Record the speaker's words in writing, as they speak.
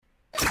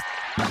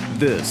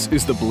This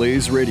is the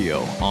Blaze Radio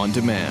on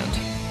demand.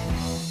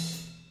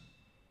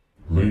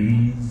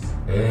 Ladies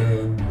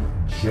and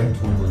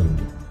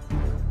gentlemen,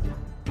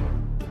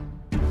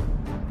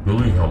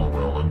 Billy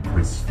Hallowell and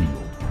Chris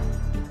Field,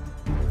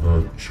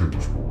 the Church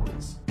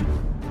Boys.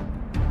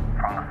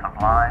 From the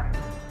sublime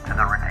to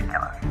the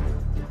ridiculous,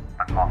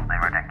 but mostly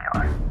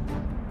ridiculous.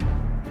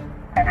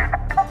 It is the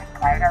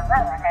contemplate a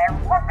really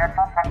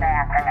wonderful Sunday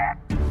afternoon.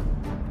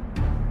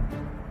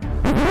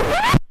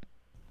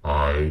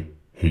 I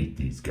hate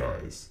these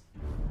guys.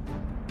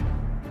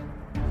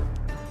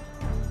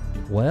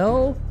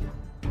 Well,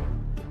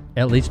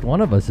 at least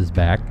one of us is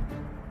back.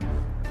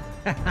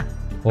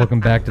 Welcome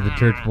back to the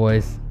Church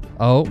Boys.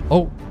 Oh,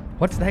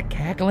 what's that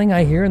cackling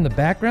I hear in the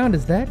background?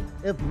 Is that?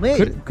 It's me,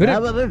 Could it-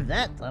 However,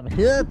 that I'm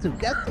here to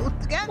get those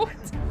together.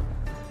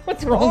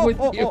 What's wrong with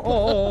you?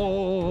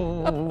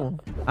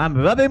 I'm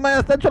rubbing my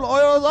essential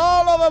oils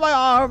all over my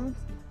arms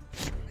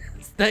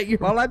Is that your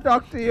while I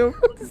talk to you.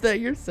 Is that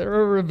your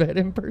Sarah Rivette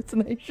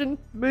impersonation?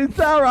 Me,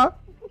 Sarah.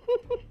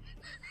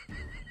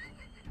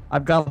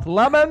 I've got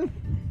lemon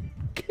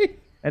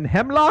and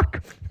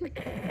hemlock.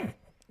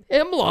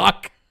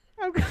 Hemlock.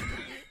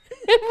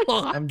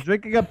 Hemlock. I'm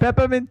drinking a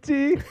peppermint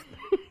tea.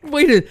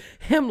 Wait,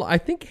 hemlock. I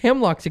think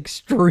hemlock's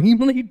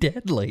extremely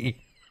deadly.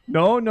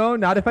 No,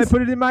 not if I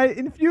put it in my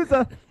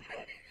infuser.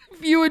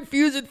 If you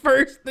infuse it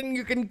first, then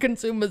you can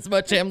consume as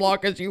much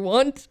hemlock as you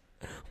want.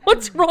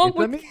 What's wrong It's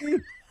with me,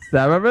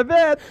 Sarah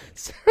Rivette.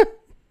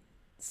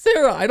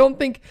 Sarah, I don't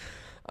think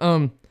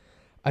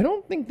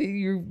that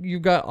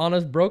you've got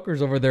honest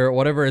brokers over there at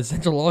whatever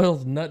essential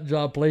oils nut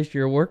job place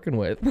you're working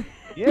with.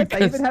 Yes, I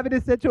Because- even have an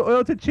essential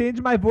oil to change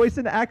my voice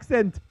and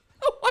accent.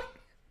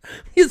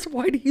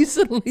 Why do you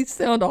suddenly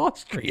sound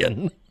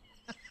Austrian?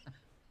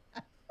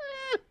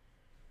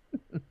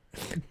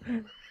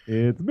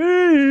 It's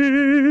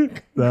me,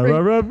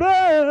 Sarah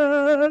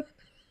Rivette.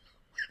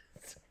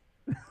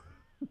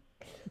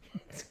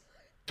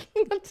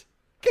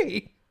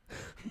 Okay.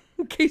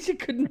 In case you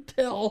couldn't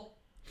tell,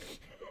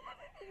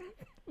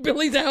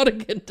 Billy's out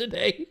again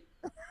today,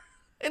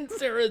 and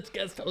Sarah's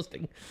guest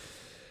hosting.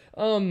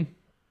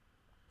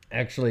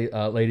 Actually,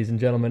 ladies and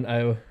gentlemen,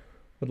 I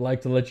would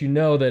like to let you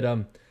know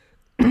that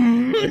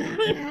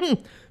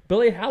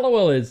Billy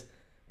Hallowell is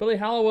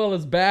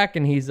back,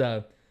 and he's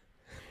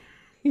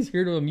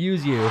here to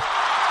amuse you.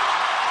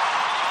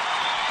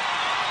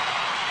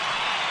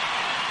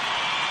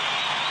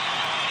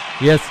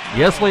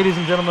 Yes, ladies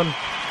and gentlemen,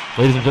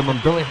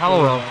 Billy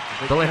Hallowell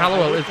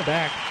is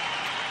back.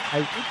 I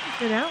would have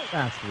been out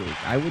last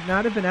week. I would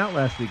not have been out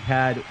last week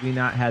had we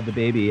not had the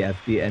baby at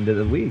the end of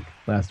the week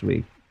last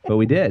week. But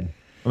we did.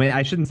 I mean,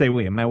 I shouldn't say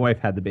we. My wife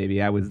had the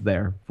baby. I was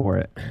there for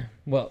it.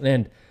 Well,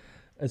 and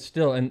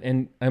still,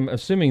 and I'm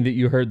assuming that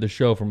you heard the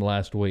show from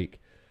last week.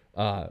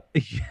 Yes.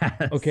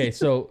 Okay,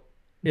 so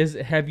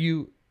have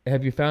you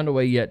found a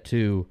way yet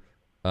to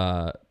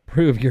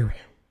prove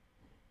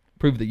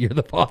that you're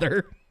the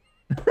father?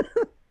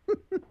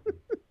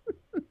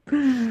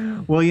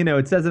 Well,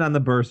 it says it on the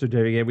birth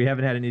certificate. We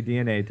haven't had any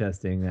DNA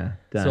testing done.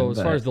 So as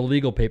far as the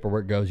legal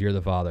paperwork goes, you're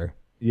the father,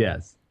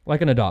 yes,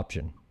 like an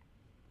adoption,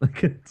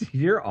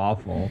 you're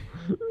awful.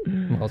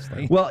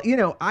 mostly. Well,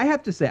 I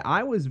have to say,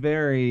 I was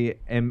very,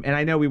 and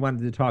I know we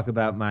wanted to talk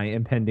about my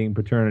impending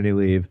paternity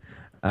leave,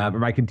 or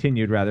my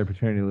continued, rather,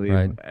 paternity leave.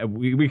 Right.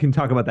 We can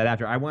talk about that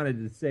after. I wanted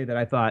to say that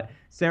I thought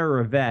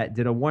Sarah Rivette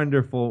did a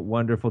wonderful,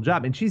 wonderful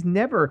job. And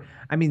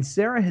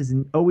Sarah has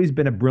always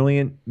been a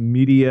brilliant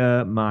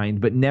media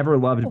mind, but never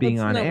loved being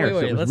on air. So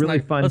it was really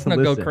fun to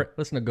listen.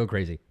 Let's not go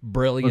crazy.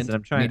 Brilliant. Listen,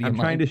 I'm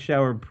trying to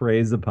shower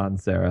praise upon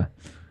Sarah.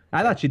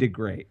 I thought she did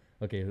great.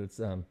 Okay, let's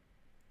we'll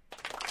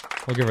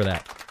give her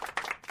that.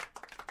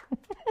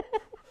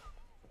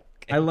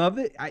 I love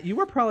that. You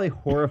were probably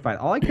horrified.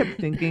 All I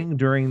kept thinking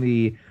during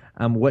the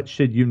what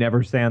should you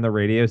never say on the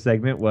radio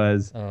segment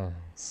was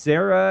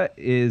Sarah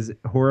is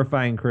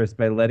horrifying Chris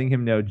by letting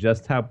him know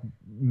just how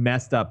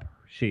messed up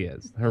she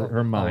is.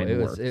 Her mind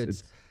works.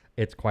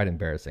 It's quite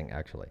embarrassing,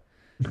 actually.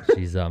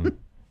 She's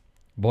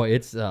boy,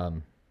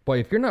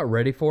 if you're not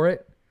ready for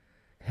it,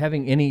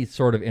 having any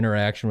sort of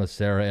interaction with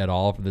Sarah at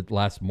all for the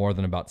last more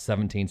than about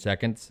 17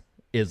 seconds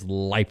is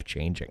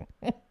life-changing.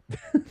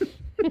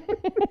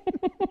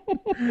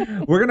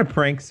 We're gonna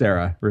prank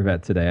Sarah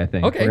Rivette today, I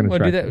think. Okay, we'll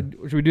do that.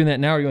 Should we do that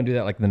now, or you want to do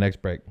that like in the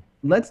next break?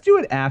 Let's do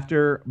it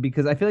after,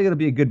 because I feel like it'll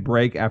be a good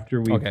break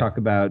after we Okay. talk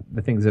about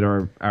the things that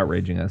are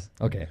outraging us.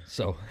 Okay,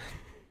 so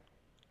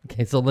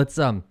let's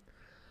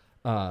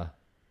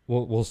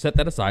we'll set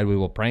that aside. We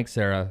will prank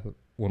Sarah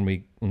when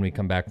we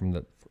come back in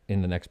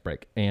the next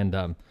break. And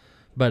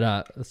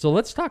so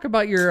let's talk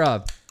about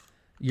your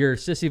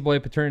sissy boy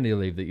paternity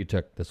leave that you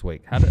took this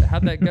week. How'd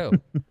that go?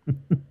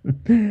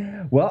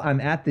 Well, I'm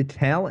at the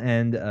tail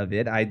end of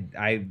it.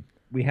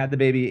 We had the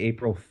baby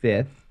April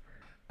 5th.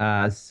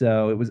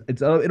 So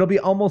it'll be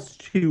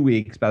almost 2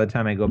 weeks by the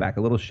time I go back,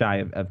 a little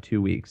shy of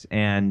 2 weeks.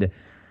 And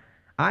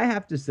I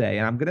have to say,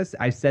 and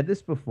I said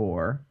this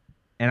before,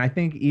 and I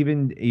think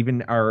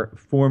even our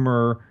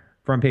former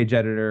front page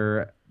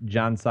editor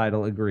John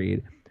Seidel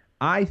agreed.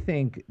 I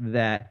think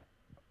that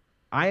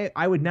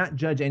I would not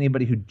judge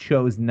anybody who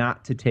chose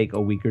not to take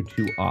a week or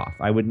two off.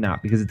 I would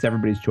not, because it's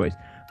everybody's choice.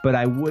 But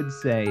I would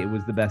say it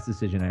was the best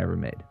decision I ever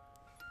made.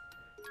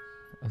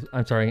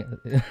 I'm sorry.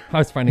 I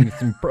was finding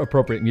some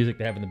appropriate music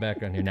to have in the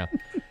background here now.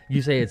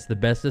 You say it's the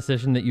best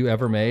decision that you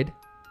ever made?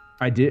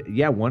 I did.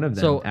 Yeah, one of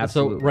them. So,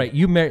 absolutely. so right,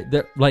 you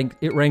like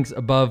it ranks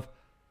above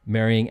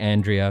marrying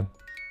Andrea.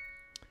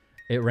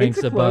 It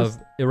ranks above.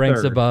 It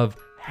ranks third. above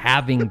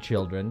having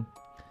children.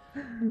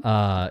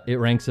 It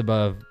ranks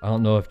above. I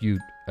don't know if you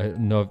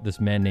know of this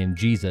man named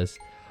Jesus.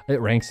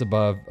 It ranks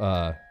above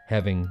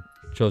having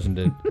chosen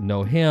to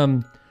know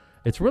him.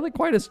 It's really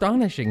quite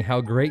astonishing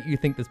how great you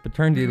think this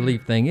paternity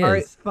leave thing is. All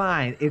right,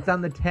 fine. It's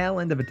on the tail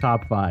end of a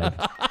top 5.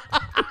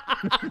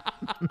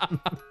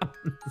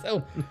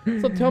 So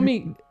tell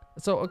me.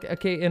 So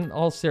okay. In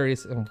all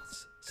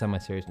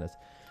semi-seriousness,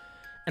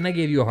 and I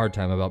gave you a hard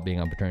time about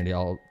being on paternity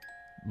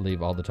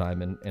leave all the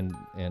time,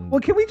 and Well,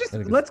 can we just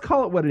let's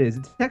call it what it is?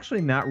 It's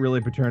actually not really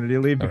paternity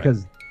leave All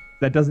because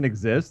that doesn't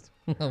exist.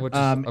 which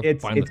is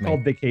It's fine with me.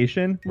 called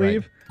vacation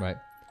leave Right.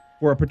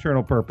 for a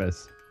paternal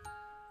purpose.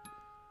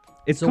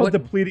 It's So called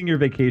what- depleting your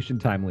vacation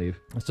time leave.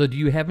 So do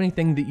you have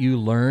anything that you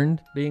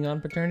learned being on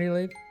paternity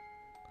leave?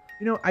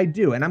 You know, I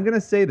do, and I'm going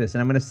to say this,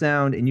 and I'm going to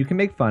sound, and you can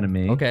make fun of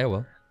me. Okay,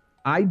 well,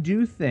 I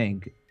do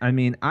think, I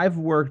mean, I have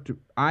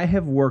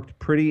worked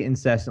pretty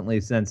incessantly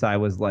since I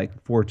was like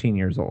 14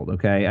 years old,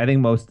 okay? I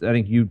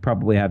think you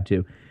probably have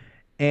too.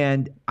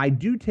 And I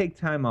do take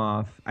time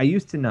off. I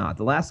used to not.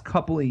 The last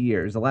couple of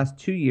years, the last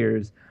 2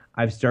 years,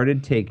 I've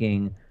started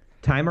taking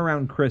time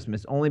around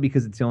Christmas only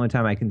because it's the only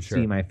time I can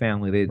see my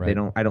family. Right.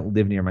 I don't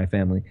live near my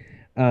family.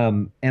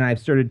 And I've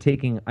started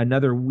taking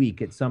another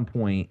week at some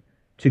point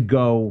to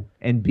go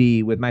and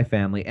be with my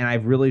family. And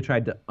I've really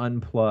tried to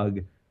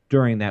unplug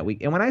during that week.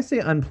 And when I say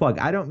unplug,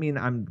 I don't mean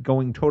I'm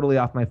going totally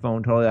off my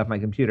phone, totally off my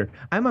computer.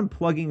 I'm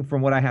unplugging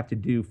from what I have to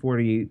do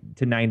 40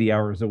 to 90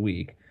 hours a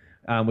week,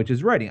 which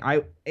is writing.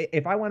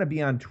 If I want to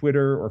be on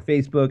Twitter or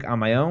Facebook on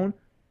my own,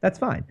 that's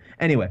fine.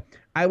 Anyway,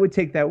 I would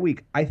take that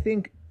week. I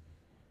think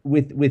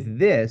with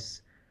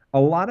this, a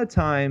lot of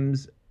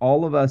times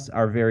all of us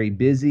are very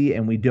busy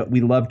and we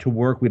love to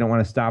work. We don't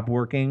want to stop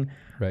working.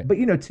 Right. But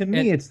to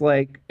me, it's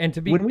like, and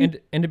to be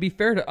and to be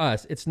fair to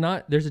us, it's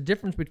not. There's a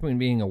difference between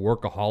being a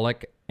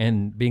workaholic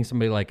and being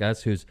somebody like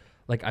us who's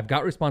like, I've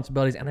got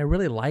responsibilities and I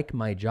really like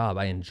my job.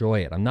 I enjoy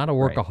it. I'm not a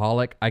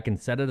workaholic. I can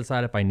set it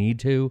aside if I need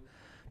to,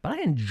 but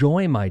I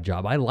enjoy my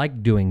job. I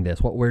like doing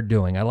this, what we're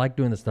doing. I like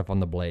doing the stuff on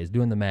the Blaze,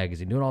 doing the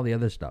magazine, doing all the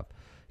other stuff.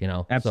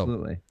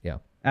 Absolutely. So, yeah.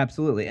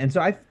 Absolutely. And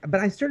so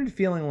I started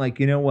feeling like,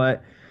 you know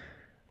what,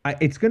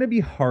 it's going to be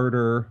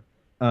harder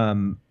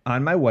on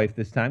my wife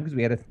this time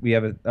because we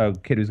have a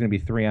kid who's going to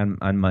be 3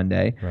 on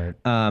Monday. Right.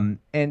 And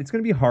it's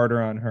going to be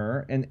harder on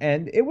her.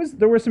 And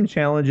there were some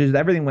challenges.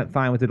 Everything went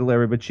fine with the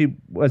delivery, but she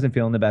wasn't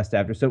feeling the best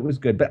after, so it was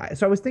good. But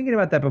so I was thinking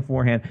about that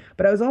beforehand.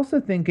 But I was also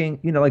thinking,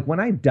 like when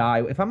I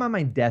die, if I'm on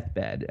my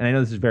deathbed, and I know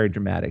this is very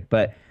dramatic,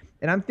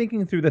 and I'm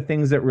thinking through the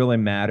things that really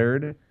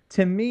mattered.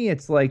 To me,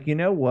 it's like, you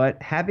know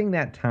what? Having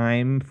that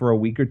time for a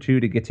week or two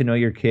to get to know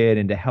your kid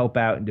and to help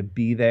out and to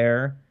be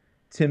there,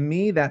 to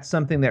me, that's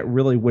something that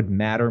really would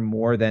matter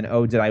more than,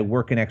 did I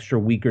work an extra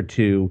week or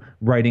two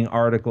writing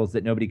articles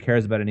that nobody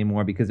cares about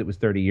anymore because it was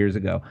 30 years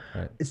ago.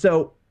 Right.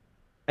 So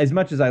as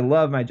much as I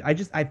love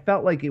I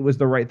felt like it was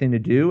the right thing to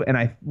do. And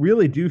I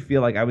really do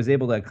feel like I was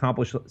able to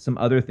accomplish some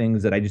other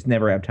things that I just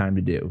never have time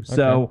to do. Okay.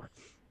 So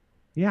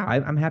yeah,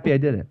 I'm happy I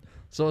did it.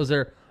 So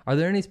are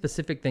there any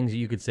specific things that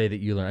you could say that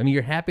you learned? I mean,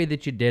 you're happy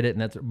that you did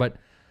it, but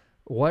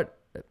what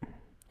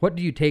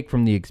do you take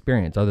from the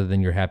experience other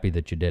than you're happy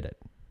that you did it?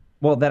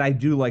 Well, that I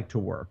do like to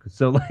work.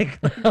 So like,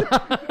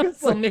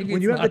 So maybe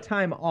when you have the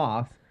time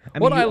off,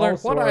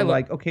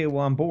 okay,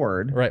 well, I'm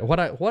bored. Right.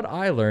 What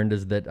I learned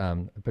is that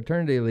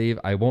paternity leave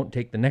I won't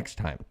take the next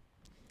time.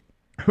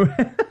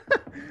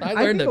 I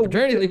learned that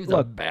paternity leave is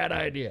a bad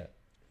idea.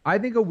 I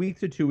think a week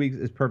to 2 weeks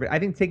is perfect. I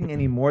think taking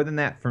any more than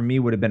that for me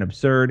would have been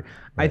absurd.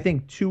 Right. I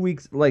think 2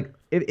 weeks, like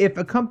if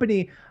a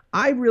company,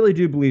 I really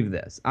do believe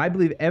this. I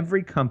believe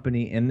every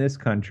company in this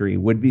country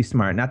would be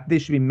smart. Not that they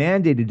should be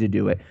mandated to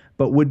do it,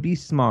 but would be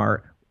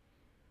smart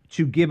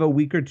to give a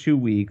week or 2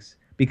 weeks.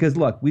 Because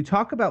look, we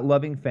talk about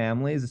loving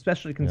families,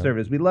 especially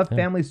conservatives. We love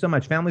families so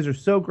much. Families are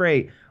so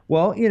great.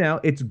 Well,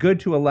 it's good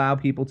to allow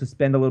people to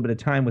spend a little bit of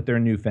time with their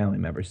new family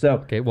members. So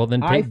okay, well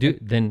then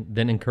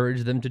then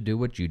encourage them to do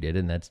what you did,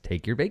 and that's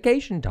take your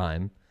vacation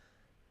time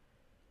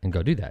and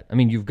go do that. I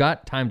mean, you've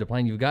got time to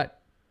plan. You've got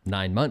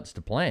 9 months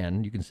to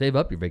plan. You can save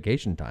up your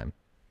vacation time.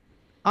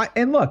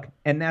 And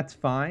that's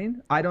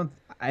fine. Now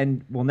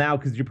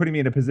because you're putting me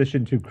in a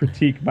position to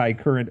critique my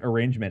current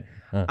arrangement,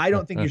 I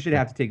don't think you should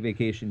have to take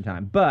vacation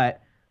time,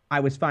 but I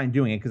was fine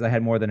doing it because I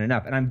had more than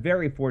enough, and I'm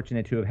very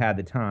fortunate to have had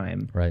the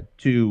time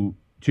to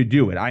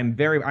do it.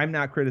 I'm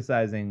not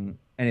criticizing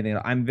anything.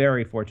 I'm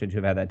very fortunate to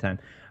have had that time.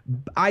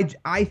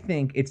 I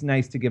think it's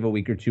nice to give a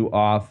week or two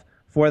off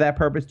for that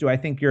purpose. Do I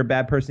think you're a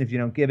bad person if you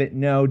don't give it?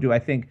 No. Do I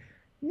think?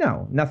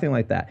 No, nothing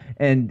like that.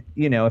 And,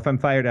 if I'm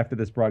fired after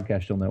this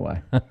broadcast, you'll know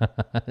why.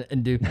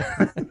 And do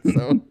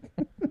so.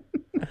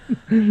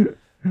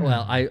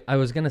 Well, I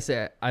was gonna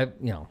say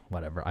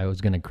whatever. I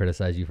was gonna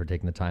criticize you for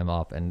taking the time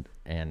off, and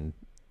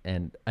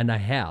I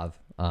have,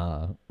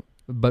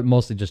 but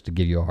mostly just to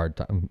give you a hard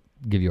time.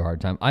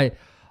 I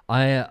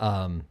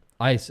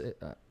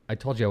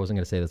told you I wasn't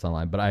gonna say this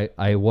online, but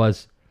I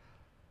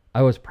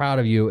was proud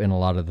of you in a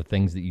lot of the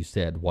things that you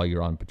said while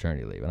you're on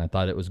paternity leave, and I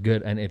thought it was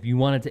good. And if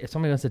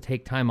somebody wants to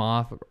take time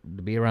off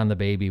to be around the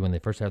baby when they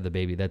first have the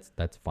baby, that's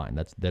fine.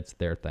 That's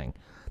their thing.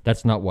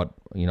 That's not what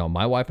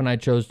my wife and I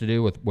chose to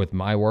do with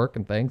my work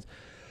and things.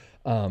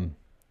 I'm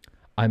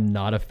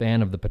not a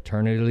fan of the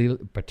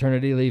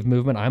paternity leave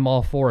movement. I'm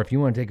all for if you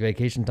want to take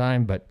vacation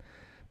time, but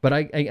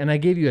I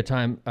gave you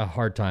a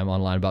hard time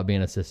online about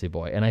being a sissy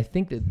boy, and I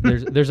think that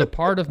there's a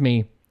part of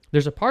me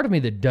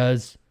that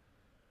does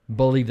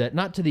believe that,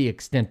 not to the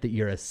extent that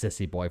you're a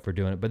sissy boy for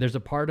doing it, but there's a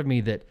part of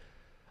me that,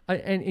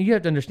 and you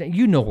have to understand,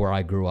 where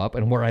I grew up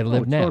and where I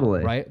live now,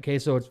 totally. right? Okay,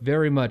 so it's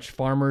very much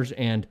farmers,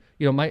 and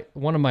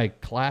one of my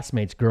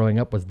classmates growing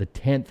up was the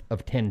 10th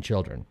of 10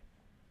 children,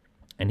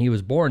 and he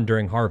was born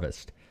during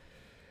harvest,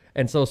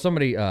 and so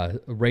somebody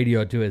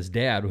radioed to his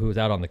dad, who was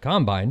out on the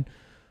combine,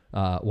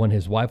 when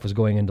his wife was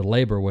going into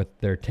labor with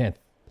their 10th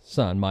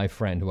son, my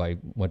friend who I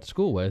went to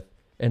school with,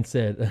 and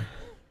said,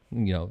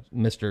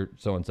 Mr.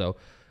 So-and-so,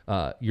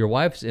 your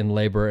wife's in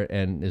labor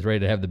and is ready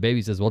to have the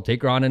baby. Says, well,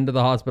 take her on into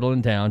the hospital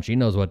in town. She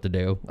knows what to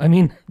do. I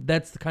mean,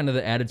 that's kind of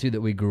the attitude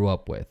that we grew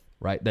up with,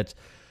 right?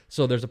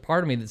 So there's a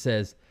part of me that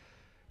says,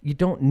 you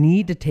don't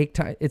need to take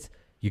time.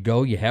 You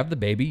go, you have the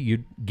baby,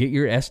 you get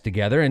your S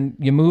together, and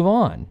you move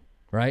on,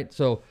 right?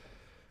 So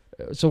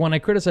when I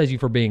criticize you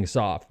for being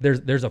soft,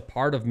 there's a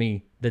part of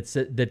me that's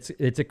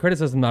it's a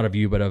criticism not of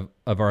you, but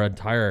of our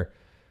entire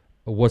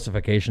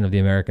wussification of the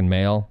American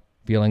male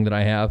feeling that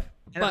I have.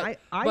 And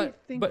I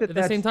think at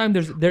the same time,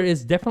 there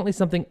is definitely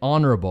something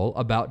honorable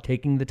about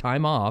taking the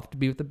time off to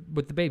be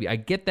with the baby. I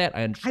get that.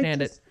 I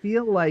understand it. I just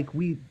feel like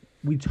we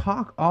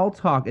talk,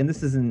 and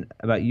this isn't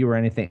about you or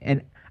anything.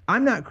 And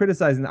I'm not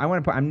criticizing.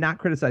 I'm not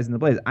criticizing the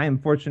Blaze. I am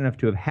fortunate enough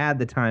to have had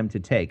the time to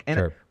take. And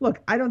sure. Look,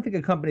 I don't think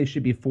a company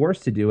should be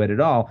forced to do it at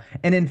all.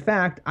 And in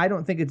fact, I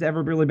don't think it's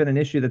ever really been an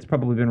issue that's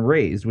probably been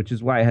raised, which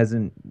is why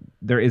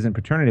there isn't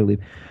paternity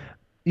leave.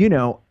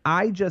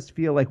 I just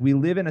feel like we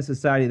live in a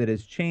society that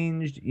has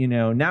changed,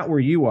 not where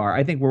you are.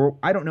 I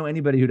don't know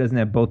anybody who doesn't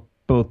have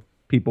both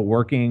people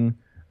working.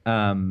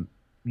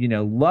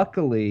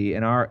 Luckily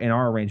in our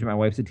arrangement, my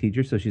wife's a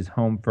teacher, so she's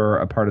home for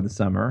a part of the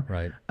summer.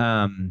 Right.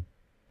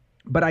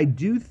 But I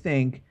do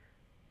think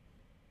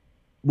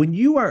if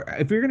you're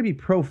going to be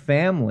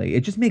pro-family,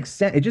 it just makes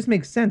sense. It just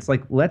makes sense.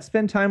 Like, let's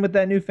spend time with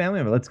that new family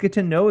member. Let's get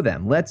to know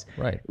them. Which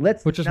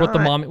is what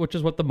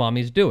the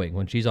mommy's doing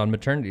when she's on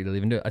maternity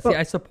leave and do it.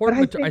 I support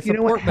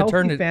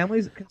healthy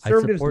families.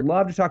 Conservatives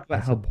love to talk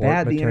about how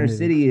bad the inner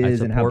city is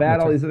and how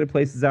bad all these other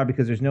places are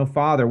because there's no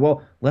father.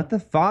 Well, let the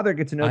father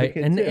get to know the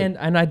kid too.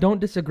 And I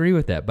don't disagree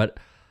with that, but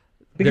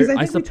because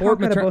I think we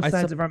talk out of both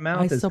sides of our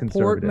mouth as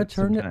conservatives.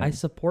 I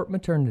support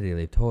maternity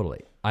leave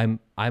totally. I'm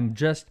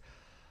just.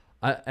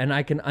 And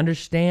I can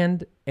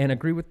understand and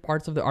agree with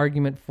parts of the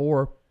argument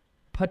for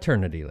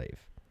paternity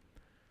leave.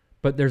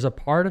 But there's a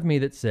part of me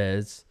that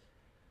says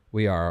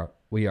we are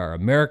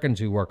Americans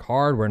who work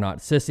hard. We're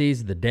not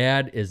sissies. The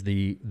dad is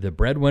the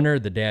breadwinner.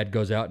 The dad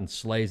goes out and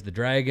slays the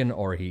dragon,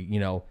 or he,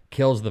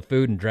 kills the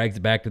food and drags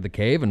it back to the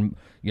cave. And,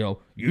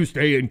 you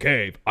stay in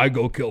cave. I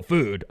go kill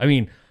food. I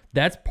mean,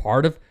 that's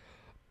part of,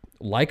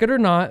 like it or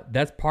not,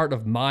 that's part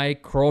of my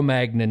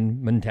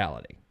Cro-Magnon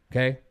mentality.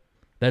 Okay?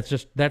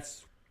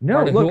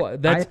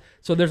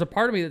 So there's a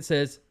part of me that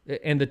says,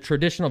 and the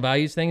traditional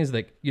values thing is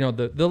like,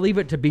 the leave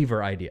it to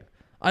beaver idea.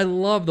 I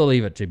love the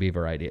leave it to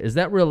beaver idea. Is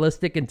that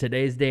realistic in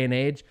today's day and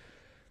age?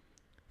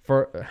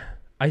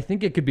 I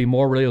think it could be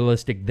more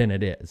realistic than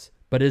it is.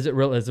 But is it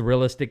as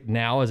realistic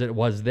now as it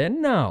was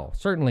then? No,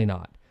 certainly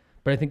not.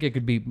 But I think it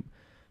could be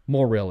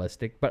more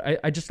realistic. But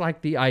I just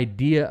like the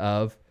idea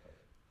of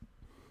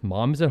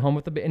mom's at home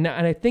with the baby. And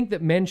I think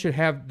that men should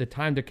have the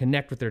time to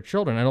connect with their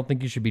children. I don't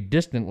think you should be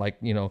distant like,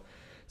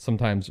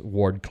 sometimes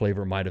Ward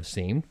Claver might have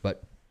seemed,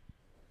 but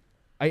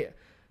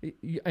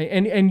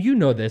and you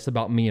know this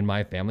about me and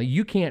my family.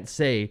 You can't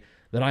say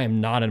that I am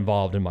not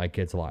involved in my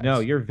kids' lives. No,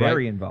 you're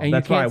very involved. And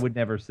that's why I would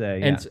never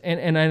say.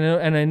 And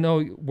I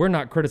know we're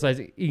not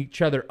criticizing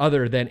each other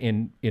other than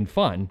in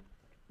fun.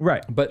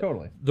 Right. But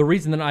totally. The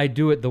reason that I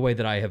do it the way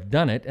that I have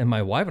done it, and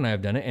my wife and I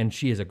have done it, and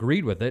she has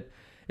agreed with it,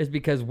 is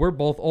because we're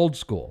both old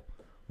school.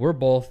 We're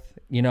both,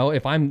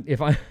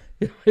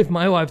 if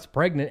my wife's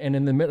pregnant and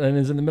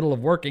is in the middle of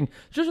working,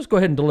 she'll just go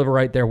ahead and deliver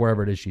right there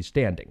wherever it is she's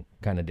standing,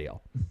 kind of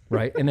deal,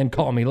 right? And then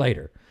call me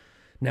later.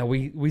 Now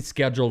we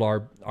scheduled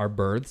our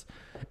births,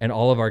 and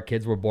all of our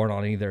kids were born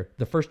on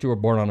the first two were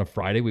born on a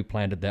Friday. We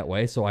planned it that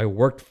way, so I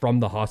worked from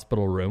the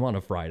hospital room on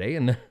a Friday,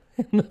 and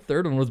the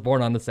third one was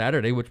born on the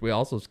Saturday, which we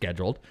also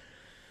scheduled.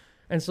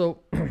 And so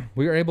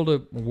we were able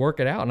to work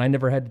it out, and I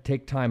never had to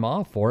take time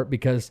off for it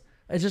because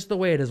it's just the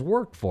way it has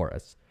worked for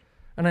us.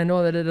 And I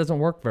know that it doesn't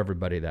work for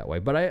everybody that way.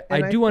 But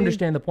I do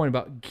understand the point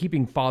about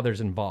keeping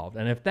fathers involved.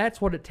 And if that's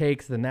what it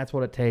takes, then that's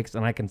what it takes.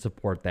 And I can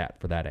support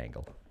that for that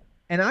angle.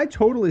 And I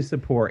totally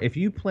support, if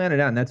you plan it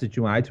out and that's what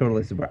you want, I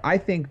totally support. I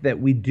think that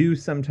we do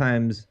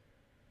sometimes,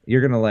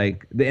 you're going to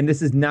like, and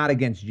this is not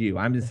against you.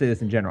 I'm just saying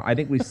this in general. I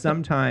think we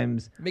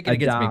sometimes Make it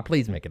against me.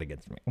 Please make it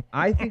against me.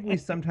 I think we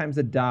sometimes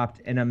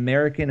adopt an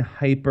American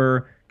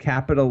hyper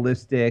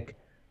capitalistic,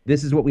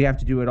 this is what we have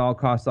to do at all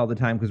costs all the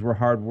time because we're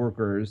hard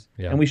workers.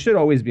 Yeah. And we should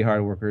always be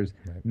hard workers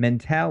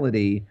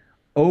mentality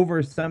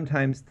over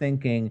sometimes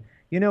thinking,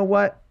 you know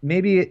what?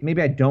 Maybe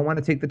I don't want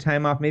to take the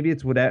time off. Maybe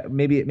it's whatever.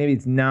 Maybe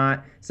it's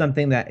not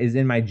something that is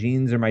in my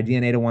genes or my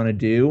DNA to want to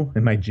do.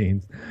 In my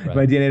genes,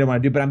 my DNA to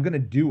want to do. But I'm going to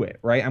do it,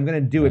 right? I'm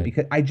going to do it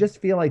because I just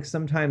feel like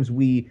sometimes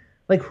we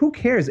like. Who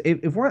cares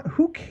if we're?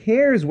 Who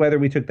cares whether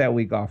we took that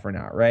week off or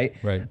not, right?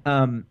 Right.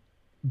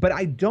 But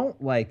I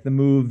don't like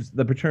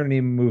the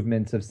paternity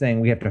movements of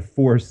saying we have to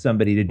force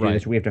somebody to do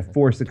this. Or we have to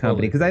force a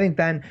company because I think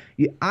then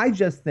I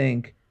just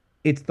think.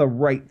 It's the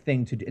right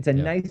thing to do. It's a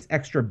nice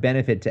extra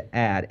benefit to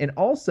add. And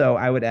also,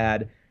 I would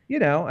add,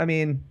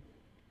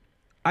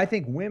 I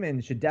think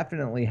women should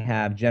definitely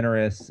have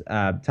generous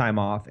time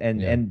off.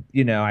 And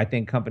I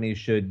think companies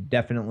should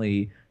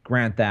definitely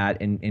grant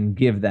that and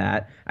give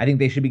that. I think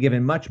they should be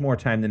given much more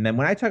time than men.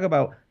 When I talk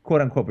about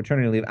quote unquote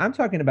paternity leave, I'm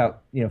talking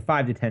about,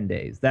 5 to 10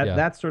 days.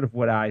 That's sort of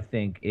what I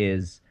think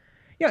is,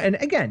 and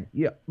again,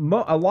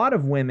 a lot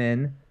of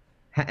women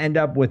end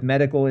up with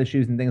medical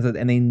issues and things like that,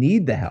 and they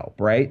need the help,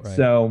 right?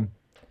 So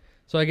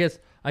I guess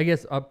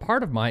a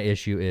part of my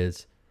issue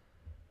is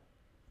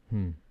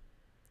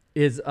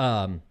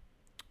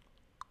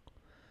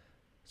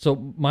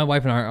so my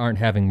wife and I aren't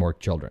having more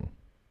children,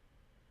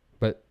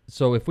 but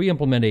so if we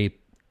implement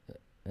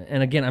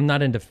and again, I'm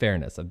not into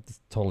fairness, it's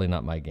totally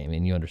not my game,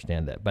 and you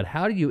understand that, but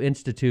how do you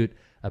institute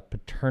a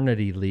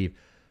paternity leave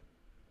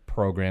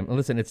program?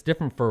 Listen, it's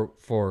different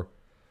for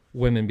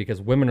women because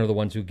women are the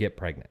ones who get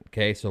pregnant.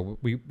 Okay, so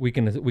we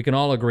can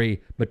all agree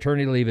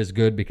maternity leave is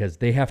good because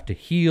they have to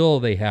heal,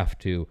 they have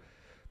to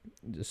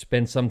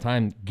spend some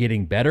time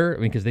getting better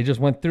because they just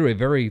went through a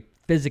very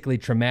physically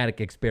traumatic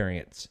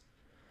experience.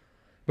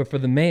 But for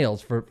the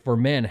males, for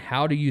men,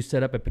 how do you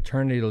set up a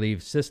paternity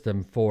leave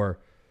system for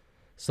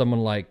someone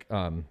like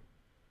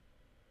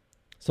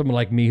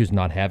me who's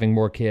not having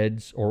more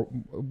kids, or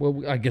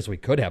well, I guess we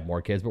could have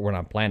more kids, but we're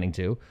not planning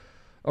to,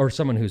 or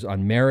someone who's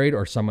unmarried,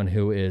 or someone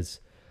who is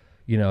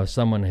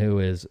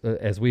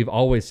as we've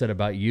always said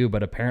about you,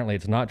 but apparently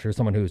it's not true,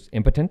 someone who's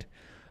impotent.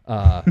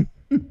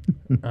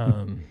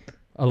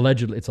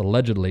 Allegedly, it's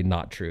allegedly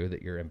not true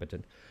that you're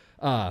impotent.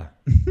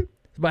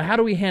 But how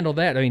do we handle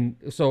that? I mean,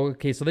 so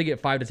they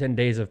get 5 to 10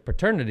 days of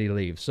paternity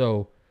leave.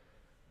 So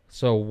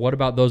what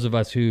about those of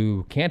us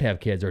who can't have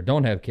kids or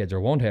don't have kids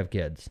or won't have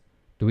kids?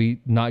 Do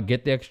we not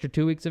get the extra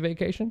 2 weeks of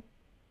vacation?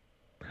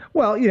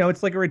 Well,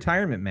 it's like a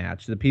retirement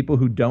match. The people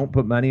who don't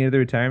put money into the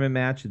retirement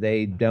match,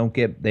 they don't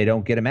get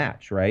a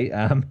match, right?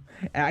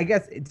 I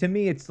guess to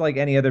me, it's like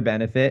any other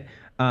benefit.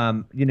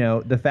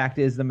 The fact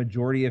is the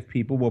majority of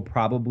people will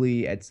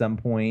probably at some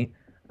point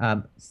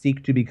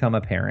seek to become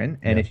a parent.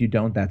 And if you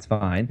don't, that's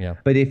fine. Yeah.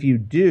 But if you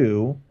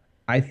do,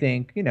 I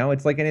think,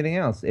 it's like anything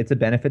else. It's a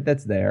benefit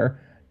that's there.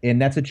 And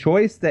that's a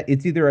choice that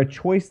it's either a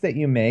choice that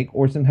you make,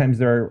 or sometimes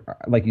there are,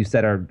 like you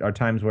said, are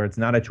times where it's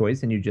not a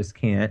choice and you just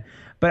can't.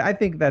 But I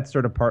think that's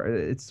sort of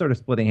it's sort of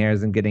splitting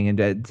hairs and getting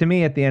into it. To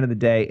me, at the end of the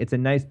day, it's a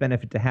nice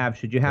benefit to have.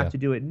 Should you have to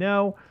do it?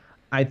 No,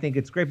 I think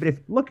it's great.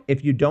 But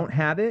if you don't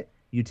have it,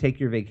 you take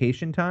your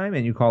vacation time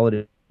and you call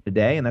it a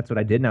day. And that's what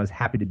I did. And I was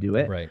happy to do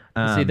it. Right.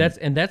 See,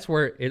 that's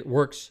where it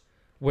works.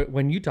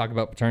 When you talk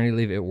about paternity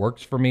leave, it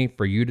works for me,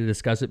 for you to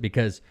discuss it,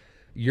 because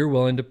you're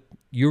willing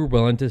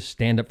to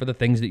stand up for the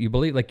things that you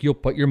believe. Like, you'll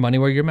put your money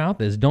where your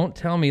mouth is. Don't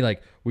tell me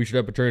like we should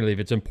have paternity leave.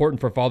 It's important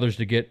for fathers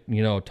to get,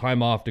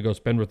 time off to go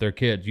spend with their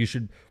kids.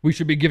 We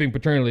should be giving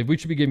paternity leave. We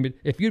should be giving.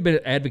 If you'd been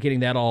advocating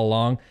that all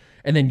along,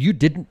 and then you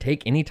didn't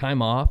take any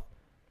time off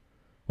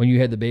when you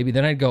had the baby,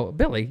 then I'd go,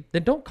 Billy,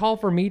 then don't call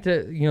for me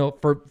to,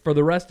 for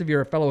the rest of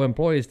your fellow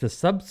employees to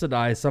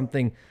subsidize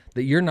something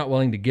that you're not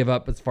willing to give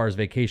up as far as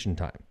vacation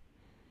time.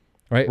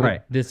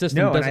 Right. The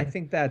system doesn't. And I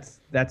think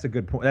that's a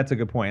good point. That's a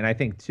good point. And I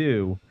think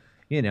too,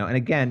 and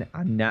again,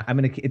 I'm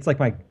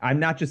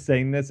not just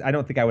saying this. I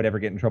don't think I would ever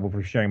get in trouble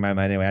for sharing my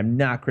mind anyway. I'm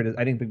not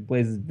I think the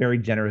Blaze is very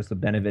generous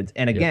with benefits.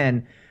 And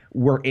again,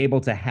 we're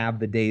able to have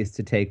the days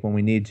to take when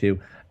we need to.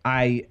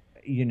 I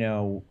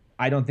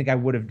don't think I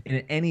would have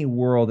in any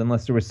world,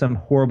 unless there was some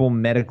horrible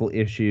medical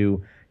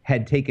issue,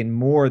 had taken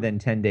more than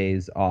 10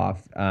 days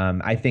off.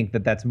 I think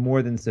that's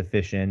more than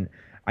sufficient.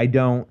 I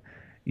don't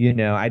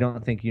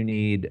think you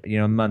need,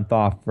 a month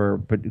off for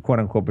quote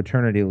unquote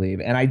paternity leave.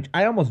 And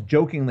I almost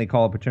jokingly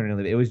call it paternity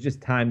leave. It was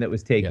just time that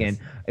was taken. Yes.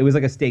 It was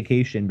like a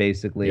staycation,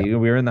 basically. Yeah.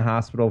 We were in the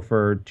hospital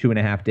for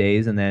 2.5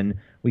 days, and then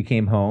we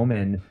came home,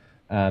 and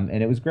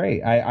it was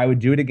great. I would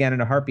do it again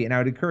in a heartbeat, and I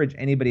would encourage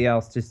anybody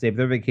else to save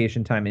their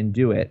vacation time and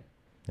do it.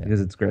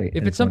 Because it's great.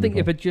 If it's something,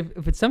 if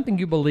it's something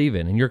you believe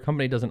in and your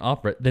company doesn't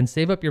offer it, then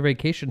save up your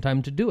vacation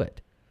time to do it.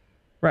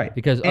 Right.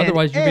 Because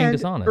otherwise you're being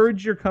dishonest.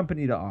 Urge your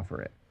company to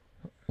offer it.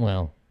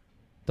 Well,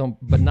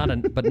 but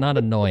not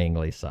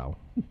annoyingly so.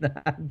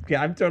 Okay,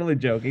 I'm totally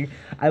joking.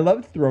 I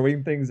love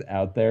throwing things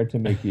out there to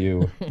make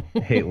you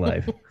hate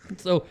life.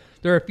 So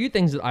there are a few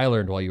things that I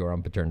learned while you were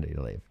on paternity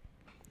leave.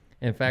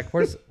 In fact,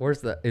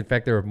 in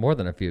fact, there were more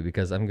than a few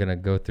because I'm going to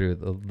go through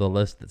the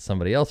list that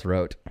somebody else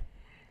wrote.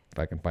 If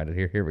I can find it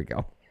here. Here we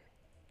go.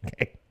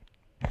 Okay.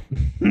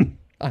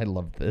 I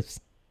love this.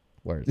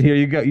 Where is it? Here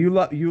you go. You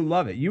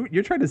love it.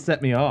 You're trying to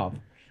set me off.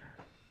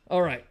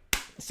 All right.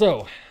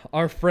 So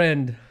our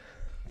friend,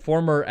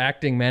 former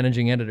acting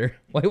managing editor.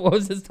 Wait, what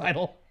was his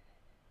title?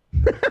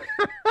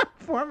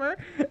 Former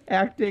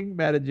acting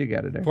managing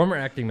editor. Former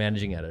acting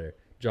managing editor,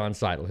 John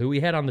Seidel, who we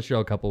had on the show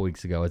a couple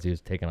weeks ago as he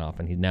was taken off,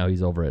 and now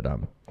he's over at I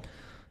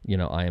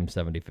am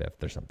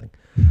 75th or something.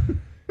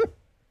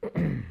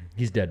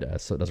 He's dead to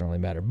us, so it doesn't really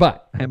matter.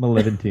 But I'm a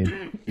living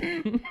teen.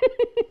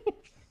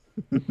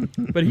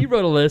 But he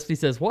wrote a list. He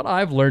says, what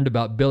I've learned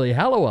about Billy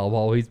Hallowell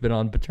while he's been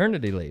on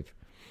paternity leave.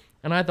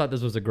 And I thought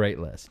this was a great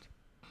list.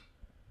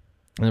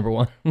 Number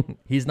one,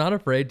 he's not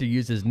afraid to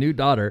use his new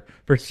daughter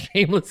for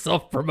shameless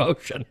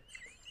self-promotion.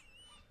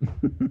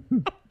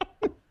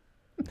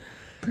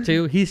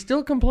 2, he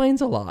still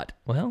complains a lot.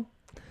 Well,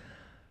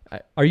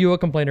 are you a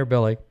complainer,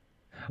 Billy?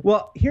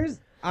 Well,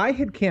 I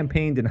had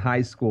campaigned in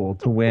high school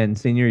to win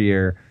senior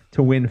year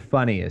to win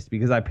funniest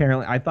because I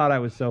thought I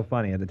was so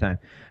funny at the time.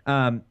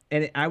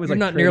 And I was You're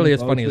not nearly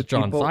as funny as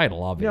John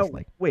Seidel,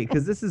 obviously. No, wait,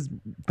 because this is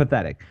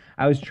pathetic.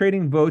 I was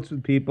trading votes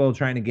with people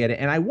trying to get it,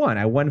 and I won.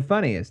 I won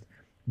funniest.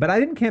 But I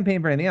didn't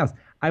campaign for anything else.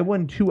 I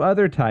won 2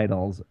 other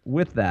titles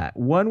with that.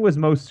 One was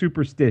most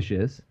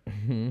superstitious,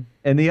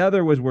 and the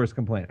other was worst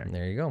complainer.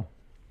 There you go.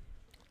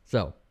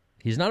 So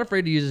he's not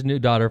afraid to use his new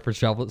daughter for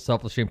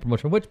selfless shame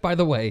promotion, which, by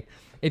the way,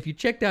 if you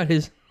checked out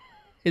his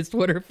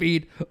Twitter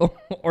feed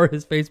or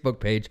his Facebook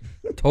page,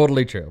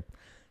 totally true.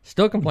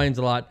 Still complains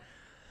a lot.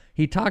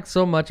 He talks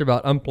so much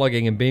about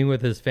unplugging and being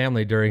with his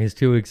family during his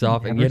 2 weeks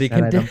off, and yet he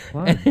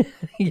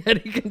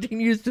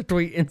continues to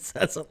tweet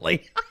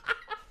incessantly.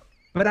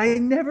 But I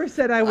never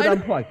said I would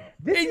unplug.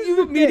 And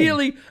you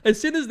immediately, as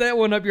soon as that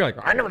went up, you're like,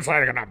 I never said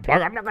I'm going to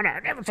unplug. I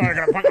never said I'm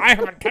going to unplug. I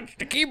haven't touched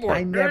the keyboard.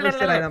 I never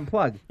said I'd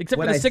unplug. Except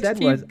what for the I said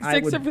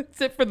was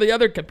except for the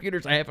other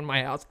computers I have in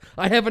my house.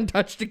 I haven't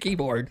touched the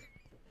keyboard.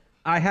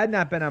 I had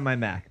not been on my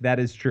Mac. That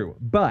is true.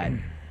 But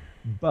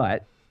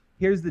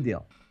here's the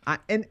deal.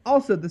 And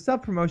also the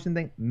self-promotion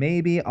thing,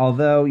 maybe,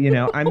 although,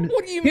 I'm...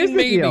 What do you mean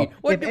maybe?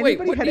 What do you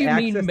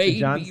mean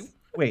maybe?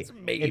 Wait,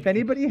 if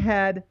anybody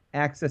had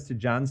access to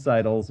John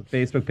Seidel's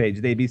Facebook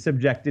page, they'd be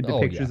subjected to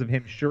pictures of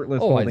him shirtless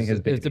holding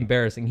his baby. It's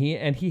embarrassing.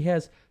 He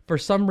has, for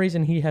some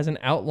reason, he has an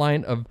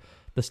outline of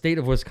the state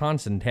of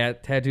Wisconsin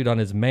tattooed on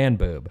his man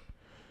boob.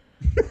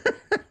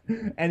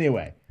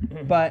 Anyway,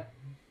 but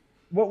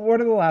what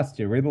are the last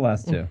 2? Read the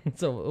last 2.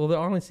 So, there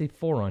only see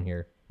 4 on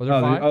here. Was there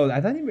 5? I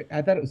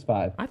thought it was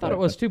 5. I thought it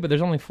was 2, but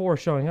there's only 4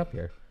 showing up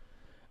here.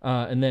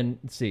 And then,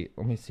 let's see.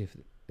 Let me see if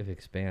it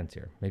expands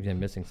here. Maybe I'm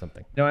missing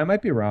something. No, I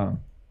might be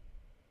wrong.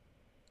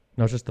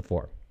 No, it's just the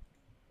 4.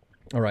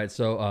 All right,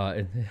 so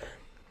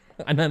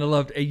and then I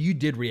loved. You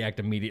did react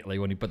immediately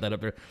when you put that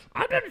up there.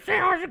 I didn't say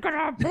I was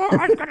gonna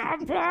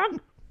unplug.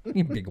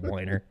 You big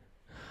whiner.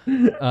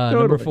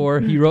 Number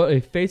 4, he wrote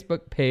a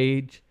Facebook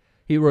page.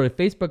 He wrote a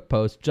Facebook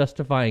post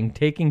justifying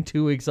taking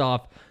 2 weeks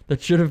off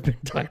that should have been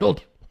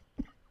titled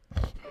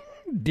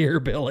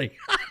 "Dear Billy."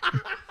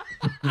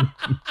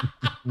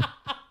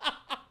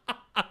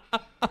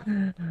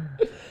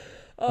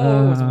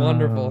 Oh, it was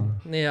wonderful.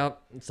 Yeah.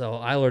 So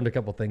I learned a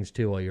couple things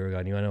too while you were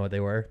gone. You want to know what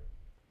they were?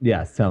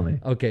 Yes, tell me.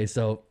 Okay,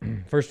 so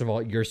first of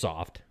all, you're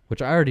soft,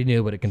 which I already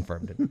knew, but it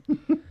confirmed it.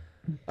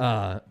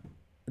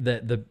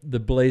 The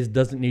Blaze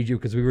doesn't need you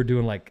because we were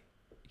doing like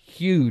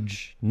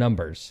huge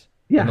numbers.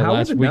 Yeah, in the how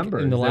last were the week,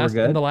 numbers?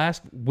 In the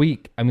last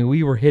week, I mean,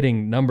 we were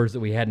hitting numbers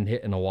that we hadn't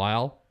hit in a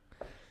while.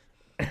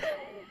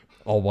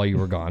 All while you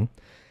were gone.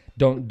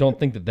 Don't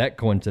think that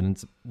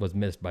coincidence was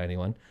missed by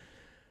anyone.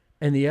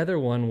 And the other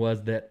one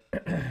was that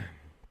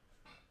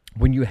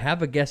when you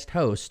have a guest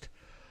host,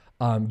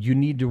 you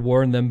need to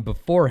warn them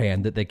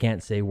beforehand that they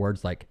can't say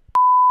words like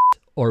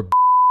or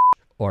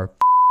or.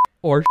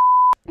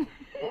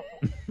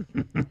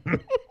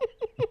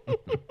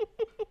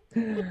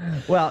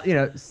 Well,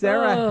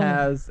 Sarah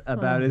has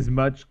about as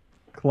much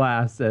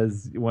class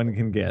as one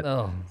can get.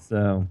 Oh.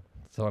 So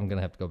I'm gonna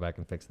have to go back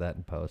and fix that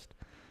in post.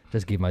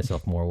 Just give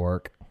myself more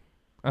work.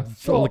 I was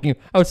so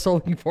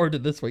looking forward to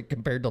this week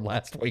compared to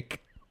last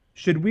week.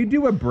 Should we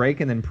do a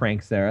break and then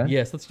prank Sarah?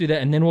 Yes, let's do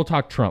that, and then we'll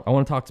talk Trump. I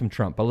want to talk some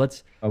Trump, but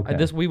let's.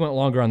 Okay. We went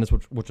longer on this,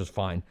 which is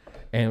fine,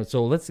 and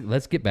so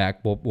let's get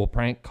back. We'll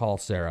prank call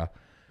Sarah,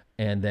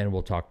 and then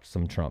we'll talk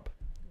some Trump.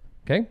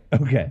 Okay.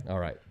 Okay. All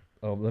right.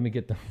 Oh, let me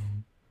get the.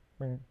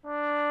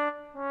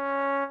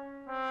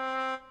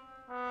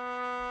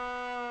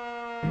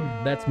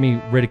 That's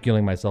me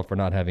ridiculing myself for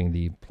not having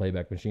the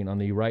playback machine on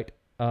the right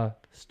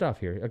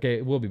stuff here.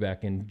 Okay, we'll be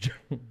back in.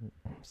 I'm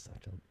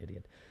such an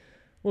idiot.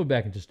 We'll be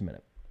back in just a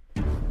minute.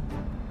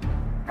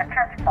 The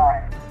Church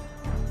Boys.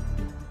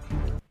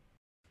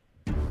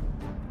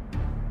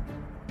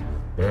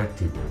 Back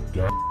to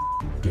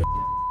the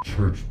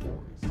Church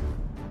Boys.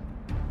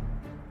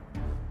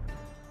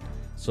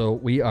 So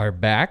we are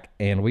back,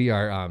 and we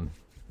are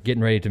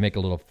getting ready to make a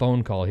little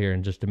phone call here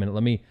in just a minute.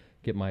 Let me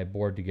get my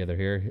board together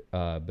here,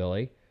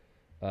 Billy.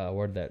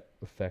 Where'd that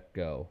effect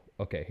go?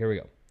 Okay, here we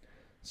go.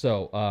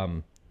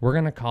 So we're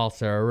going to call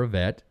Sarah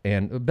Rivette,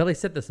 and Billy,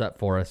 set this up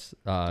for us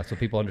so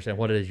people understand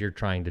what it is you're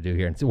trying to do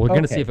here. And so we're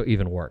going to see if it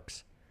even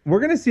works. We're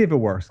going to see if it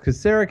works, because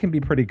Sarah can be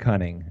pretty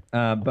cunning.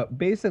 But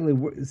basically,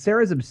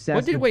 Sarah's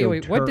obsessed with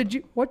wait. What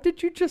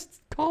did you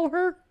just call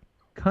her?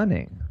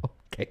 Cunning.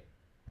 Okay,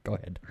 go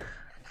ahead.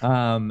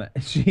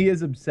 She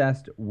is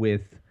obsessed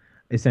with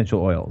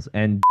essential oils,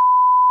 and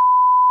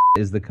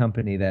is the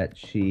company that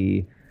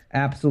she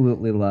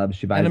absolutely loves.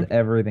 She buys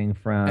everything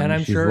from. And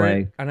I'm she's sure,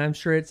 like, and I'm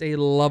sure it's a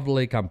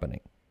lovely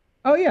company.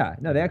 oh yeah,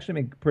 no, they actually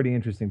make pretty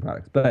interesting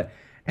products. But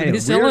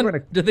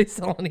anyway, do they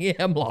sell any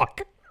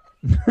hemlock?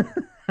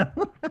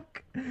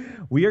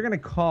 we are going to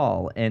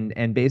call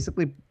and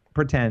basically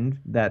pretend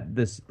that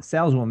this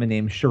saleswoman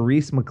named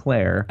Charisse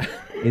McClare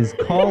is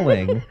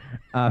calling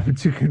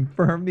to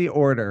confirm the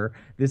order,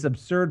 this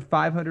absurd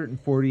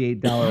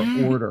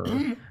 $548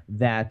 order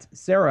that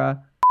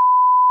Sarah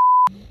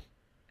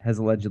has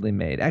allegedly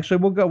made. Actually,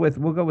 we'll go with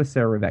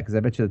Sarah Rivette, because I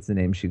bet you that's the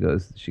name she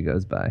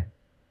goes by.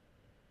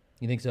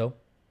 You think so?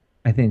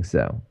 I think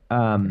so.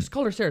 Just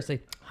call her Sarah. Say,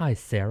 "Hi,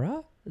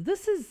 Sarah.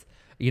 This is,"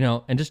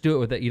 and just do it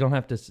with it. You don't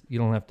have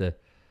to.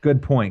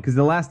 Good point, because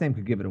the last name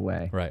could give it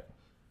away. Right.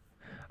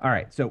 All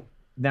right. So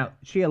now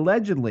she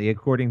allegedly,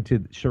 according to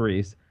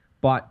Charisse,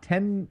 bought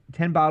 10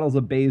 bottles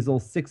of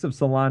basil, 6 of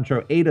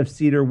cilantro, 8 of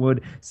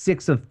cedarwood,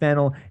 6 of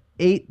fennel,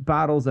 8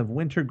 bottles of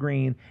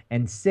wintergreen,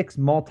 and 6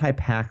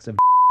 multi-packs of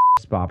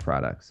spa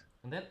products.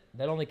 And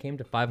that only came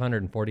to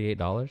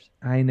 $548.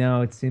 I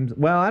know, it seems.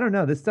 Well, I don't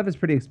know. This stuff is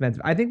pretty expensive.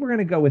 I think we're going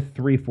to go with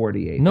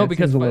 $348. No,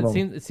 because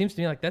it seems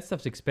to me like that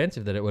stuff's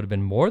expensive. That it would have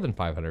been more than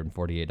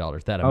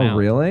 $548. That amount. Oh,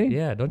 really?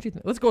 Yeah. Don't you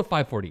think? Let's go with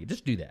 $548.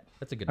 Just do that.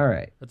 That's a good. All number.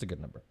 right. That's a good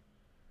number.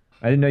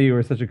 I didn't know you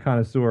were such a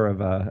connoisseur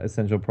of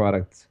essential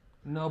products.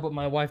 No, but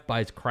my wife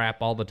buys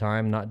crap all the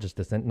time. Not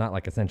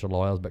like essential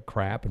oils, but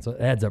crap, and so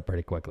it adds up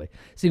pretty quickly.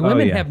 See,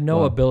 women have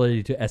no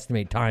ability to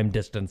estimate time,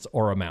 distance,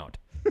 or amount.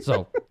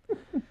 So.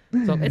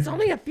 So it's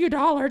only a few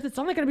dollars. It's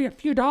only going to be a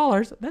few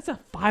dollars. That's a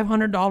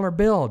 $500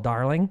 bill,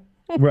 darling.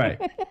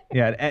 Right.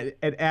 Yeah,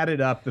 it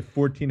added up the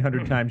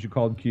 1,400 times you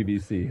called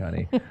QVC,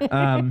 honey.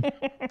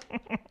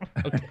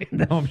 Okay.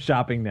 The Home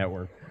Shopping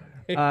Network.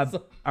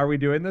 Are we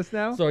doing this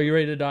now? So are you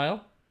ready to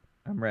dial?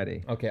 I'm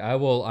ready. Okay, I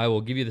will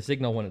give you the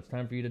signal when it's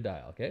time for you to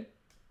dial, okay?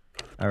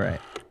 All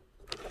right.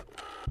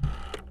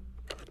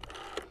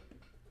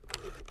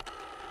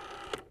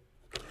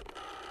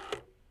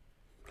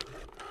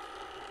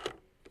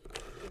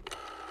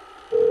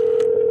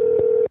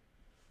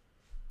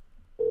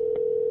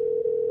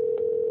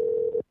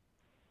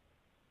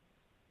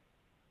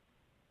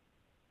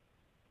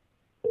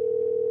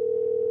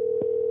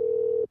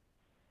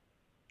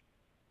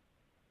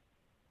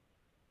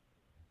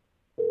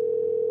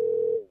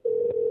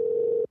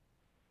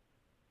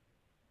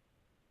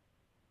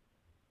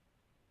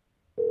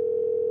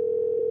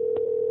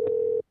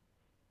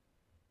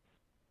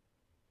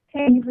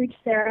 Hey, you've reached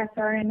Sarah.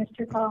 Sorry I missed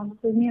your call.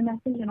 Leave me a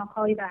message and I'll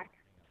call you back.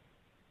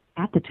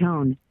 At the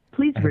tone,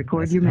 please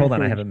record your message. Hold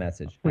on, I have a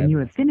message. When you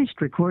have finished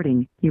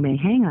recording, you may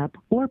hang up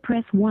or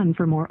press 1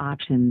 for more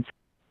options.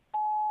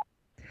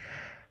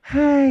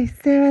 Hi,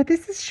 Sarah.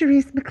 This is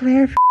Charisse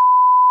McClare from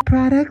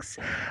Products.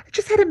 I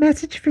just had a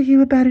message for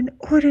you about an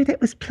order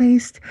that was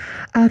placed,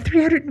 a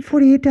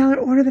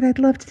 $348 order that I'd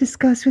love to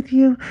discuss with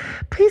you.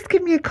 Please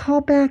give me a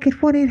call back at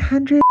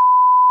 1-800.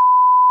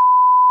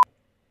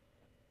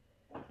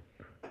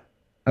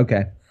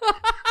 Okay.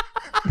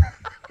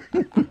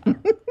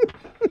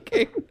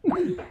 Okay.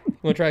 Want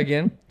to try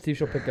again? See if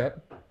she'll pick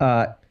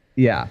up.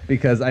 Yeah,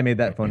 because I made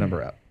that phone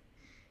number up.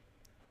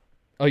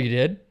 Oh, you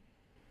did?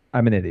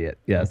 I'm an idiot.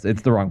 Yes,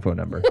 it's the wrong phone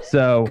number.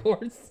 So, Of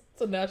course.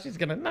 So now she's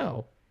going to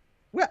know.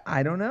 well,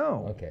 I don't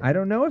know. Okay. I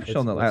don't know if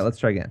she'll know. All right, let's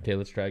try again. Okay,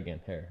 let's try again.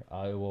 Here,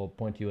 I will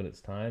point to you when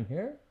it's time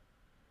here.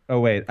 Oh,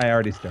 wait, I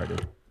already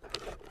started.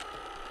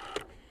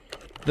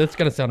 That's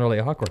going to sound really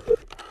awkward.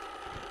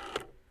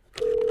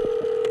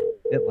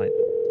 It lined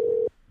up.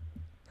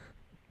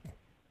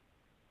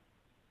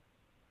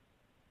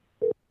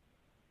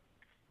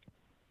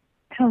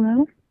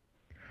 Hello?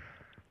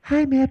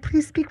 Hi, may I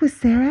please speak with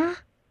Sarah?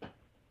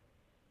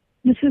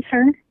 This is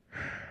her.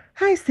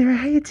 Hi, Sarah.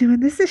 How you doing?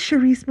 This is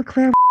Charisse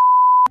McClare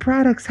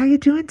Products. How you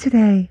doing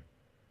today?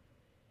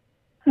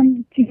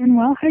 I'm doing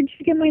well. How did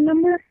you get my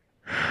number?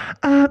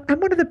 I'm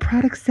one of the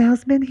product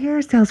salesmen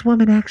here,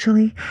 saleswoman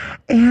actually,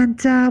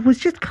 and was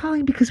just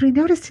calling because we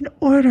noticed an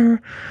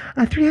order,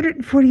 a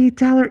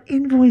 $348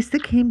 invoice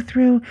that came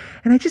through,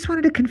 and I just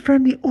wanted to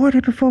confirm the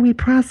order before we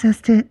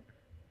processed it.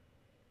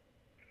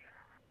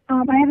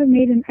 I haven't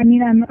made an. I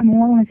mean, I'm a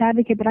wellness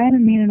advocate, but I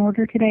haven't made an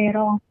order today at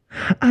all.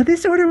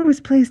 This order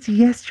was placed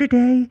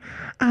yesterday.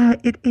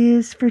 It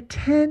is for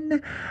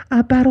 10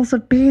 bottles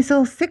of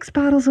basil, 6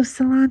 bottles of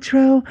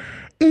cilantro,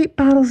 8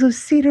 bottles of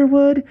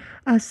cedarwood,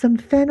 some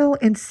fennel,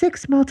 and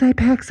 6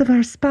 multi-packs of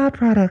our spa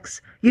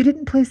products. You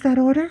didn't place that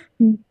order?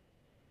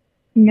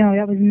 No,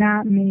 that was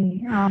not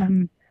me.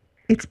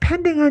 It's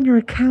pending on your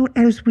account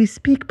as we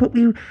speak, but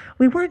we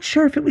weren't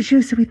sure if it was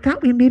you, so we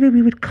thought maybe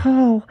we would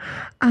call.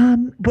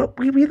 But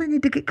we really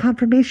need to get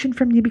confirmation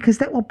from you because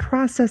that will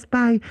process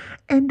by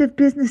end of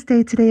business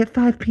day today at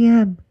 5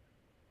 p.m.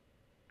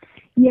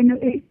 Yeah, no,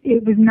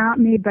 it was not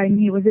made by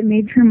me. Was it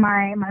made through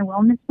my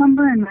wellness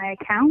number and my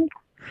account?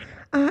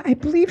 I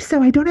believe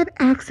so. I don't have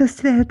access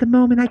to that at the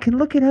moment. I can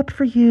look it up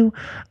for you.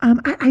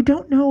 I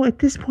don't know at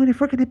this point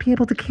if we're going to be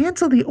able to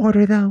cancel the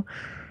order, though.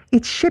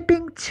 It's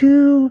shipping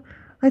to...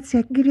 Let's see,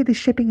 I can give you the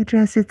shipping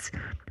address. It's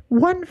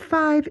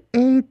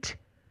 158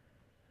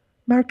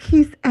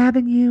 Marquise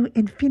Avenue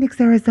in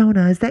Phoenix,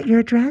 Arizona. Is that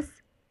your address?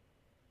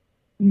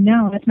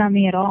 No, that's not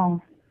me at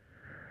all.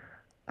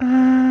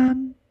 Are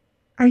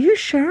you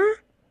sure?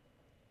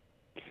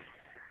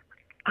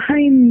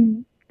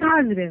 I'm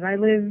positive. I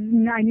do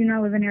not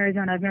live in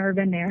Arizona. I've never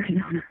been to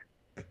Arizona.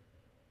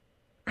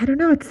 I don't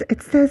know.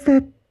 It says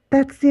that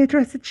that's the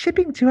address it's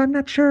shipping to. I'm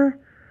not sure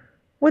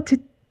what to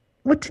do.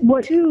 What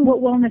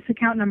wellness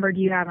account number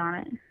do you have on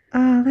it?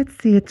 Let's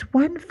see. It's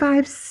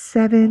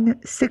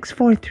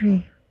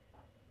 157643.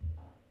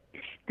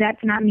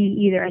 That's not me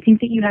either. I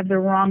think that you have the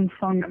wrong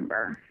phone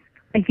number.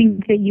 I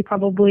think that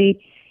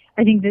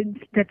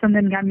that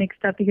something got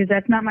mixed up because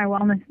that's not my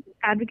wellness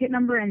advocate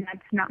number and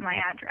that's not my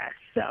address.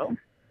 So.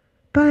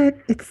 But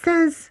it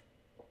says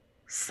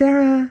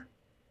Sarah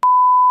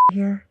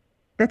here.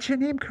 That's your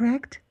name,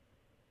 correct?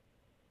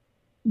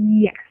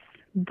 Yes.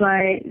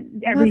 But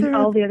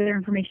all the other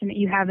information that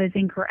you have is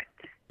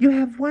incorrect. You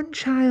have one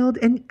child,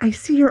 and I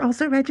see you're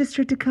also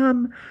registered to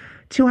come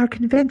to our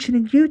convention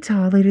in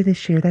Utah later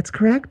this year. That's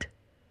correct?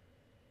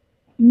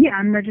 Yeah,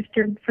 I'm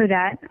registered for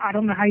that. I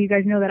don't know how you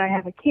guys know that I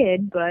have a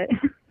kid, but...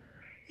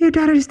 Your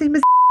daughter's name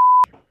is...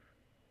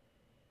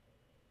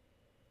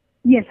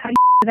 Yes, how do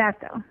you know that,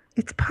 though?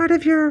 It's part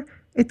of your...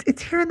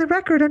 It's here in the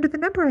record under the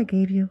number I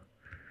gave you.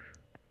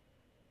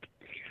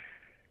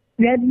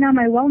 That's not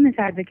my wellness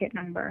advocate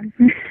number,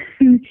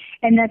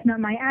 and that's not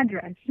my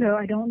address. So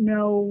I don't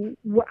know.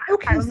 I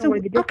don't know where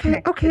the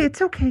disconnect is.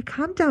 It's okay.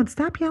 Calm down.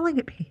 Stop yelling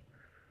at me.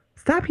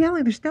 Stop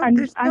yelling. There's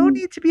no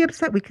need to be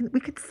upset. We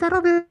can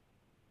settle this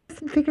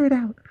and figure it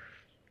out.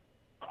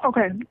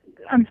 Okay.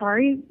 I'm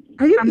sorry.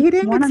 Are you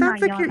eating? It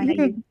sounds like you're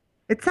eating.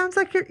 It sounds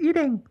like you're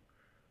eating.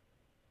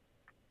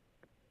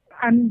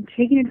 I'm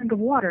taking a drink of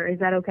water. Is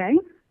that okay?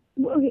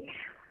 Okay.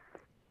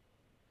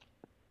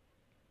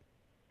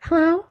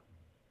 Hello?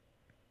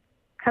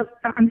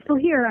 I'm still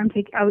here. I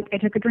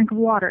took a drink of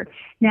water.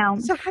 Now,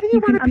 so how do you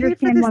want to pay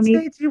for this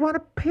today? Do you want to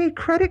pay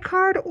credit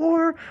card,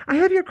 or I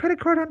have your credit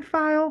card on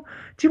file?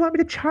 Do you want me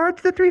to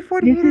charge the $348,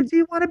 or do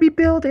you want to be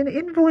billed and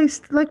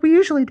invoiced like we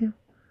usually do?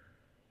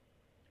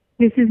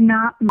 This is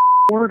not my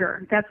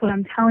order. That's what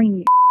I'm telling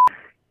you.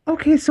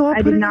 Okay, so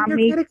I'll put it on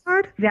your credit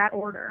card? That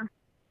order.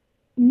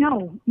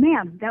 No,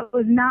 ma'am, that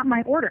was not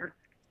my order.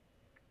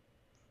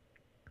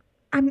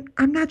 I'm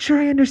not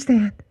sure I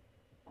understand.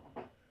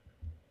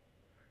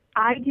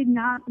 I did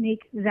not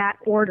make that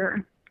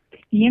order.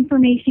 The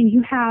information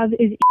you have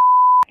is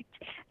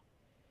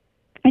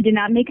I did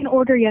not make an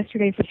order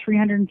yesterday for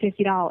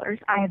 $350.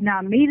 I have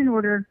not made an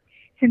order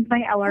since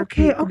my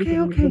LRP. Okay.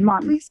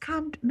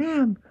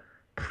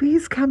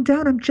 Please calm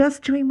down. I'm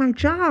just doing my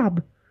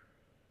job.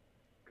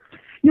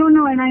 No,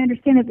 and I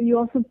understand it, but you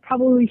also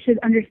probably should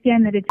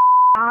understand that it's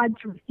odd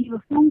to receive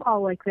a phone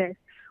call like this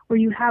where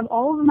you have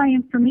all of my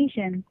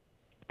information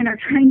and are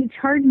trying to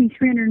charge me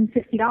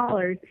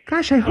 $350.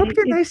 Gosh, I hope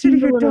you're nicer to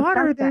your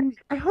daughter than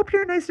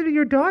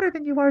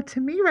you are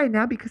to me right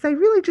now, because I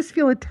really just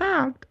feel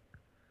attacked.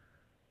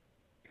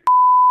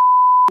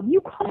 You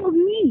called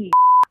me.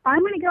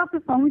 I'm going to get off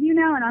the phone with you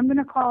now, and I'm going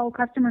to call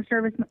customer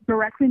service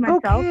directly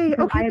myself. Okay.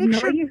 I have no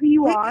idea who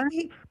you are.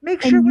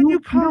 Make sure when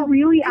you call, you're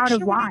really out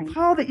of line.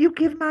 That you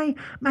give my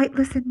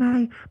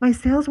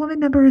saleswoman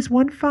number is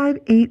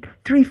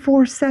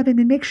 158347,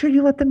 and make sure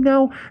you let them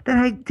know that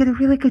I did a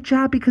really good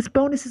job, because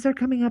bonuses are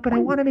coming up, and I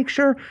want to make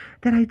sure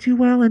that I do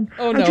well. And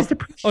I just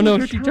appreciate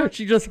your time.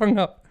 She just hung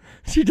up.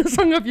 She just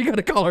hung up. You got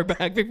to call her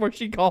back before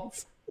she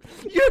calls.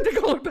 You have to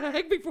call her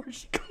back before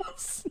she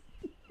calls.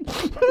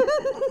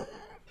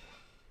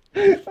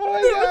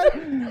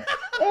 Oh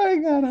my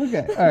god.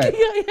 Okay. All right.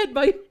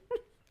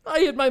 I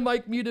had my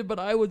mic muted, but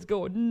I was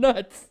going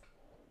nuts.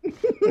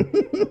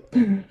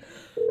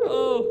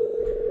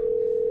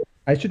 Oh.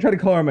 I should try to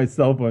call her on my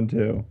cell phone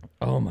too.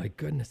 Oh my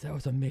goodness, that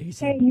was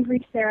amazing. Hey, you've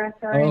reached Sarah.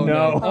 Sorry. Oh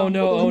no. Oh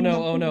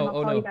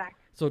no.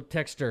 So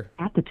text her.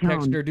 At the tone,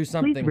 text her, do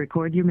something. Please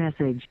record your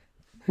message.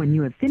 When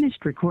you have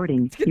finished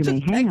recording, you may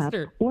hang up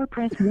or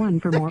press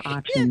 1 for more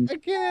options. I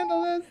can't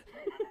handle this.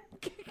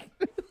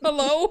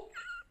 Hello?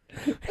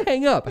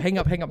 Hang up. I hung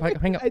up.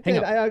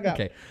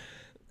 Okay.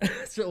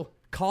 So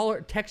call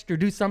her, text her,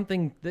 do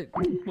something that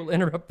will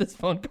interrupt this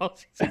phone call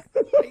she's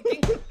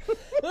making.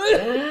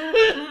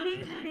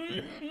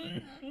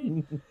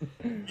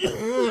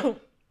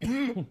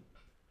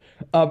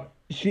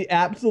 She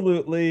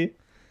absolutely,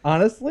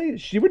 honestly,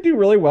 she would do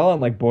really well on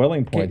like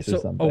Boiling Points or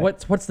something. Oh,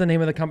 what's the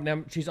name of the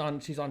company? She's on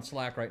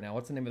Slack right now.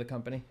 What's the name of the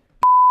company?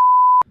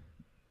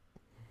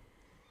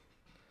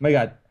 My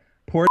God,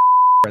 poor.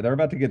 They're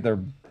about to get their.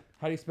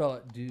 How do you spell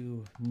it?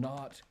 Do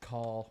not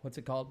call. What's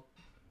it called?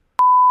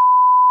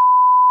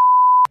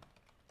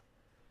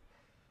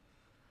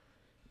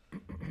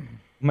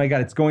 My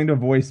God, it's going to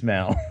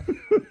voicemail.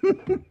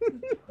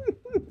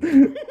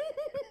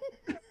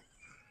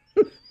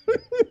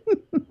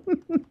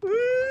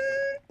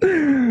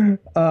 I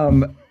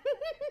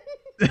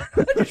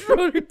just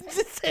wrote it.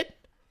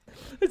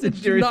 It's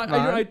Did you respond?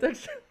 I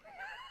texted.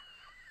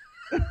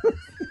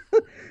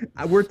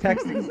 We're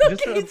texting.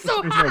 Just Okay,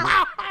 so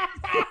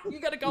you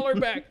gotta call her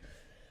back.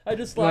 I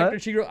just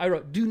slacked her. I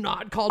wrote, "Do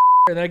not call,"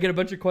 and then I get a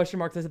bunch of question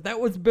marks. I said, "That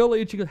was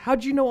Billy," and she goes,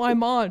 "How'd you know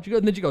I'm on?" She goes,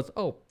 and then she goes,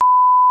 "Oh."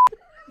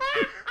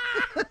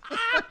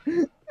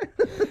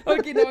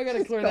 Okay, now I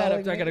gotta clear that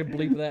up. So I gotta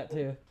bleep that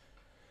too.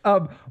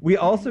 We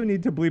also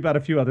need to bleep out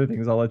a few other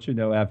things. I'll let you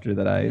know after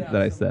that.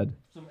 I said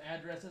Some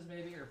addresses,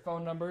 maybe, or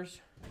phone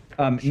numbers.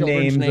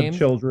 names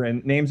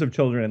of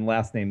children, and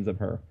last names of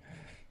her.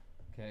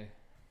 Okay.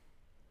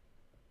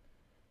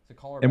 So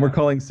call her. And back. we're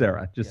calling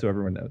Sarah, just so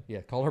everyone knows.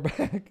 Yeah, call her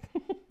back.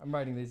 I'm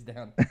writing these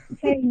down.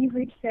 Hey, you've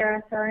reached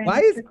Sarah. Sorry. Why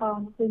I missed is your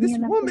call. this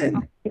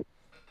woman?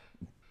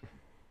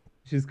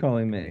 She's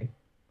calling me.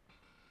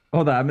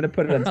 Hold on, I'm gonna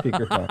put it on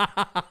speakerphone.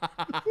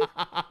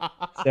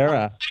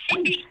 Sarah. I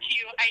hate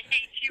you. I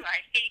hate you. I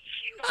hate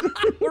you.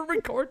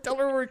 Tell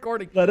her we're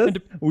recording.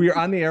 We are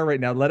on the air right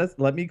now.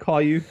 Let me call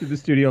you through the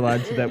studio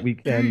line so that we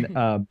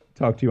can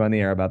talk to you on the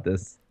air about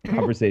this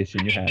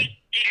conversation you had.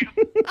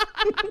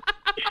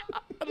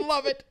 I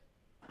love it.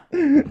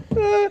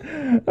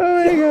 Oh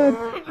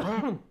my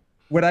God.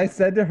 When I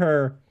said to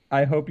her,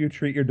 I hope you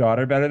treat your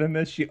daughter better than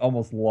this, she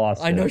almost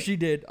lost it. I know she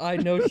did. I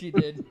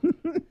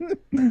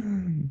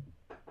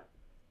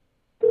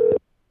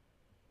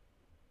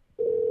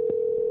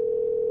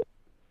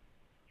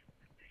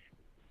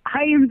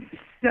am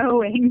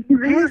so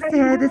angry. Hi, right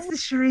Sarah. now. This is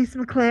Charisse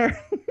McClare.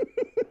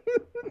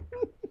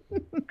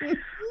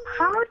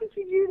 How did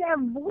you do that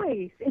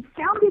voice? It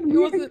sounded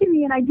weird was- to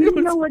me, and I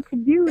didn't know what to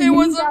do. it And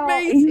was you got all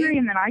amazing. angry,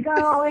 and then I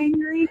got all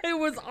angry. It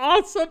was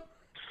awesome.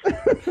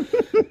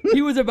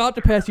 He was about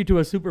to pass you to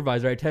a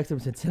supervisor. I texted him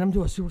and said, send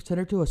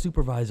her to a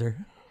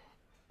supervisor.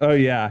 Oh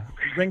yeah,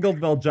 Ringgold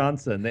Bell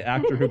Johnson, the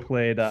actor who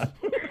played. That's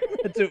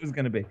who it was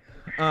going to be.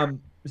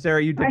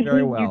 Sarah, you did I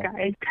very hate well. you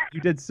guys.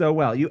 You did so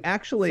well. You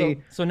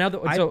actually. So now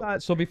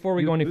that so before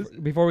we go any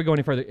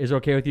further, is it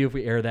okay with you if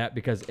we air that,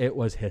 because it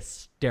was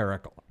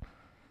hysterical?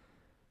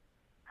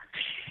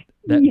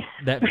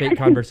 That fake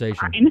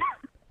conversation. Fine.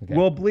 Okay.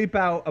 We'll bleep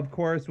out, of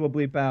course. We'll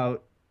bleep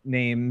out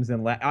names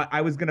and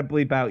I was going to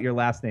bleep out your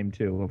last name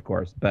too, of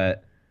course,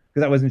 but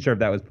because I wasn't sure if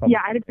that was public.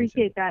 Yeah, I'd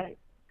appreciate that.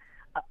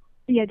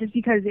 Yeah, just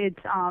because it's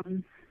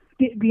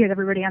because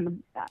everybody on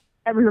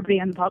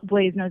the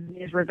Blaze knows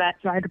me as Rivette,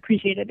 so I'd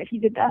appreciate it if you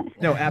did that.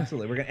 No,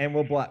 absolutely.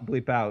 We'll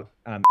bleep out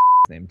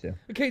name too.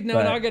 Okay,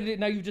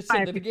 now you just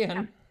said it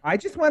again. I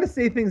just want to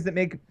say things that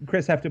make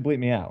Chris have to bleep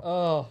me out.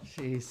 Oh,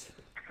 jeez.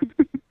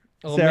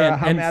 Oh, Sarah, man.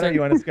 how And mad are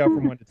you on a scale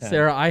from 1 to 10?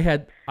 Sarah, I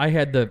had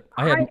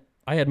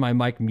my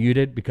mic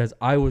muted because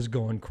I was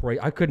going crazy.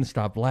 I couldn't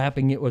stop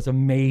laughing. It was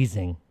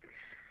amazing.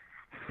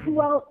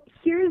 Well,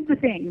 here's the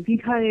thing,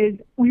 because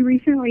we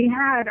recently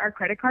had our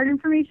credit card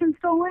information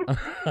stolen.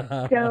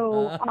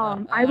 So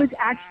I was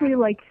actually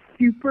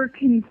super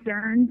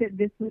concerned that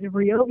this was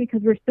real,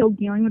 because we're still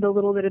dealing with a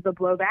little bit of the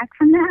blowback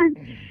from that.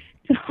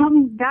 So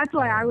that's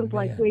why I was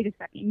wait a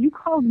second, you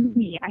called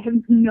me. I have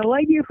no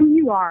idea who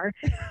you are.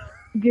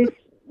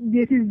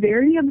 This is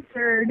very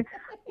absurd.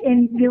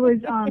 And there was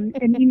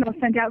an email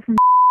sent out from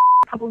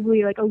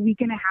probably a week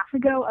and a half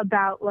ago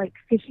about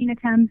phishing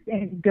attempts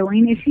and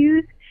billing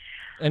issues.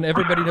 And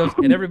everybody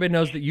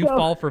knows that you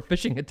fall for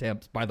phishing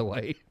attempts, by the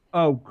way.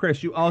 Oh,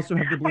 Chris, you also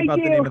have to bleep out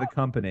the name of the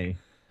company.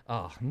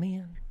 Oh,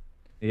 man.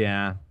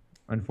 Yeah,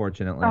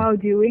 unfortunately. Oh,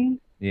 do we?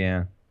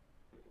 Yeah.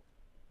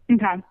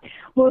 Okay.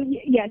 Well,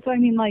 yeah. So I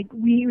mean,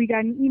 we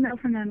got an email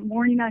from them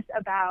warning us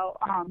about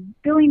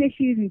billing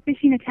issues and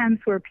phishing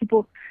attempts where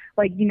people,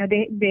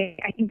 they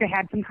I think they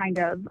had some kind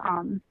of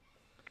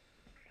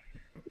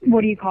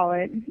what do you call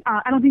it?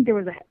 I don't think there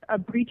was a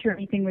breach or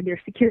anything with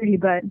their security,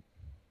 but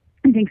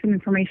I think some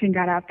information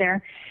got out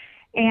there,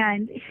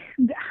 and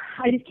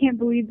I just can't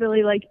believe,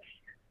 Billy.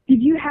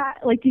 Did you have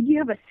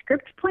a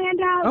script planned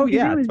out? Oh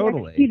yeah, it was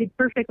totally. executed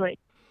perfectly.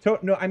 So,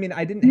 no, I mean,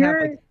 I didn't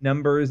have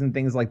numbers and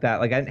things like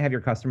that. I didn't have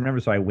your customer number,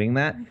 so I winged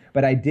that.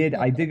 But I did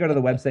go to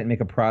the website and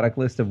make a product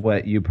list of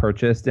what you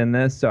purchased in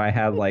this. So I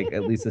have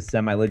at least a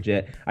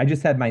semi-legit. I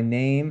just had my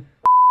name,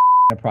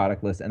 a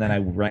product list, and then I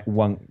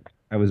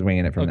was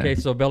winging it from there. Okay,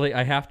 so Billy,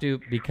 I have to,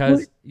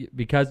 because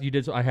you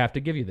did so, I have to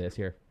give you this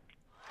here.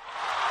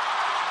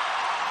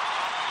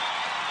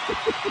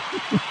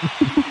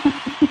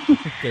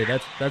 Okay,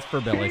 that's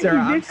for Billy. Sarah,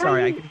 I'm this how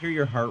sorry. I you- can hear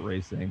your heart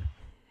racing.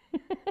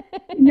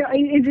 No,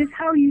 is this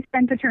how you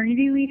spent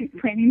paternity leave,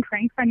 planning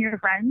pranks on your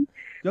friends?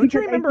 Don't you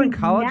Because I remember in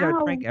think college I now-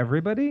 would prank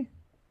everybody?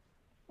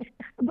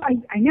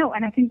 I know,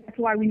 and I think that's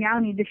why we now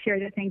need to share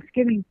the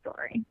Thanksgiving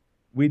story.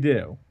 We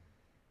do.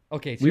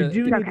 Okay, so We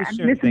do need Okay, to share this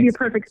would be a Thanksgiving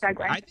perfect story.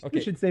 segue. I think Okay.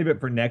 we should save it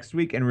for next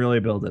week and really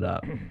build it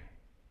up.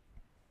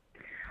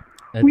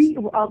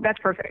 That's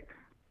perfect.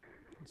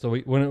 So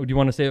do you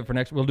want to save it for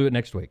next? We'll do it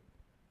next week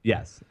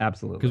Yes,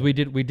 absolutely. because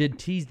we did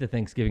tease the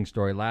Thanksgiving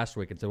story last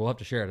week, and so we'll have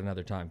to share it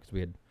another time because we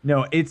had.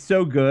 No, it's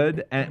so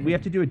good, and we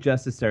have to do it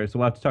justice, Sarah. So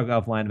we'll have to talk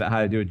offline about how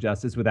to do it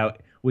justice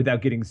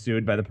without getting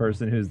sued by the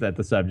person who's at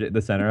the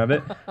center of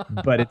it.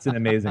 But it's an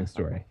amazing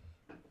story.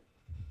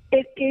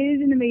 It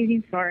is an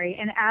amazing story,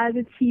 and as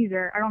a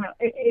teaser, I don't know,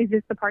 is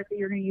this the part that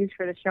you're going to use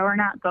for the show or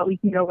not? But we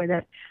can go with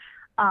it.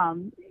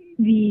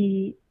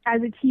 As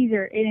a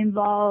teaser, it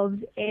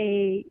involves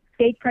a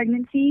fake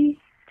pregnancy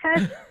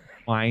test,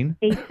 Wine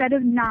a set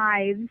of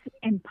knives,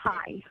 and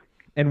pie.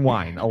 and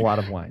wine, a lot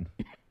of wine.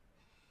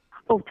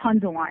 Oh,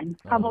 tons of wine.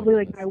 Probably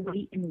like my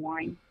weight in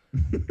wine.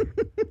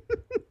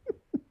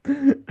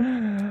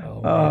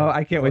 Oh,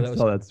 I can't wait that to was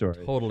tell that story.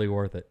 Totally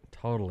worth it.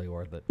 Totally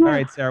worth it. All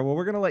right, Sarah. Well,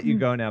 we're gonna let you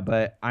go now,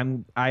 but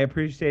I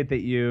appreciate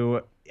that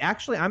you.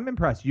 Actually, I'm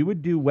impressed. You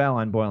would do well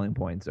on Boiling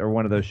Points or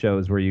one of those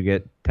shows where you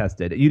get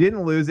tested. You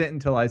didn't lose it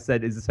until I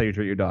said, "Is this how you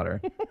treat your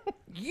daughter?"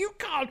 You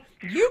called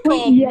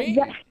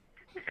Yeah,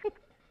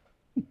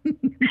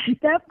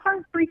 that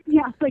part freaked me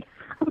out. Like,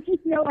 how do you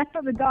know I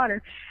have a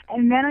daughter?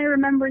 And then I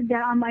remembered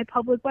that on my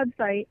public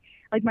website,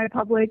 like my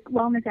public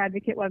wellness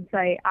advocate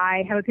website,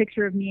 I have a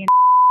picture of me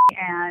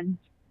and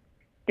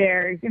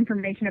there's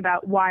information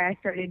about why I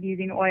started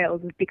using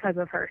oils is because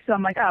of her. So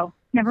I'm like, oh,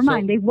 never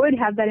mind. They would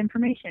have that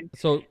information.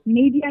 So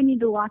Maybe I need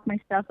to lock my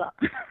stuff up.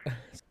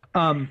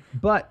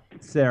 But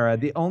Sarah,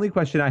 the only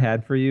question I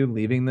had for you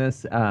leaving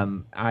this,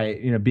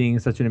 being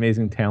such an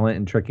amazing talent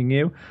and tricking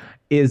you,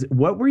 is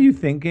what were you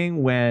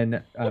thinking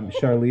when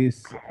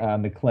Charlize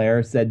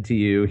McClare said to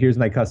you, "Here's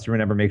my customer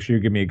number. Make sure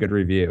you give me a good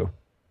review."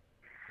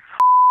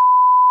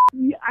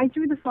 I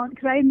threw the phone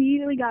because I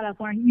immediately got up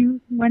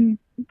when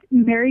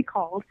Mary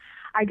called.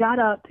 I got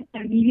up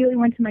and immediately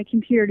went to my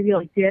computer to be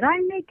like, did I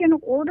make an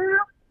order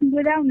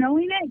without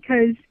knowing it?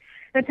 Because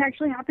that's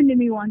actually happened to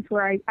me once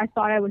where I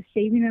thought I was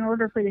saving an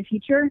order for the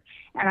future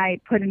and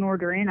I put an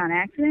order in on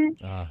accident.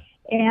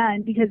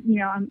 And because,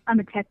 I'm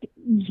a tech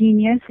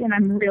genius and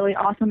I'm really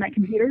awesome at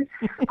computers.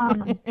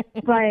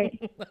 But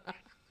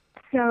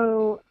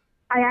so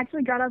I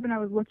actually got up and I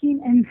was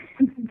looking, and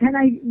then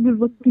I was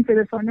looking for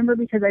the phone number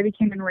because I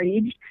became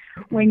enraged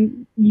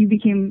when you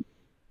became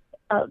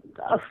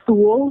a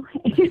fool.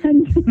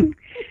 And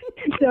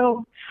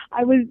so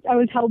I was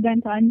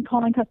hell-bent on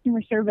calling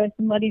customer service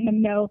and letting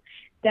them know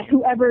that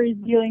whoever is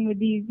dealing with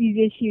these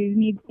issues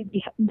needs to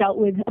be dealt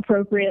with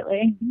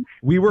appropriately.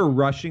 We were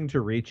rushing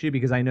to reach you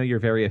because I know you're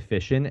very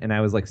efficient, and I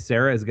was like,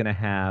 Sarah is going to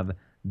have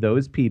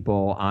those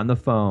people on the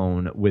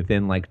phone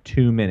within like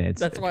 2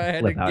 minutes. that's why I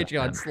had to get you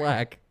on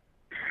Slack.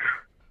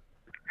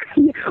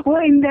 Well,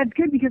 and that's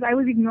good because I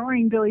was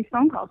ignoring Billy's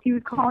phone calls. He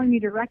was calling me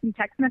direct and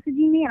text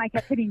messaging me, and I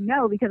kept hitting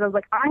no because I was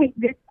like, I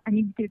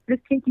need to get this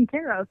taken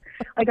care of.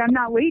 Like, I'm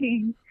not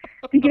waiting.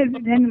 Because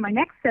then my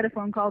next set of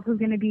phone calls was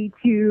going to be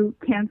to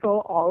cancel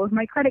all of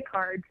my credit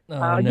cards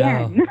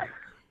again. No.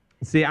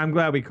 See, I'm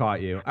glad we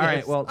caught you. All right,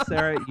 Yes. well,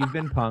 Sarah, you've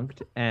been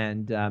punked,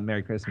 and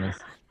Merry Christmas.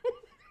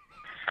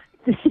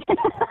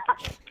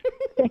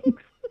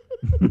 Thanks.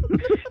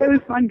 It was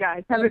fun,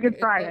 guys. Have a good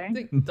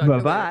Friday.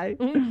 Bye-bye.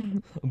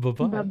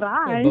 Bye-bye.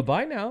 Bye-bye.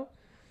 Bye-bye now.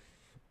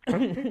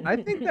 I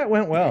think that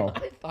went well.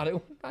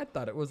 I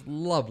thought it was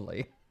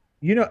lovely.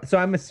 So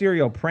I'm a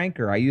serial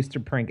pranker. I used to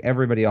prank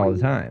everybody all the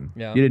time.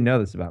 Yeah. You didn't know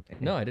this about me.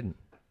 No, I didn't.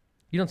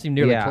 You don't seem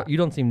nearly Yeah. you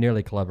don't seem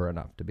nearly clever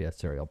enough to be a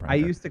serial pranker. I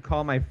used to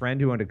call my friend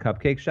who owned a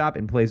cupcake shop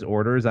and place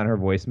orders on her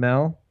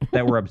voicemail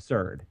that were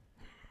absurd.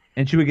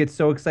 And she would get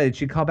so excited.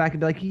 She'd call back and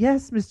be like,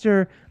 "Yes,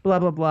 Mr. blah,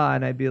 blah, blah."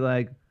 And I'd be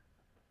like,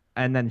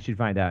 and then she'd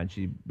find out and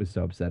she was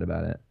so upset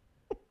about it.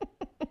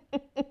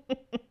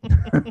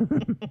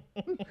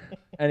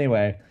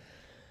 Anyway,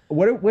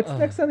 what's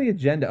next on the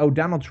agenda? Oh,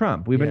 Donald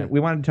Trump. We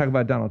wanted to talk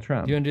about Donald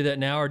Trump. Do you want to do that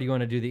now, or do you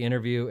want to do the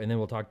interview and then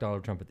we'll talk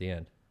Donald Trump at the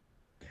end?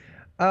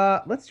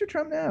 Let's do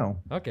Trump now.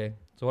 Okay.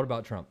 So what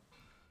about Trump?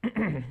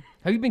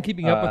 Have you been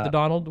keeping up with the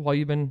Donald while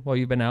you've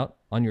been out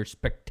on your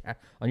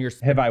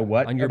Have I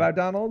about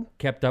Donald?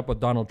 Kept up with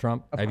Donald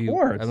Trump? Of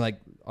course. I'm like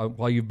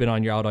while you've been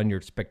out on your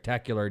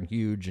spectacular and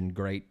huge and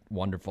great,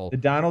 wonderful, The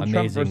Donald Trump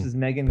amazing versus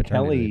Megyn paternity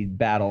Kelly leave.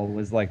 battle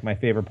was like my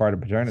favorite part of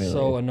paternity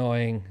So leave.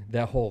 annoying.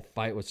 That whole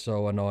fight was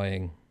so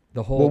annoying.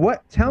 The whole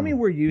Well, tell me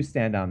where you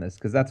stand on this,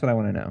 because that's what I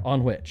want to know.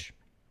 on which?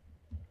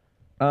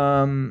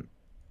 I'm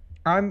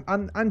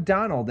on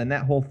Donald and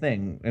that whole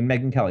thing and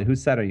Megyn Kelly.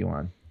 Whose side are you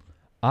on?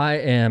 I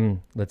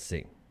am. Let's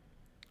see.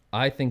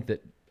 I think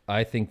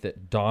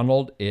that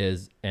Donald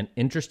is an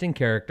interesting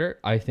character.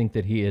 I think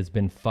that he has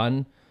been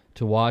fun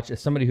to watch as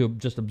somebody who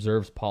just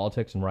observes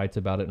politics and writes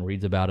about it and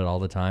reads about it all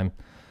the time.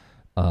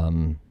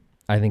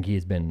 I think he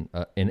has been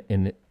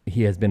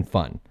he has been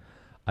fun.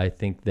 I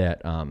think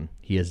that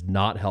he is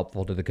not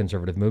helpful to the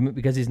conservative movement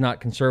because he's not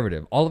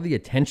conservative. All of the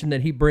attention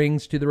that he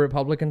brings to the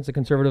Republicans, the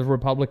conservative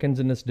Republicans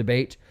in this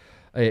debate,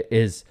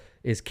 is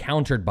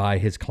countered by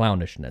his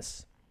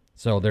clownishness.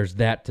 So there's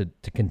that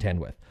to contend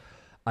with.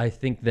 I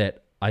think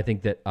that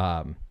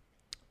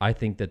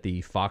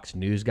the Fox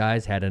News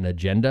guys had an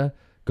agenda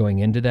going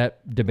into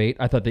that debate.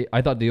 I thought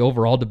the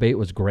overall debate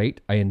was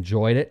great. I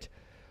enjoyed it.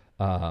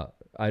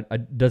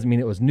 It doesn't mean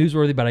it was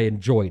newsworthy, but I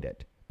enjoyed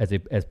it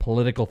as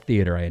political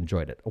theater. I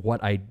enjoyed it.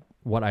 What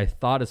I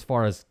thought as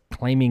far as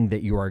claiming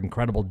that you are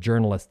incredible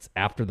journalists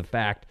after the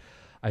fact,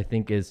 I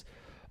think is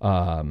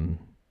a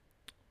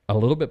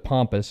little bit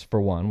pompous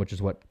for one, which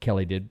is what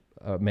Kelly did.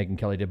 Megyn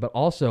Kelly did, but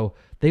also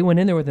they went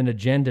in there with an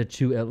agenda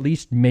to at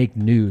least make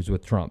news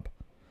with Trump.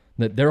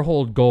 That their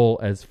whole goal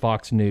as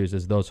Fox News,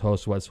 as those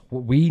hosts, was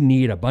we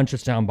need a bunch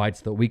of sound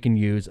bites that we can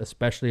use,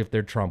 especially if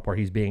they're Trump, where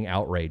he's being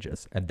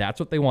outrageous, and that's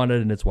what they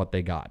wanted, and it's what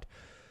they got.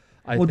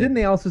 Didn't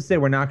they also say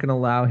we're not going to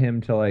allow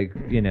him to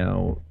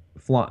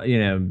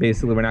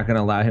basically we're not going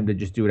to allow him to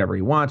just do whatever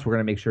he wants. We're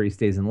going to make sure he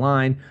stays in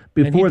line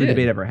before the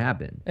debate ever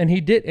happened. And he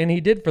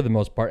did for the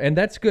most part, and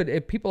that's good.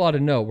 If people ought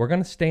to know, we're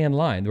going to stay in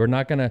line. We're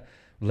not going to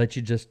let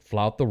you just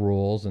flout the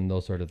rules and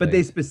those sort of things. But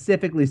they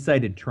specifically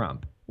cited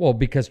Trump. Well,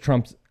 because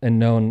Trump's a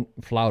known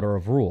flouter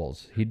of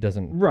rules. He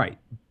doesn't... Right.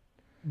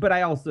 But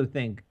I also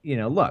think,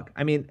 look,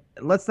 I mean,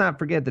 let's not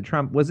forget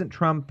that wasn't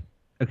Trump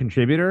a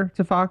contributor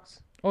to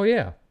Fox? Oh,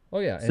 yeah.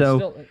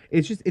 So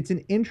it's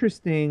an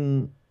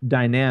interesting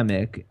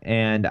dynamic.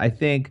 And I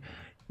think,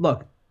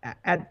 look,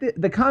 at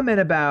the comment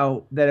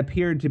that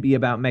appeared to be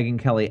about Megyn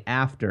Kelly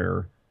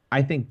after,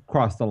 I think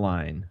crossed the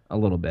line a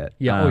little bit.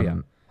 Yeah.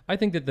 I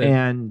think that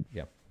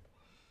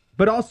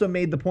but also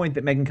made the point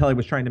that Megyn Kelly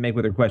was trying to make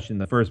with her question in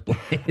the first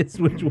place,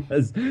 which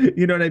was,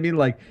 you know what I mean?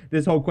 Like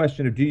this whole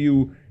question of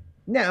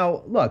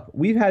now, look,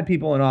 we've had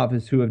people in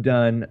office who have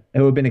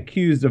been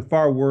accused of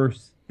far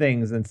worse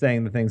things than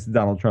saying the things that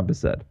Donald Trump has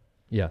said.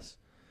 Yes.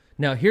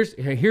 Now here's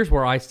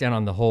where I stand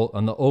on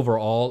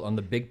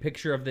the big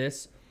picture of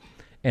this.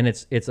 And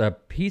it's a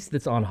piece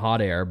that's on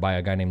Hot Air by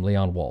a guy named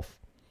Leon Wolf.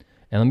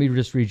 And let me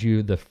just read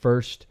you the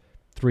first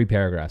 3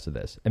 paragraphs of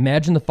this.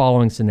 Imagine the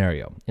following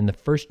scenario. In the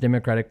first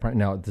Democratic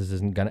now this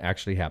isn't going to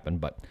actually happen,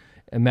 but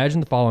imagine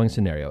the following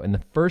scenario. In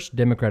the first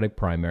Democratic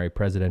primary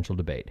presidential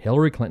debate,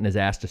 Hillary Clinton is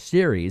asked a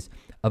series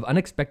of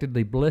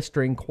unexpectedly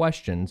blistering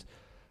questions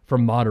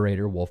from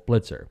moderator Wolf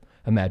Blitzer.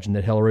 Imagine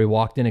that Hillary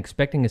walked in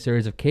expecting a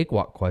series of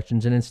cakewalk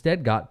questions and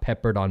instead got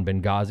peppered on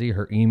Benghazi,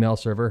 her email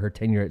server, her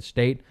tenure at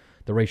state,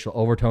 the racial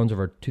overtones of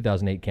her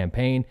 2008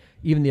 campaign,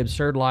 even the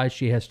absurd lies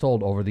she has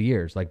told over the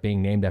years, like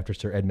being named after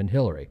Sir Edmund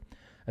Hillary.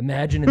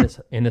 Imagine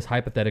in this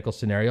hypothetical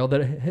scenario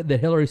that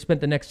Hillary spent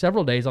the next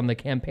several days on the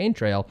campaign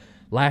trail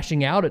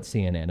lashing out at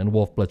CNN and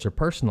Wolf Blitzer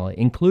personally,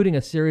 including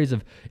a series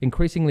of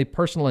increasingly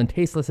personal and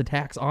tasteless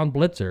attacks on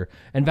Blitzer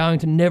and vowing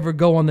to never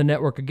go on the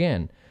network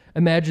again.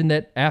 Imagine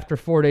that after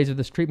 4 days of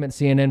this treatment,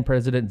 CNN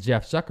President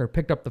Jeff Zucker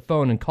picked up the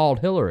phone and called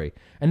Hillary,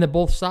 and that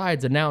both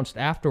sides announced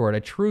afterward a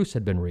truce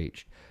had been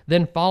reached.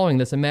 Then following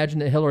this, imagine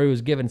that Hillary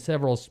was given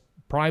several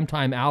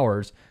primetime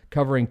hours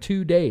covering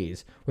 2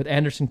 days with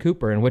Anderson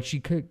Cooper in which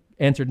she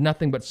answered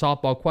nothing but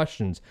softball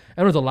questions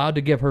and was allowed to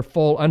give her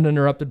full,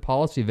 uninterrupted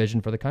policy vision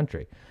for the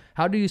country.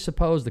 How do you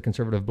suppose the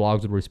conservative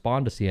blogs would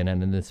respond to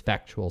CNN in this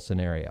factual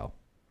scenario?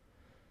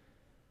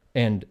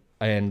 And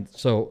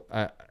so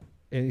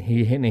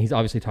he's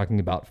obviously talking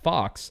about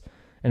Fox,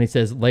 and he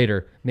says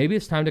later, maybe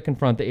it's time to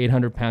confront the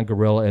 800-pound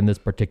gorilla in this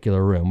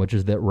particular room, which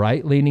is that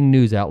right-leaning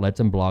news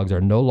outlets and blogs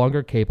are no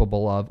longer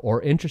capable of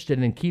or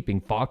interested in keeping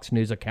Fox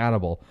News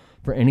accountable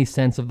for any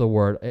sense of the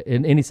word,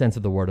 in any sense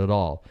of the word at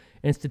all.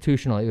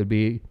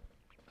 Institutionally,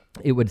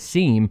 it would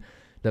seem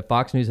that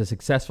Fox News has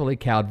successfully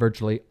cowed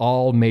virtually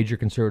all major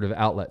conservative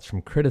outlets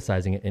from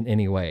criticizing it in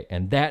any way.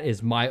 And that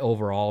is my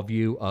overall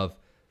view of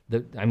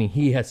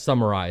he has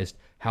summarized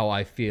how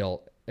I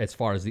feel as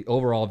far as the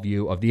overall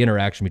view of the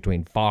interaction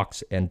between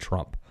Fox and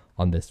Trump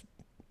on this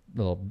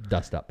little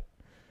dust up.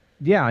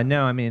 Yeah,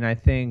 no, I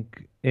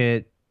think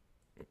it...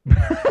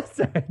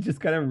 Sorry, I just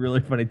got a really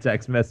funny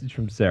text message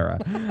from Sarah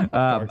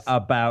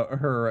about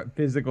her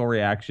physical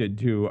reaction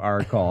to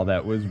our call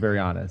that was very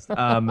honest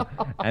and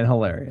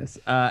hilarious.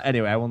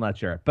 Anyway, I will not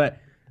share it. But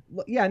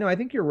yeah, no, I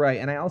think you're right.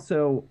 And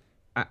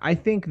I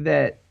think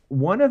that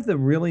one of the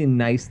really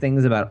nice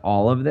things about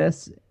all of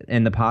this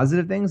and the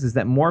positive things is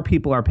that more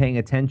people are paying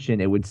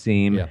attention, it would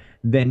seem,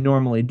 than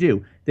normally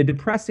do. The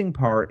depressing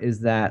part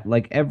is that,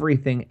 like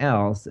everything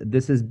else,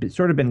 this has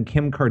sort of been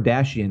Kim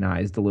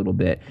Kardashianized a little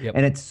bit. Yep.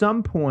 And at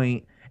some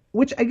point,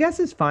 which I guess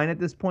is fine at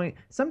this point,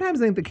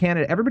 sometimes I think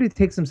everybody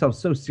takes themselves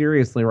so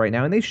seriously right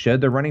now, and they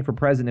should. They're running for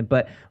president.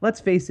 But let's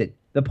face it,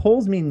 the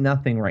polls mean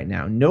nothing right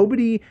now.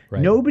 Nobody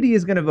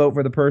is going to vote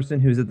for the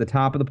person who's at the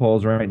top of the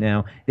polls right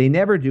now. They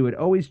never do. It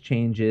always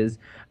changes.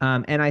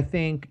 And I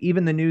think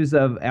even the news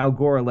of Al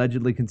Gore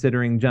allegedly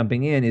considering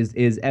jumping in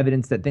is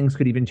evidence that things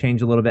could even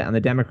change a little bit on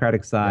the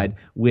Democratic side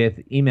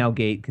with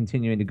Emailgate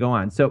continuing to go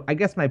on. So I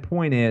guess my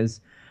point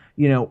is,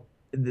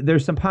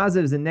 there's some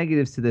positives and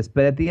negatives to this,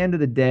 but at the end of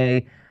the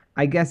day,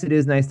 I guess it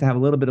is nice to have a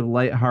little bit of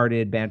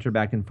lighthearted banter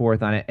back and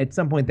forth on it. At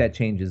some point that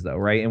changes though,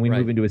 right? And we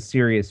move into a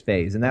serious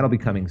phase, and that'll be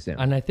coming soon.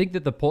 And I think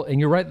that and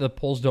you're right, the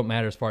polls don't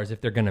matter as far as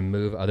if they're going to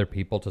move other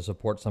people to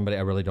support somebody.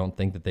 I really don't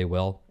think that they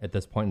will at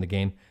this point in the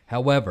game.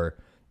 However,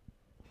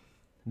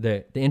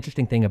 the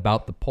interesting thing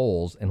about the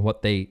polls and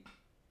what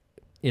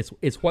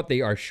it's what they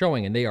are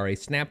showing, and they are a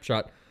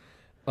snapshot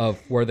of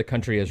where the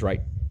country is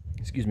right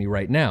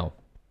now.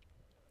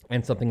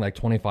 And something like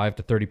 25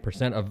 to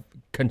 30% of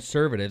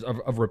conservatives,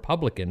 of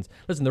Republicans.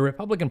 Listen, the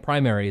Republican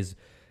primary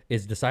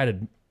is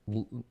decided,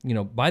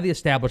 by the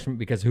establishment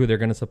because of who they're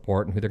going to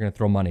support and who they're going to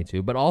throw money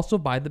to, but also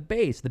by the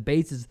base. The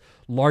base is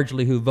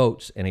largely who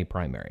votes in a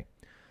primary.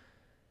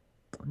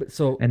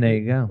 And there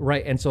you go.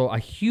 Right, and so a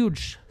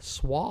huge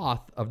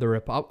swath of the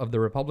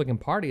Republican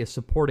Party is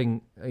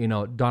supporting,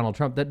 Donald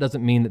Trump. That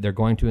doesn't mean that they're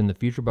going to in the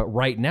future, but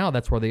right now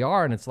that's where they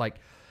are, and it's like,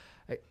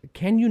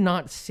 can you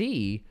not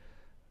see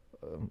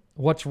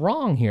what's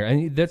wrong here?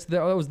 And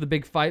that was the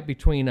big fight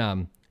between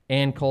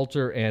Ann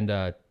Coulter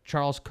and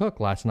Charles Cook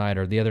last night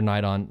or the other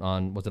night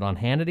on was it on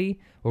Hannity?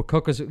 Or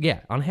Cook was on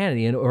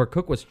Hannity, or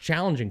Cook was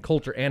challenging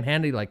Coulter and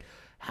Hannity, like,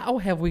 how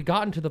have we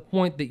gotten to the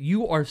point that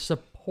you are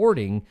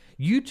supporting,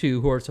 you two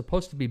who are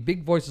supposed to be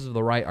big voices of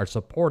the right are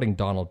supporting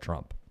Donald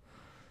Trump?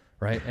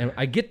 Right? And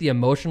I get the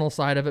emotional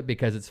side of it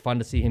because it's fun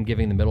to see him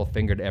giving the middle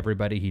finger to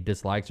everybody he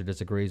dislikes or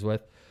disagrees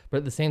with. But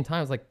at the same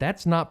time, it's like,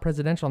 that's not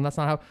presidential, and that's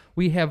not how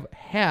we have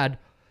had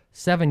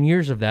 7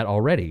 years of that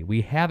already.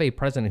 We have a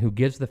president who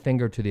gives the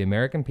finger to the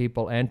American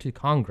people and to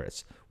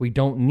Congress. We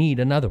don't need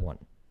another one.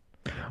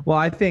 Well,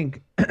 I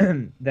think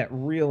that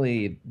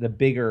really the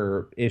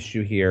bigger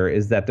issue here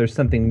is that there's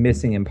something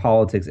missing in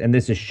politics, and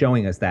this is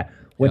showing us that.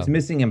 What's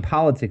missing in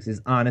politics is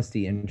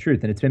honesty and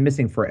truth, and it's been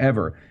missing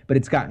forever, but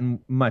it's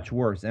gotten much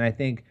worse. And I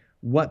think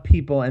what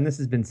people, and this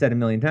has been said a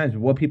million times,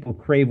 what people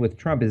crave with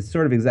Trump is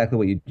sort of exactly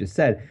what you just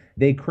said.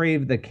 They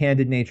crave the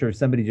candid nature of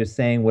somebody just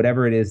saying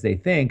whatever it is they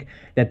think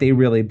that they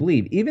really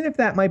believe, even if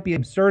that might be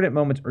absurd at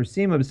moments or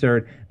seem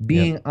absurd,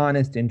 being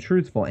honest and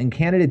truthful. And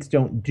candidates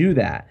don't do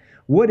that.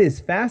 What is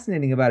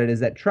fascinating about it is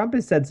that Trump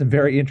has said some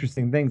very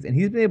interesting things, and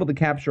he's been able to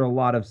capture a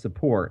lot of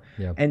support.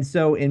 And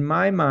so in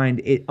my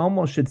mind, it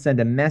almost should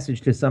send a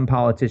message to some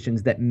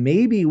politicians that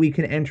maybe we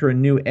can enter a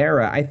new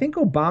era. I think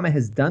Obama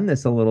has done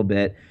this a little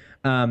bit.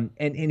 And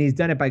he's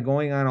done it by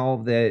going on all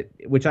the,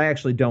 which I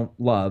actually don't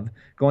love,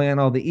 going on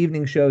all the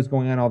evening shows,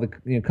 going on all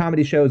the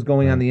comedy shows,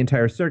 going on the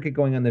entire circuit,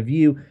 going on The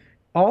View.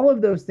 All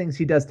of those things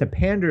he does to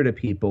pander to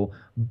people,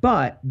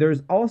 but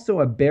there's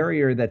also a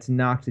barrier that's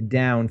knocked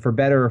down, for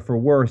better or for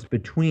worse,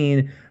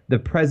 between the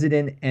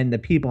president and the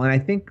people. And I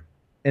think,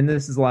 and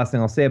this is the last thing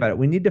I'll say about it,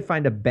 we need to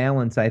find a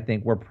balance, I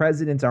think, where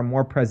presidents are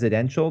more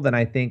presidential than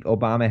I think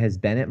Obama has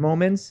been at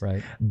moments,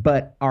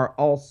 but are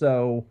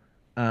also,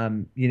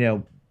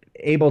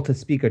 able to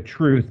speak a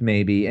truth,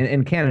 maybe,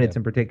 and candidates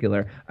in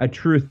particular, a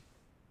truth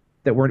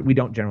that we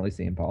don't generally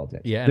see in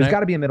politics. There's got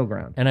to be a middle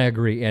ground. And I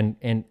agree. And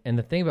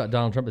the thing about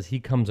Donald Trump is he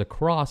comes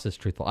across as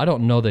truthful. I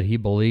don't know that he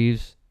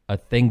believes a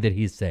thing that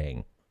he's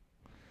saying,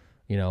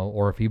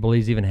 or if he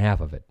believes even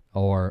half of it.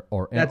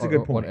 That's a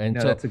good point.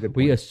 That's a good point.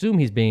 We assume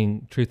he's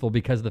being truthful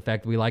because of the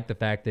fact that we like the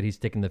fact that he's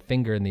sticking the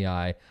finger in the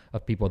eye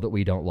of people that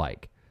we don't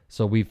like.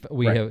 So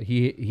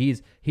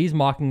he's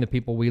mocking the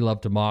people we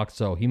love to mock,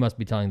 so he must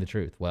be telling the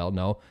truth. Well,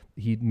 no,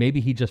 maybe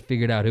he just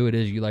figured out who it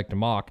is you like to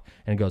mock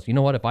and goes, you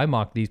know what? If I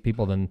mock these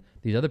people, then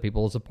these other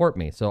people will support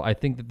me. So I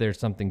think that there's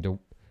something to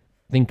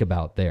think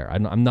about there.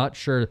 I'm not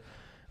sure.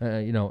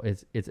 He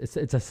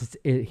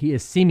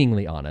is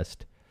seemingly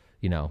honest,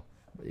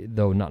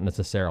 though not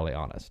necessarily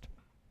honest.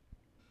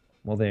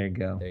 Well, there you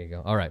go. There you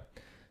go. All right.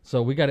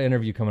 So we got an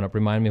interview coming up.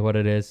 Remind me what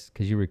it is,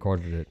 because you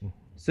recorded it.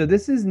 So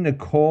this is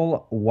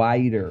Nicole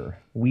Weeder.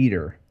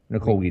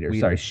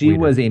 Sorry, she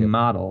was a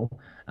model.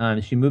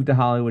 She moved to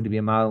Hollywood to be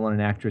a model and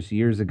an actress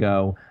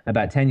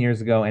about 10 years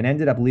ago, and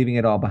ended up leaving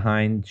it all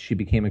behind. She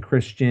became a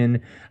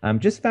Christian,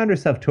 just found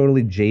herself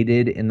totally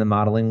jaded in the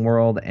modeling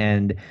world,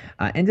 and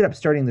ended up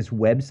starting this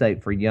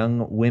website for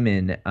young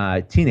women,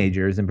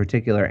 teenagers in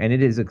particular, and it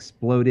has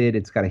exploded.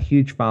 It's got a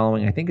huge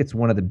following. I think it's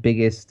one of the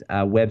biggest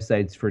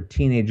websites for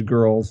teenage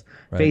girls,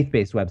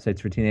 faith-based websites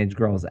for teenage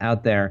girls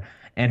out there.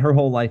 And her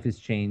whole life has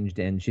changed,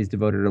 and she's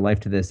devoted her life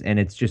to this, and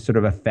it's just sort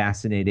of a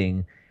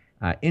fascinating,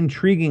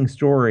 intriguing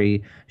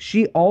story.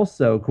 She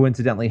also,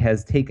 coincidentally,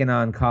 has taken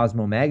on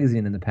Cosmo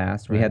magazine in the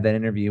past. We had that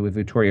interview with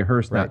Victoria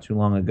Hearst not too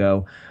long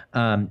ago,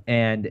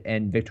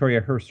 and Victoria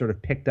Hearst sort of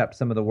picked up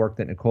some of the work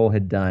that Nicole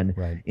had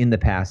done in the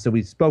past. So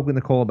we spoke with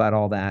Nicole about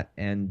all that,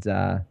 and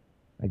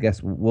I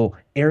guess we'll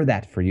air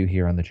that for you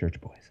here on the Church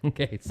Boys.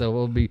 Okay,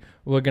 so we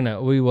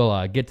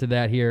will get to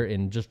that here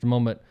in just a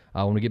moment.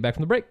 When we get back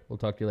from the break, we'll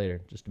talk to you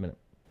later. Just a minute.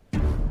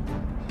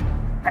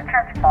 The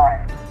Church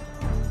Boys.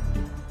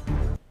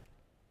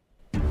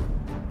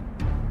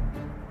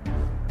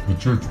 The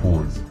Church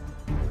Boys.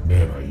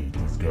 Man, I hate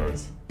these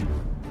guys.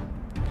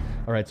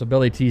 All right, so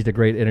Billy teased a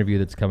great interview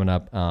that's coming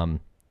up,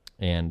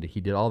 and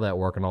he did all that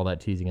work and all that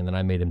teasing, and then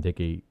I made him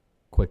take a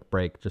quick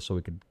break just so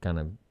we could kind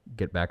of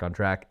get back on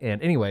track.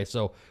 And anyway,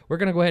 so we're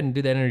going to go ahead and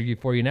do that interview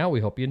for you now. We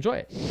hope you enjoy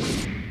it.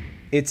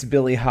 It's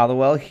Billy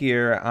Hollowell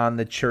here on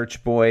the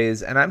Church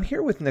Boys, and I'm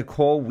here with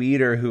Nicole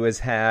Weeder, who has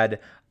had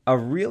a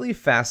really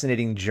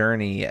fascinating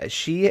journey.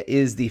 She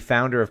is the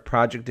founder of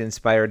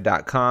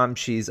ProjectInspired.com.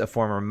 She's a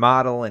former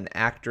model and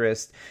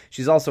actress.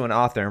 She's also an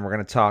author, and we're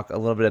going to talk a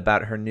little bit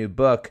about her new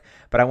book.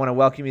 But I want to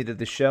welcome you to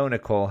the show,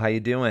 Nicole. How you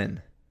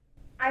doing?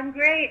 I'm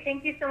great.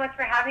 Thank you so much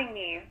for having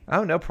me.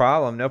 Oh, no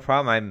problem. No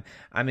problem.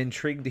 I'm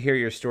intrigued to hear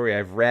your story.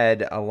 I've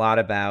read a lot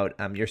about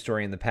your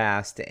story in the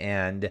past,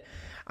 and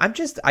I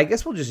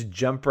guess we'll just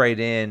jump right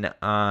in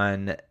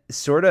on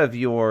sort of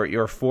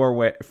your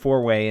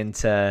foray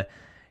into,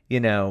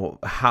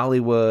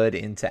 Hollywood,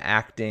 into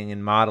acting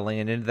and modeling,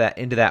 and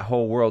into that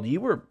whole world.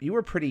 You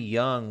were pretty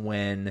young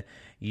when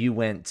you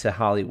went to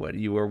Hollywood.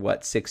 You were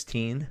what,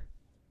 16?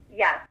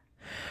 Yeah.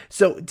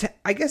 So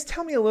I guess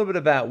tell me a little bit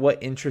about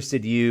what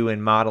interested you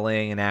in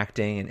modeling and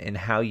acting, and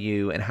how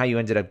you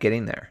ended up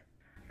getting there.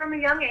 From a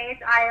young age,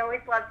 I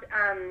always loved,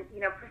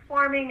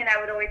 performing, and I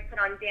would always put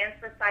on dance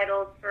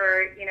recitals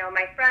for,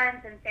 my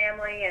friends and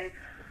family. And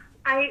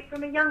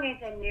from a young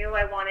age, I knew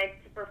I wanted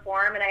to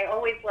perform, and I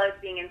always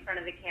loved being in front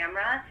of the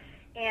camera.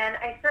 And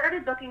I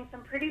started booking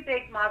some pretty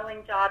big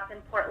modeling jobs in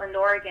Portland,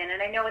 Oregon.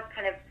 And I know it's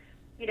kind of,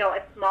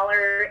 a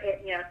smaller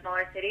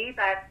city,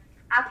 but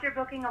after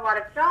booking a lot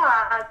of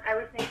jobs, I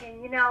was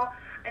thinking,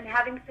 I'm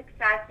having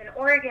success in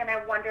Oregon.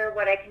 I wonder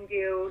what I can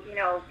do,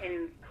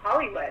 in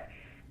Hollywood.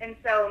 And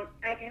so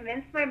I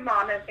convinced my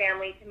mom and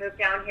family to move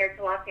down here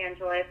to Los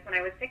Angeles when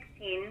I was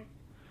 16.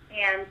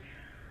 And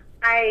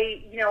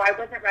I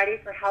wasn't ready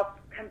for how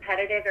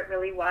competitive it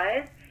really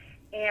was.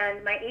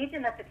 And my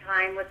agent at the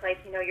time was like,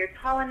 you're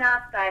tall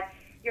enough, but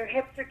your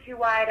hips are too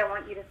wide. I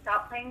want you to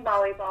stop playing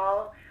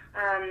volleyball.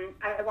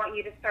 I want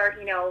you to start,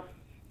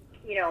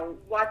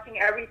 watching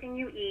everything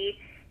you eat.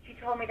 She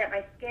told me that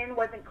my skin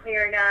wasn't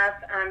clear enough.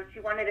 She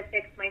wanted to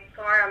fix my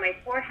scar on my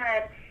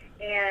forehead.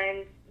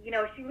 And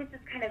she was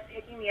just kind of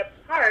picking me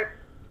apart,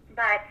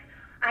 but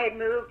I had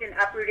moved and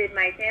uprooted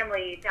my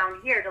family down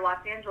here to Los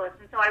Angeles,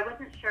 and so I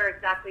wasn't sure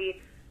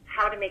exactly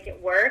how to make it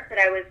work, but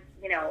I was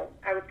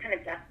kind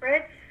of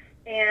desperate.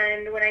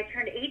 And when I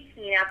turned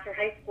 18 after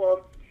high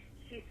school,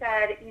 she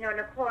said,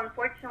 Nicole,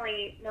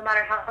 unfortunately, no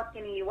matter how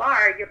skinny you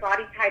are, your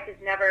body type is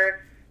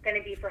never going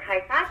to be for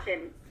high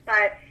fashion,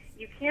 but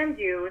you can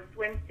do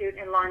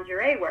swimsuit and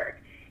lingerie work.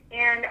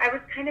 And I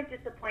was kind of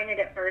disappointed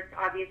at first,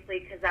 obviously,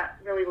 because that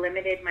really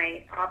limited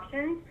my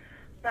options.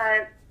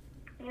 But,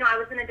 I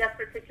was in a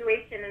desperate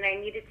situation, and I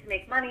needed to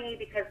make money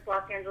because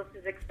Los Angeles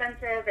is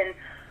expensive. And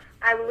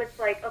I was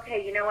like,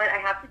 okay, you know what? I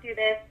have to do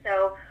this.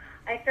 So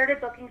I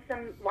started booking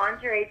some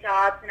lingerie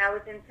jobs, and I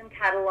was in some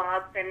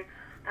catalogs, and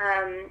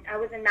I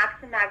was in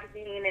Maxim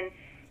magazine. And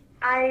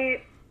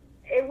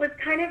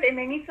it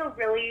made me feel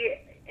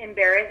really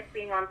embarrassed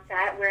being on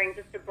set wearing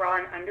just a bra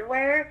and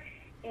underwear.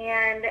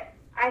 And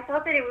I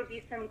thought that it would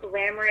be some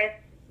glamorous,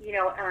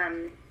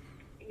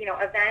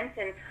 event,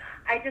 and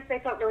I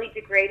felt really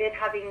degraded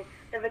having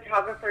the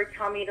photographer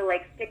tell me to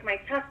stick my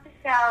chest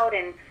out,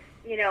 and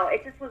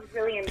it just was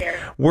really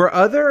embarrassing.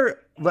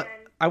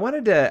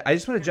 I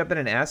just want to jump in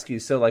and ask you,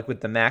 so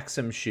with the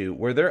Maxim shoot,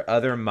 were there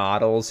other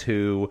models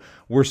who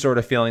were sort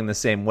of feeling the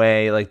same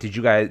way? Did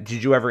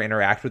you ever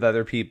interact with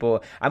other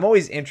people? I'm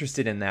always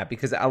interested in that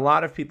because a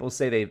lot of people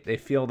say they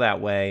feel that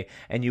way,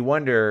 and you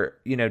wonder,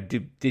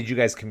 did you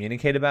guys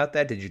communicate about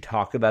that? Did you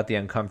talk about the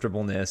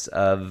uncomfortableness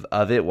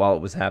of it while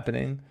it was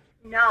happening?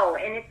 No,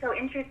 and it's so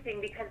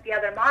interesting because the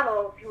other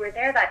models who were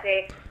there that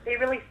day, they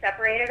really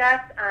separated us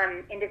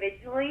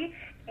individually.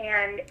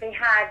 And they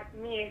had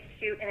me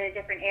shoot in a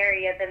different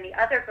area than the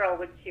other girl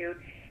would shoot.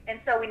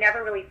 And so we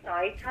never really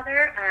saw each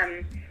other.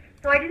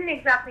 So I didn't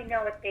exactly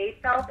know what they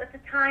felt at the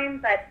time,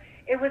 but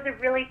it was a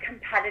really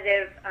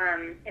competitive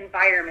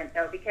environment,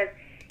 though, because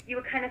you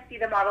would kind of see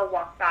the model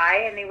walk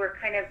by, and they were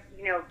kind of,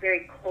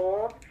 very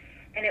cold,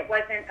 and it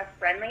wasn't a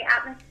friendly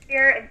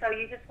atmosphere. And so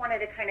you just wanted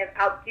to kind of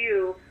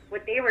outdo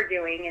what they were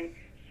doing and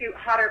shoot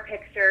hotter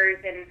pictures.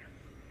 And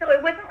so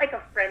it wasn't like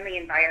a friendly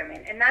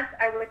environment. And that's,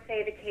 I would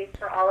say, the case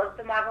for all of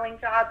the modeling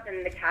jobs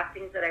and the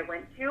castings that I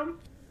went to.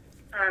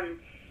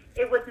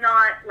 It was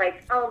not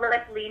like, oh,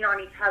 let's lean on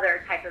each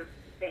other type of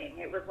thing.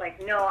 It was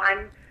like, no,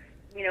 I'm,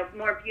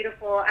 more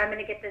beautiful. I'm going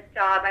to get this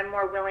job. I'm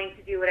more willing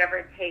to do whatever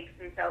it takes.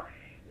 And so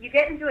you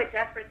get into a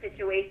desperate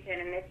situation,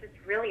 and it's just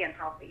really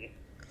unhealthy.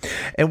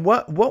 And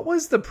what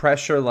was the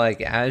pressure like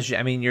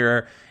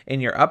you're in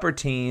your upper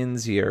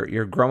teens,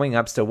 you're growing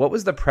up still. What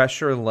was the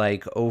pressure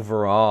like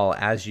overall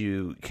as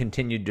you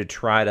continued to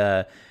try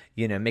to,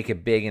 make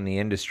it big in the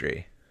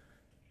industry?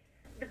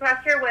 The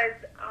pressure was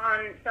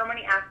on so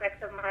many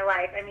aspects of my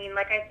life.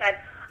 Like I said,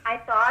 I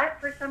thought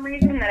for some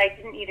reason that I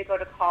didn't need to go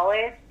to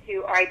college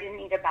or I didn't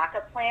need a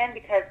backup plan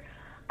because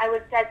I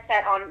was dead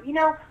set on,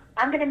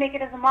 I'm going to make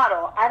it as a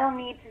model. I don't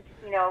need to,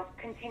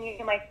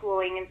 continue my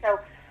schooling. And so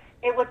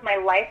it was my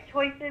life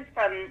choices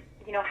from,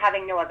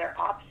 having no other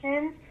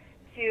options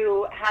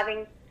to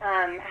having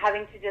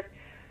to just,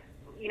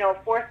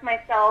 force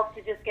myself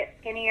to just get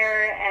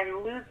skinnier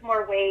and lose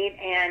more weight.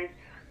 And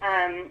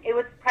It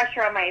was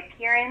pressure on my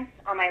appearance,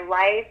 on my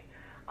life,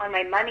 on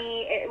my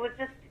money. It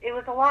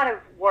was a lot of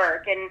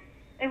work, and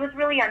it was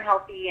really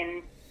unhealthy.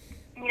 And,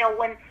 you know,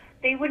 when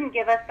they wouldn't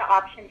give us the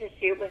option to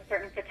shoot with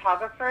certain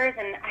photographers,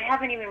 and I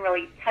haven't even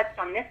really touched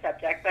on this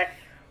subject, but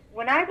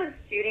when I was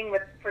shooting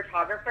with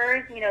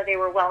photographers, you know, they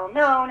were well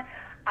known.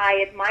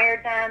 I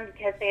admired them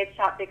because they had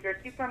shot bigger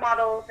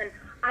supermodels, and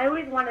I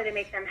always wanted to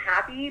make them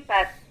happy,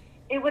 but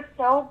it was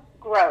so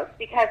gross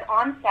because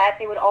on set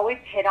they would always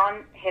hit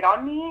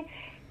on me,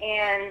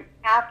 and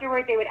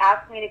afterward they would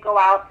ask me to go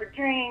out for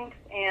drinks,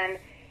 and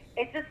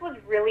it just was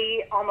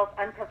really almost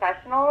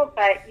unprofessional.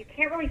 But you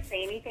can't really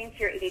say anything to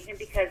your agent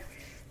because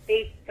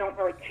they don't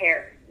really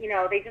care. You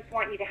know, they just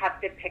want you to have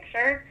good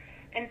pictures.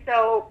 And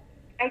so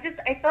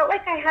I felt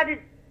like I had to,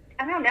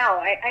 I don't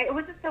know, it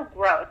was just so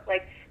gross,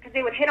 like, because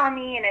they would hit on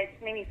me, and it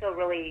made me feel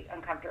really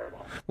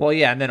uncomfortable. Well,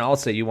 yeah, and then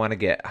also you want to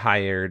get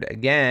hired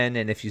again,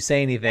 and if you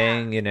say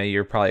anything, you know,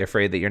 you're probably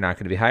afraid that you're not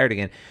going to be hired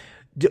again.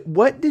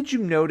 What did you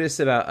notice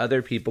about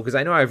other people? Because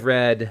I know I've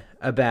read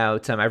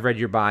about, I've read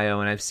your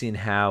bio, and I've seen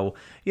how,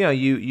 you know,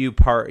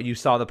 you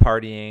saw the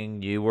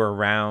partying, you were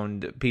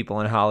around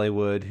people in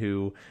Hollywood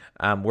who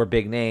were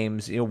big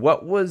names. You know,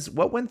 what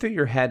went through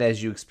your head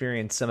as you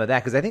experienced some of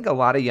that? Because I think a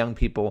lot of young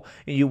people,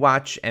 you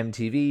watch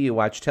MTV, you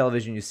watch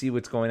television, you see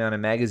what's going on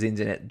in magazines,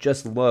 and it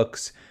just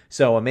looks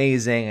so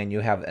amazing,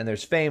 and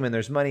there's fame and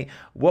there's money.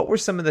 What were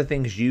some of the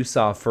things you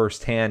saw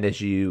firsthand as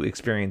you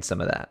experienced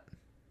some of that?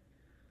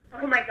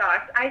 Oh my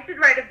gosh, I should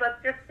write a book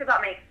just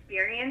about my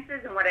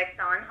experiences and what I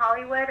saw in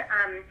Hollywood.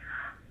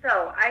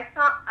 So I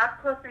saw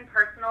up close and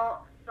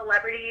personal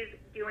celebrities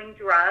doing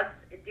drugs,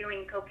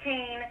 doing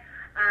cocaine,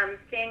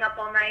 staying up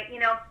all night. You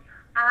know,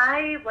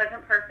 I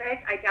wasn't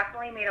perfect. I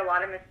definitely made a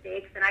lot of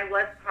mistakes, and I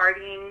was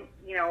partying,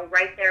 you know,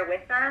 right there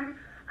with them.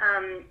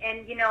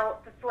 And, you know,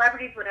 the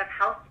celebrities would have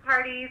house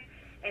parties,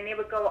 and they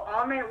would go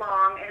all night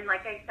long, and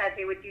like I said,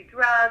 they would do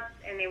drugs,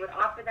 and they would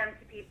offer them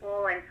to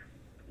people, and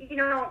you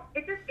know,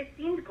 it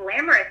seemed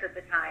glamorous at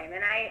the time,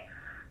 and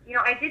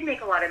I did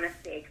make a lot of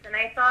mistakes, and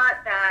I thought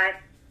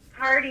that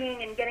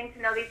partying and getting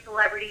to know these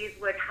celebrities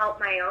would help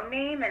my own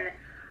name, and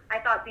I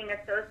thought being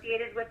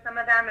associated with some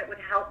of them, it would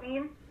help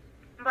me,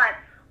 but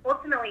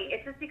ultimately,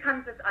 it just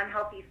becomes this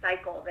unhealthy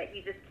cycle that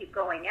you just keep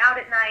going out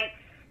at night,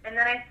 and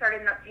then I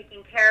started not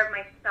taking care of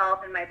myself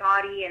and my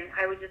body, and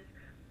I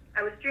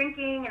was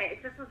drinking, and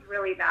it just was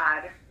really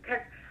bad, because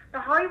the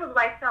Hollywood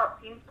lifestyle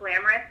seems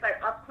glamorous,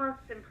 but up close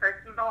and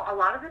personal, a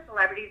lot of the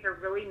celebrities are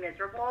really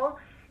miserable,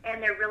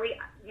 and they're really,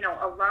 you know,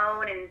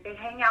 alone, and they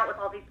hang out with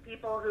all these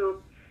people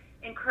who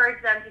encourage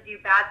them to do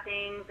bad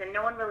things, and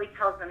no one really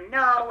tells them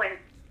no, and,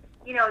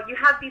 you know, you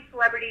have these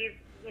celebrities,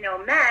 you know,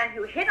 men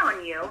who hit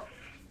on you,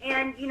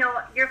 and, you know,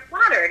 you're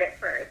flattered at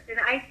first, and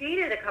I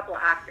dated a couple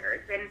actors,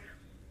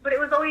 but it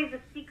was always a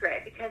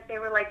secret, because they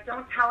were like,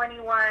 don't tell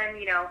anyone,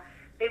 you know.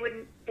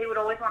 They would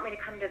always want me to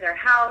come to their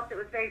house. It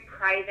was very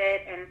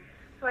private, and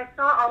so I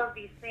saw all of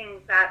these things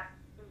that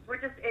were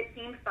just, it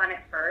seemed fun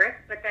at first,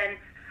 but then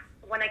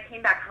when I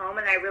came back home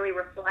and I really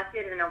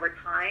reflected, and over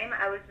time,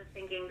 I was just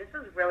thinking, this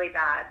is really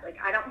bad. Like,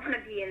 I don't want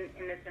to be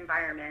in this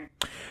environment.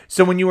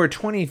 So when you were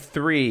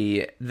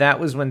 23, that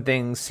was when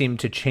things seemed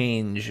to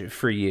change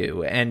for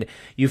you, and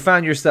you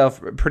found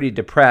yourself pretty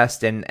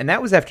depressed, and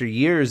that was after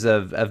years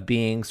of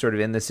being sort of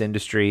in this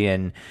industry.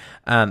 And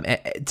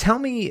tell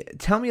me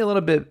a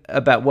little bit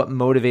about what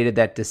motivated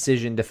that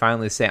decision to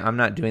finally say, I'm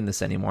not doing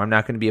this anymore. I'm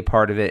not going to be a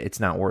part of it. It's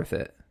not worth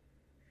it.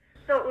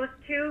 So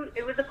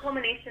it was a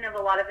culmination of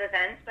a lot of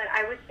events, but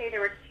I would say there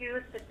were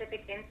two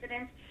specific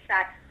incidents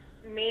that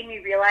made me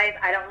realize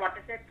I don't want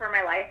this for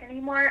my life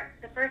anymore.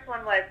 The first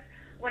one was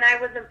when I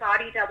was a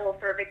body double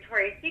for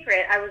Victoria's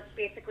Secret. I was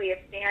basically a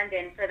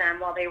stand-in for them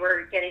while they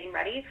were getting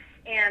ready.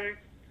 And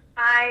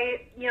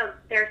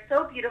they're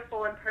so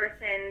beautiful in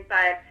person,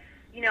 but,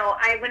 you know,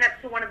 I went up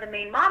to one of the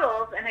main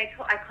models, and I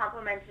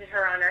complimented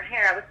her on her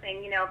hair. I was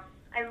saying, you know,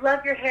 I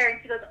love your hair. And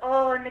she goes,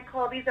 oh,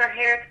 Nicole, these are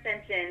hair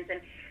extensions.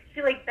 And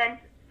she, like, bent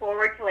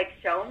forward to, like,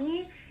 show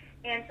me.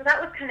 And so that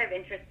was kind of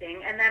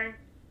interesting. And then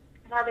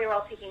while they were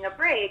all taking a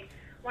break,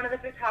 one of the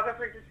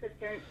photographer's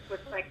assistants was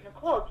like,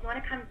 Nicole, do you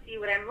want to come see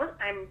what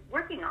I'm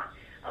working on?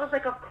 I was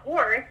like, of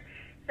course.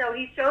 So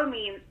he showed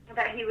me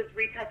that he was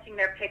retouching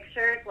their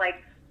pictures,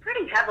 like,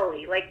 pretty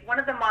heavily. Like, one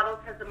of the models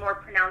has a more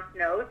pronounced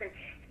nose, and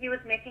he was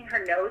making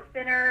her nose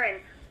thinner,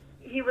 and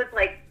he was,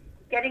 like,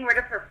 getting rid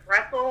of her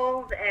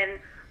freckles and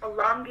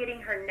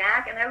elongating her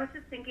neck. And I was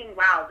just thinking,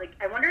 wow, like,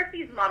 I wonder if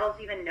these models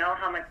even know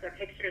how much their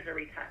pictures are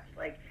retouched.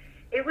 Like,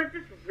 it was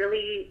just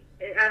really,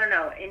 I don't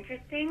know,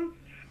 interesting.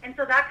 And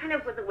so that kind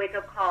of was a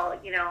wake-up call.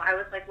 You know, I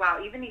was like,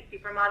 wow, even these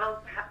supermodels'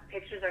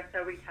 pictures are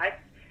so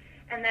retouched.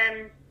 And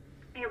then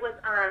it was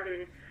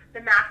the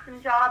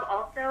Maxim job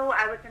also.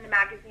 I was in the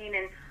magazine,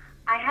 and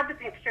I had the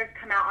pictures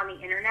come out on the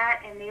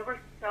internet, and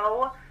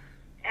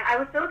I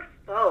was so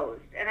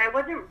exposed, and I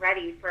wasn't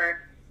ready for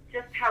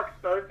just how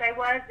exposed I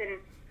was. And,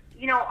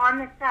 you know, on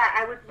the set,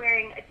 I was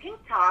wearing a tank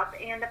top,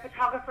 and the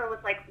photographer was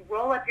like,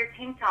 roll up your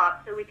tank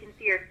top so we can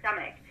see your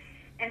stomach.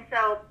 And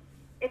so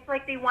it's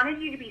like they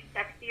wanted you to be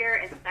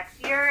sexier and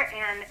sexier,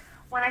 and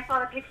when I saw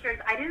the pictures,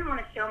 I didn't want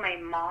to show my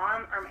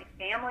mom or my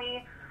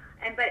family,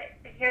 but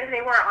here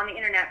they were on the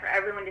internet for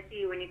everyone to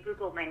see when you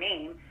Googled my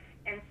name.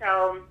 And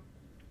so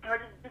I was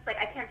just like,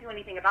 I can't do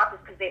anything about this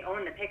because they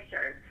own the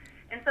pictures.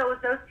 And so it was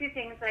those two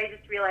things that I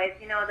just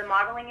realized, the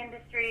modeling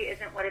industry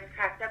isn't what it's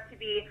cracked up to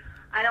be.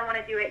 I don't want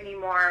to do it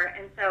anymore.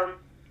 And so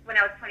when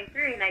I was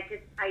 23 and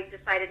I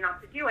decided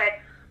not to do it,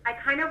 I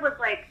kind of was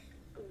like,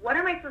 what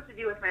am I supposed to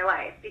do with my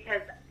life?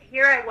 Because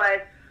here I was,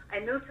 I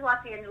moved to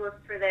Los Angeles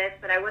for this,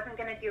 but I wasn't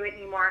going to do it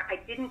anymore. I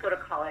didn't go to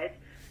college,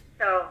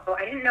 so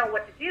I didn't know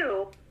what to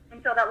do.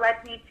 And so that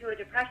led me to a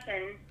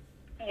depression.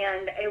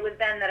 And it was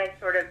then that I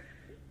sort of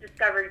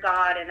discovered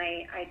God, and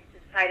I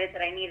decided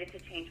that I needed to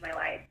change my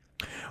life.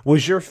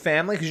 Was your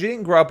family, because you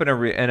didn't grow up in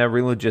a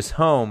religious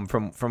home,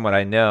 from what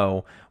I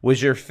know,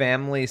 was your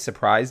family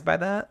surprised by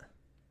that?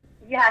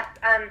 Yes.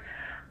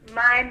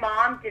 My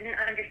mom didn't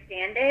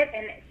understand it,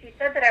 and she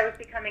said that I was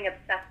becoming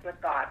obsessed with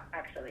God,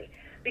 actually,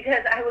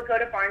 because I would go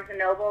to Barnes &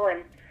 Noble,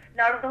 and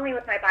not only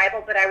with my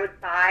Bible, but I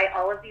would buy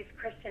all of these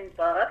Christian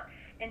books,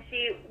 and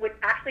she would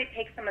actually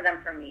take some of them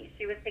from me.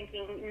 She was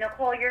thinking,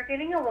 Nicole, you're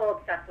getting a little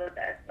obsessed with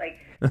this. Like,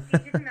 she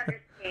didn't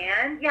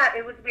understand. Yeah,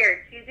 it was weird.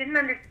 She didn't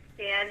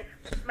understand.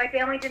 My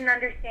family didn't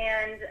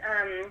understand.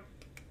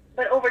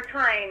 But over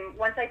time,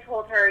 once I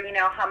told her,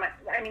 how much,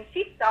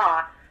 she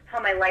saw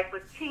how my life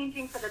was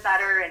changing for the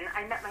better, and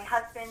I met my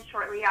husband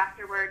shortly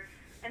afterward.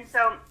 And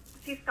so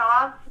she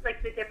saw,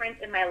 like, the difference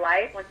in my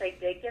life once I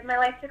did give my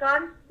life to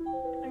God.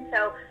 And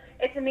so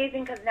it's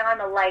amazing because now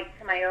I'm a light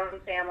to my own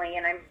family,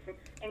 and I'm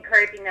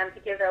encouraging them to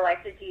give their life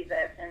to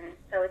Jesus, and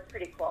so it's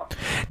pretty cool.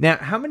 Now,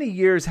 how many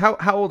years, how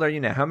old are you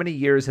now? How many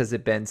years has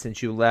it been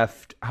since you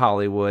left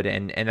Hollywood?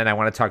 And then I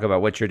want to talk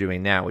about what you're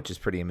doing now, which is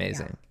pretty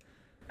amazing.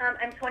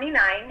 I'm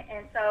 29,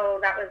 and so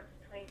that was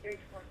 23,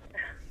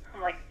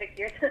 I'm like 6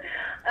 years.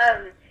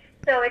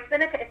 So it's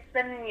been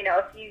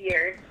a few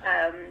years.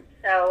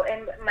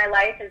 And my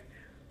life is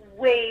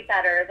way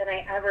better than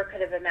I ever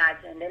could have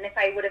imagined. And if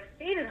I would have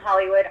stayed in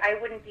Hollywood, I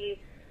wouldn't be,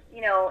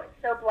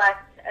 so blessed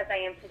as I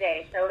am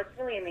today. So it's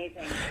really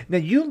amazing. Now,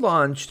 you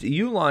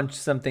launched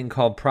something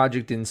called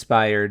Project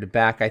Inspired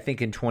back, I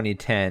think, in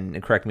 2010.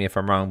 Correct me if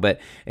I'm wrong, but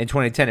in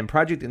 2010. And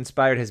Project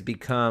Inspired has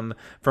become,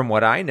 from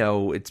what I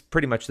know, it's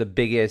pretty much the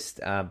biggest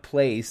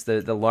place,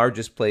 the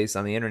largest place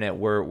on the internet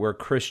where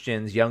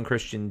Christians, young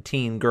Christian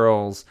teen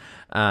girls,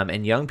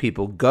 and young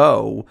people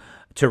go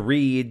to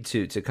read,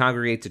 to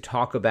congregate, to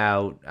talk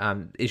about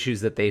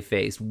issues that they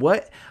face.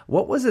 What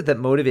was it that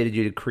motivated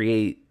you to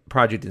create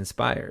Project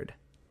Inspired?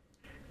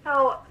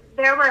 So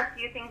there were a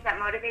few things that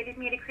motivated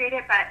me to create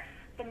it, but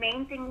the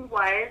main thing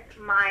was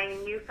my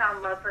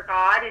newfound love for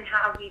God and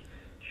how He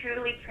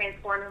truly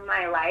transformed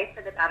my life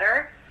for the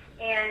better.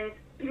 And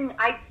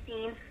I've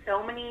seen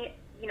so many,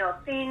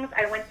 things.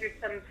 I went through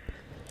some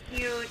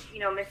huge,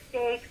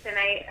 mistakes, and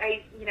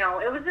I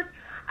it was just,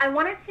 I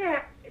wanted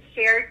to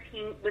share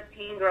with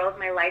teen girls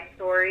my life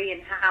story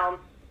and how,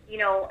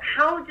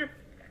 how just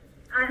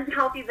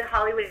unhealthy the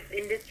Hollywood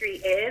industry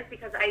is,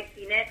 because I've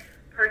seen it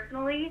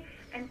personally.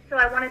 And so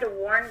I wanted to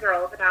warn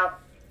girls about,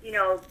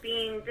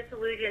 being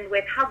disillusioned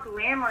with how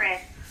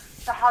glamorous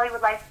the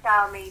Hollywood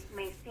lifestyle may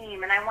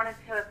seem. And I wanted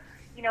to,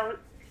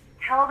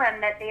 tell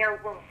them that they are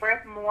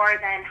worth more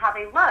than how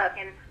they look,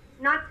 and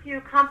not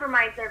to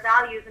compromise their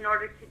values in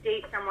order to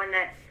date someone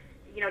that,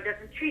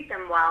 doesn't treat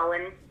them well.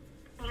 And,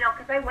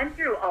 because I went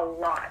through a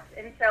lot.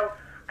 And so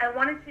I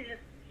wanted to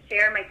just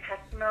share my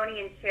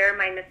testimony and share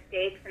my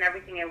mistakes and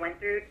everything I went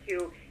through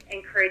to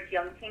encourage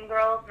young teen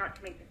girls not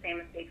to make the same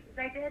mistakes as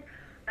I did.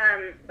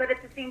 But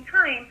at the same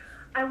time,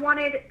 I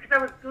wanted, because I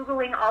was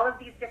Googling all of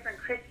these different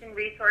Christian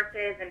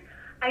resources, and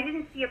I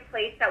didn't see a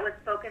place that was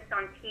focused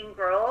on teen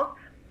girls.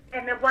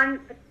 And the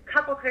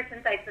couple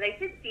Christian sites that I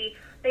did see,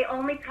 they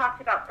only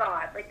talked about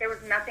God. Like, there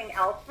was nothing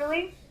else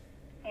really.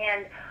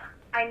 And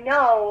I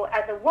know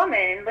as a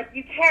woman, like,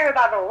 you care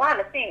about a lot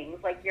of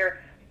things, like your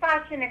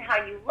fashion and how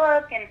you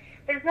look, and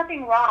there's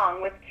nothing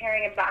wrong with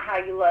caring about how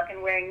you look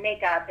and wearing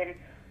makeup. And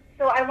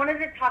so I wanted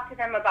to talk to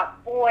them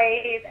about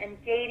boys and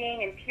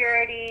dating and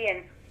purity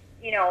and,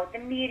 the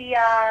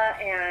media.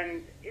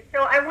 And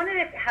so I wanted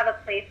to have a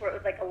place where it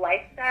was like a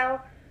lifestyle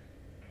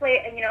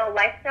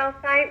lifestyle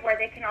site where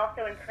they can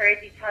also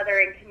encourage each other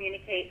and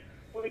communicate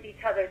with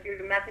each other through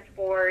the message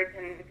boards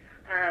and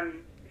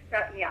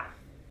stuff. Yeah.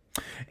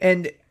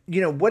 And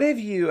what have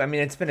you?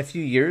 It's been a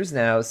few years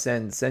now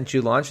since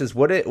you launched this.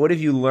 What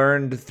have you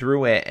learned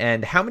through it,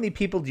 and how many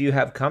people do you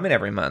have coming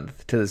every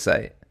month to the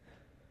site?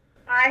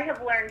 I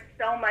have learned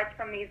so much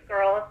from these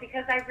girls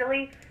because I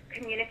really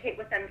communicate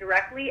with them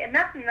directly, and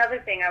that's another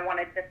thing I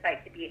wanted the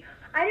site to be.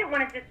 I didn't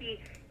want to just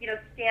be,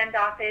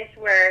 standoffish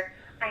where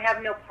I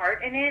have no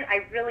part in it.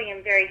 I really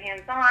am very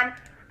hands-on.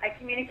 I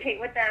communicate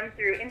with them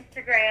through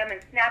Instagram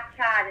and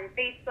Snapchat and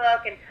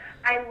Facebook, and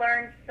I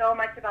learned so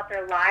much about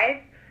their lives.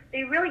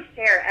 They really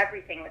share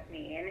everything with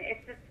me, and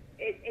it's just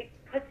it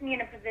puts me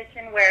in a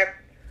position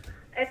where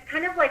it's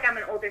kind of like I'm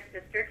an older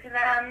sister to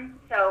them.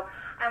 So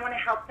I want to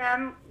help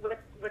them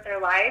with their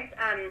lives,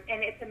 and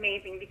it's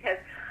amazing because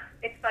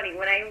it's funny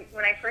when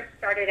I first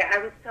started it, I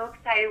was so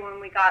excited when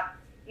we got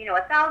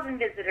 1,000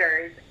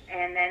 visitors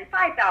and then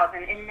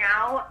 5,000, and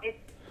now it's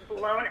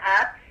blown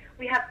up.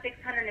 We have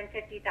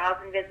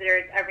 650,000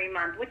 visitors every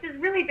month, which is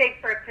really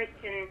big for a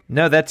Christian.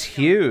 No, that's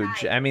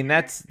huge. Site. I mean,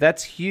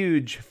 that's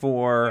huge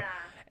for.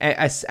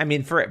 Yeah. I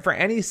mean, for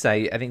any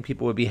site, I think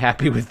people would be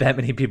happy with that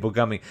many people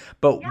coming.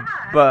 But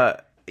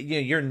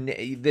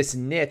this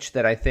niche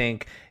that I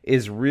think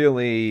is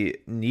really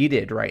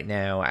needed right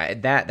now.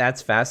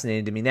 That's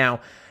fascinating to me. Now,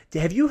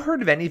 have you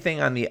heard of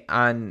anything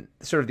on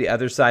sort of the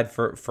other side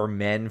for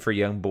men, for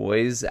young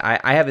boys?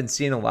 I haven't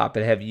seen a lot,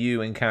 but have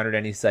you encountered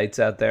any sites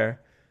out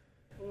there?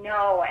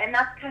 No, and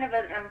that's kind of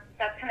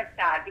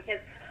sad because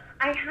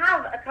I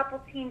have a couple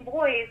teen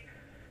boys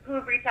who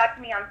have reached out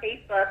to me on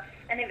Facebook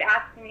and they've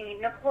asked me,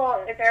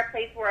 Nicole, is there a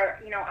place where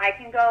I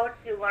can go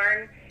to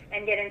learn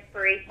and get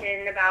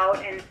inspiration about?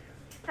 And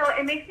so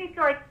it makes me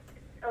feel like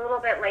a little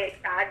bit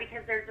sad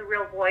because there's a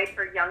real void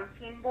for young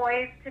teen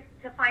boys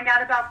to find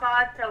out about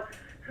God. So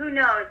who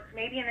knows?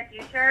 Maybe in the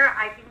future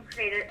I can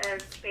create a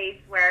space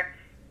where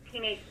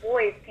teenage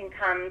boys can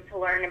come to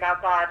learn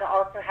about God, to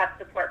also have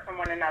support from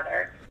one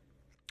another.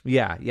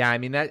 Yeah. I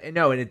mean and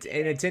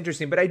it's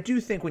interesting, but I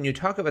do think when you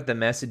talk about the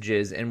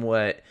messages and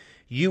what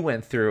you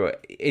went through,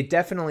 it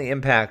definitely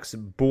impacts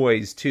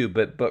boys too,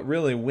 but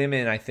really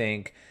women, I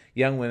think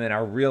young women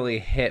are really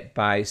hit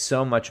by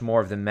so much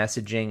more of the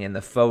messaging and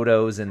the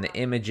photos and the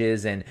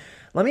images. And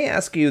let me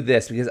ask you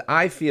this, because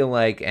I feel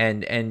like,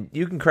 and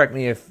you can correct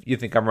me if you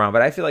think I'm wrong,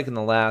 but I feel like in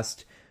the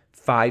last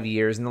 5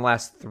 years, in the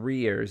last 3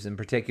 years in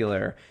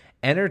particular,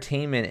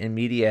 entertainment and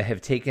media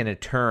have taken a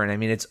turn. I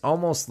mean, it's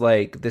almost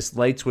like this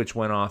light switch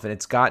went off and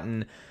it's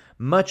gotten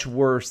much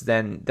worse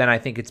than I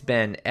think it's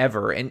been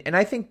ever. And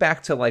I think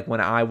back to like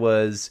when I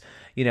was,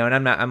 and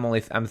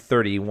I'm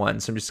 31,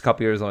 so I'm just a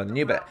couple years older than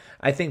you, but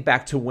I think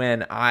back to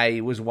when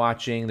I was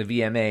watching the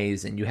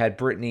VMAs and you had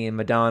Britney and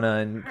Madonna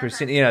and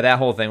Christina, that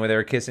whole thing where they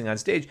were kissing on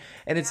stage.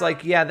 And it's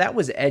like, yeah, that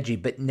was edgy,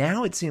 but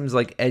now it seems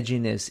like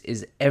edginess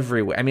is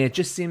everywhere. I mean, it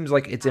just seems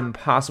like it's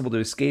impossible to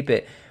escape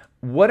it.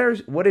 What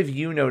have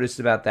you noticed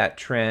about that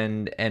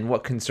trend, and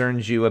what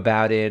concerns you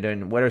about it,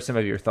 and what are some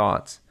of your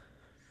thoughts?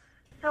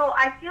 So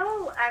I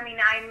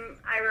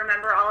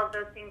remember all of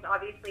those things,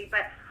 obviously,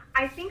 but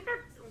I think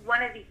that's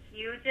one of the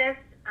hugest,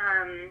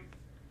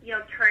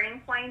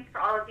 turning points for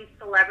all of these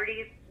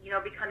celebrities,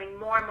 becoming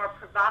more and more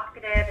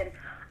provocative. And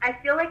I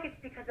feel like it's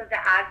because of the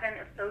advent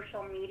of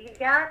social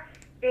media.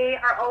 They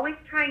are always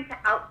trying to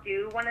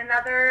outdo one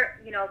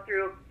another,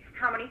 through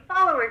how many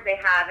followers they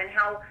have and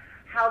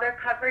how they're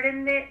covered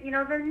in the,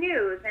 the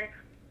news. And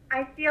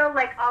I feel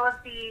like all of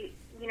the,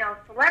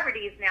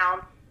 celebrities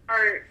now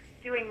are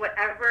doing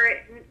whatever,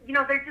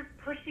 they're just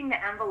pushing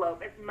the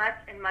envelope as much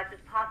as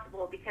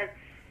possible because,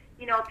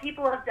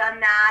 people have done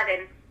that.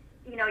 And,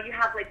 you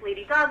have like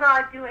Lady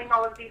Gaga doing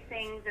all of these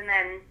things, and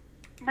then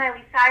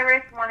Miley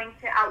Cyrus wanting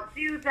to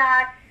outdo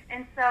that.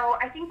 And so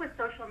I think with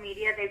social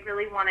media, they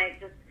really want to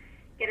just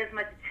get as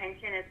much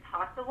attention as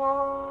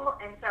possible.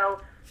 And so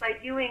by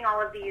doing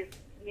all of these,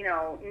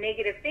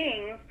 negative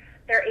things,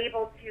 they're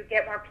able to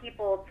get more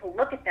people to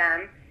look at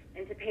them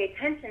and to pay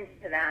attention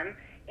to them.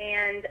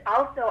 And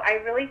also,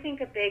 I really think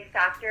a big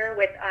factor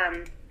with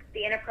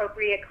the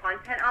inappropriate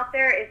content out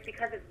there is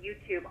because of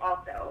YouTube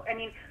also. I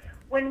mean,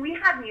 when we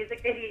had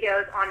music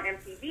videos on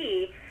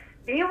MTV,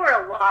 they were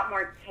a lot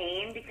more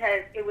tame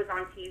because it was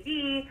on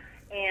TV,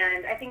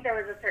 and I think there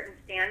was a certain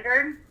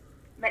standard.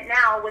 But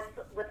now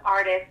with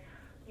artists,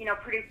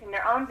 producing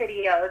their own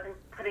videos and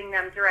putting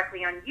them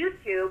directly on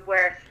YouTube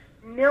where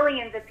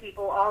millions of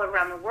people all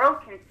around the world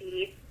can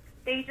see,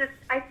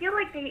 I feel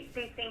like they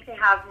think they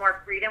have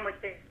more freedom, which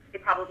they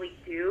probably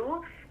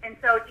do. And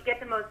so to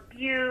get the most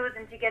views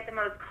and to get the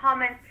most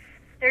comments,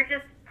 they're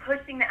just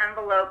pushing the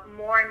envelope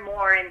more and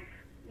more and,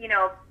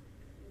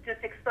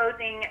 just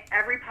exposing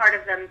every part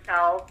of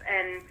themselves.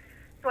 And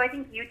so I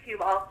think YouTube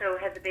also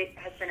has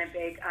been a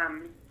big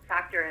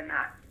factor in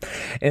that.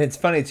 And it's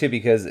funny too,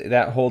 because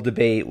that whole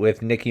debate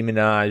with Nicki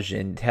Minaj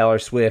and Taylor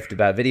Swift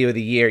about video of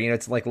the year,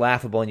 it's like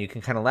laughable and you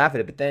can kind of laugh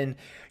at it. But then,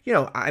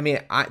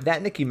 that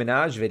Nicki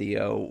Minaj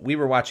video, we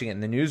were watching it in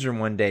the newsroom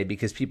one day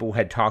because people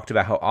had talked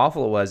about how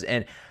awful it was.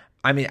 And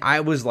I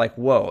was like,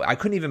 whoa, I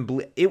couldn't even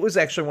believe it. Was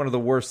actually one of the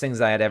worst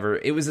things I had ever,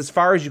 it was as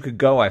far as you could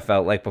go, I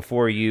felt like,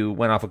 before you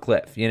went off a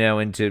cliff,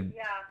 into.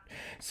 Yeah.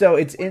 So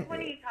it's what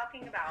are you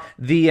talking about?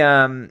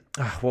 The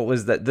what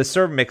was the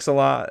Sir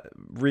Mix-a-Lot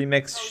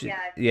remix? Oh,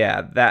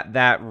 yeah,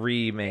 that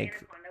remake,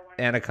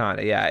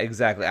 Anaconda. Yeah,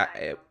 exactly.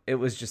 It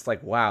was just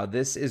like, wow,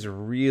 this is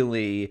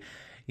really,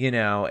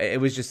 it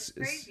was just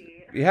crazy.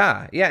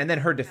 Yeah, and then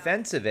her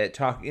defense of it,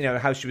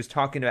 how she was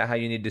talking about how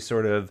you need to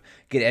sort of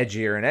get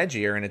edgier and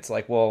edgier, and it's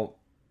like, well,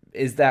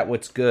 is that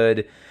what's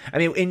good? I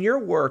mean, in your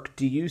work,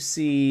 do you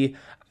see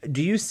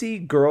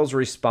girls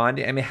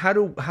responding? I mean, how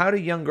do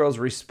young girls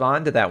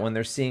respond to that when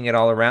they're seeing it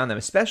all around them,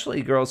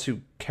 especially girls who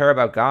care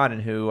about God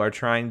and who are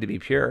trying to be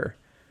pure?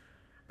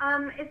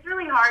 It's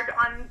really hard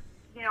on,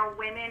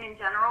 women in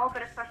general,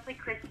 but especially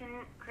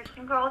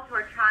Christian girls who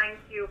are trying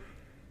to,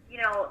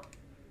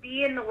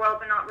 be in the world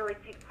but not really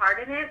take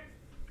part in it.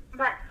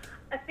 But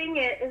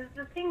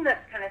the thing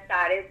that's kind of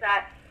sad is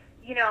that,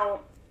 you know,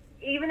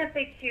 even if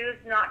they choose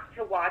not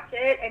to watch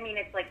it, I mean,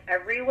 it's like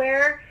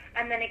everywhere,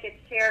 and then it gets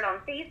shared on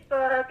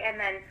Facebook, and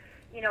then,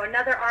 you know,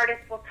 another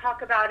artist will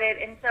talk about it.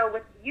 And so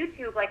with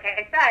YouTube, like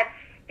I said,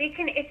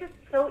 it's just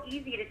so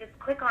easy to just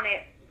click on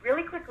it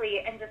really quickly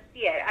and just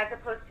see it, as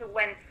opposed to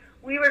when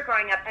we were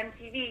growing up,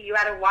 MTV, you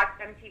had to watch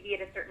MTV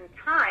at a certain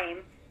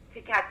time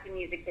to catch the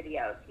music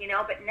videos, you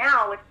know? But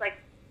now it's like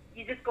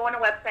you just go on a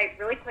website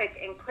really quick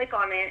and click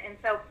on it, and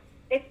so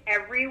it's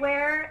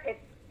everywhere.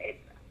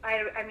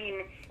 I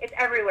mean, it's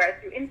everywhere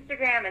through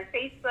Instagram and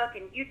Facebook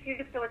and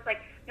YouTube. So it's like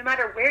no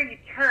matter where you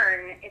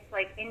turn, it's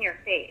like in your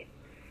face.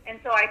 And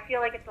so I feel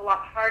like it's a lot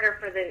harder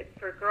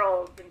for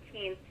girls and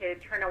teens to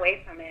turn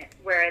away from it,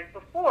 whereas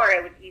before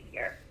it was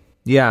easier.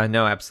 Yeah,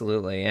 no,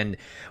 absolutely. And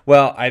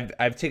well,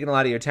 I've taken a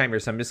lot of your time here,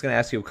 so I'm just going to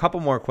ask you a couple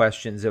more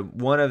questions.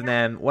 One of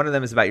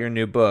them is about your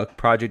new book,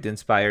 Project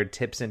Inspired: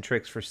 Tips and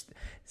Tricks for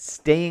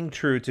Staying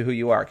True to Who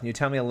You Are. Can you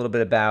tell me a little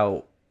bit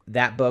about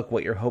that book,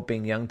 what you're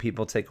hoping young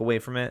people take away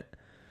from it?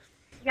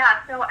 Yeah,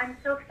 so I'm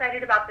so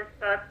excited about this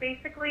book.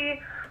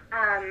 Basically,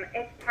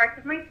 it's parts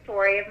of my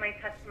story, of my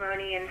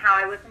testimony, and how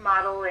I was a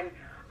model, and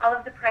all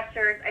of the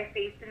pressures I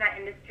faced in that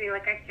industry,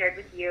 like I shared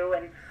with you.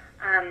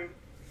 And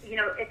you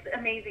know, it's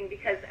amazing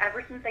because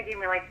ever since I gave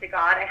my life to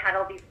God, I had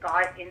all these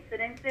God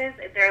incidences.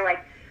 They're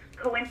like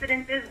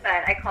coincidences,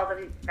 but I call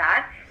them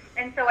that.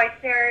 And so I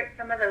share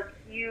some of those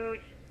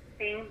huge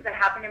things that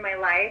happened in my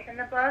life in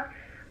the book.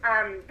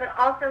 But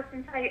also,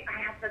 since I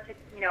have such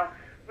a, you know,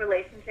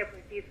 relationship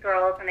with these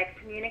girls and I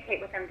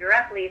communicate with them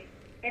directly,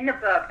 in the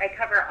book I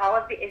cover all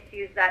of the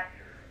issues that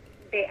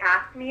they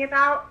ask me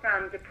about,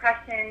 from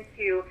depression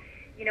to,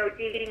 you know,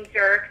 dating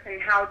jerks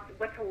and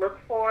what to look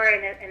for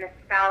in a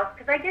spouse,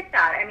 because I get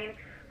that. I mean,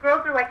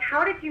 girls are like,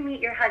 how did you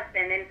meet your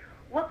husband, and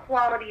what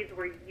qualities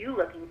were you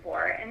looking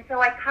for? And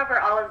so I cover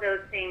all of those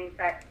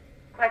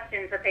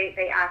questions that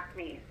they ask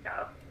me.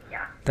 So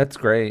yeah, that's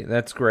great.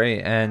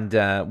 And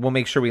we'll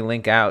make sure we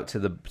link out to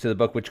the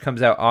book, which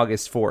comes out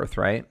August 4th,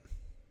 right?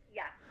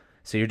 Yeah.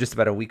 So you're just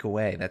about a week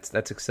away.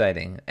 That's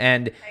exciting.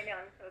 And I know,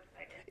 I'm so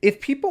excited.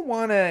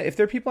 If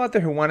there are people out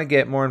there who want to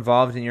get more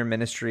involved in your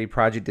ministry,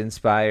 Project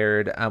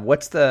Inspired,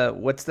 what's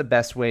the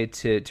best way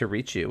to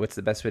reach you? What's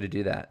the best way to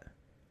do that?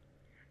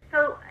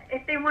 So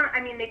if they want,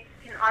 I mean, they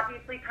can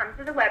obviously come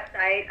to the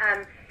website.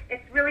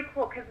 It's really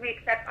cool because we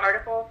accept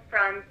articles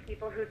from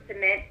people who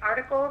submit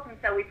articles, and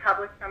so we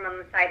publish them on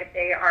the site if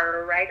they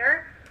are a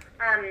writer.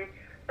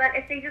 But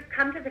if they just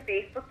come to the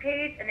Facebook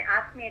page and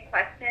ask me a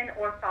question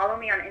or follow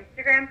me on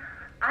Instagram,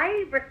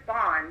 I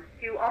respond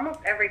to almost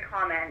every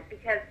comment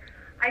because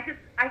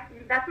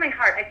that's my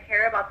heart. I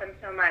care about them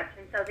so much,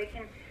 and so they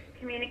can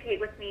communicate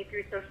with me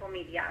through social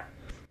media.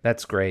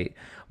 That's great.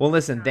 Well,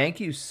 listen, thank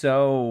you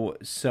so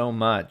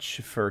much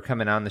for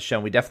coming on the show.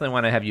 We definitely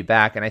want to have you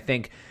back. And I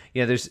think,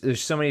 you know,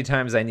 there's so many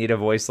times I need a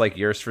voice like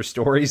yours for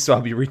stories. So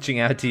I'll be reaching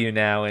out to you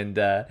now and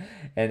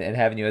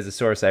having you as a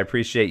source. I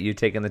appreciate you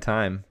taking the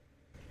time.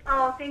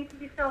 Oh, thank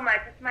you so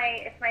much. It's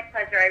my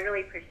pleasure. I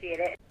really appreciate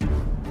it.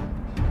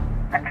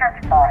 The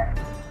Church Boys.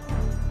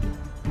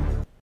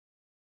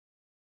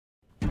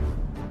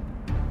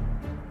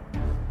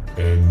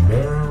 And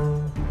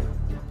now,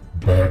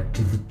 back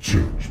to the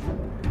Church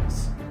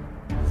Boys.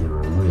 They're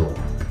a real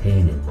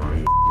pain in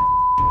my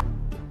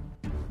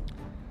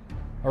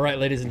All right,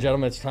 ladies and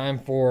gentlemen, it's time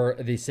for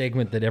the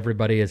segment that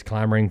everybody is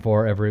clamoring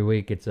for every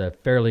week. It's a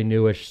fairly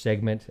newish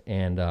segment,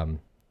 and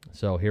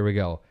so here we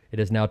go. It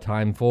is now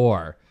time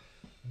for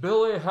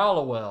Billy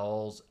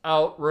Hallowell's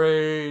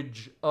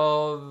Outrage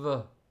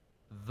of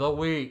the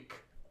Week.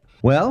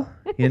 Well,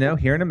 you know,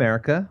 here in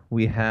America,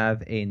 we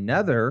have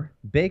another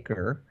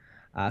baker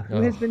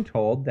who has been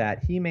told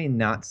that he may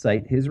not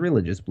cite his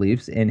religious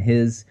beliefs in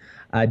his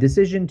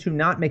decision to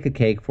not make a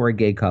cake for a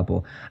gay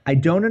couple. I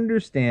don't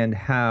understand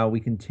how we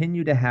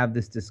continue to have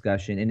this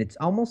discussion, and it's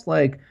almost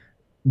like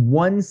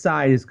one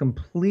side is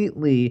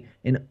completely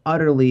and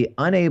utterly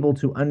unable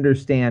to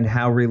understand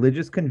how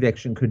religious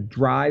conviction could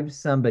drive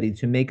somebody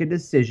to make a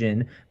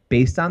decision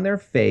based on their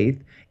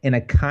faith in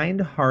a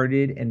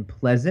kind-hearted and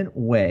pleasant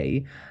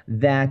way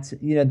that,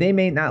 you know, they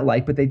may not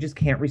like, but they just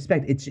can't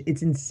respect. It's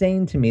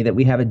insane to me that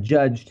we have a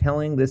judge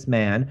telling this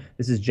man,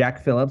 this is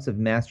Jack Phillips of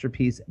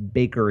Masterpiece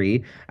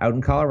Bakery out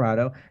in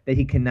Colorado, that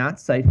he cannot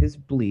cite his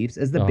beliefs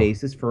as the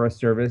basis for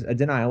a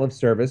denial of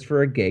service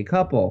for a gay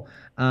couple.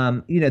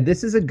 You know,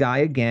 this is a guy,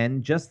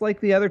 again, just like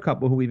the other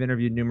couple who we've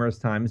interviewed numerous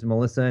times,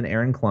 Melissa and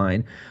Aaron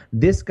Klein.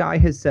 This guy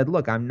has said,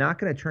 look, I'm not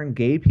going to turn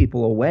gay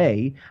people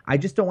away. I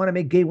just don't want to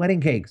make gay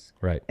wedding cakes.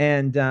 Right.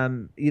 And,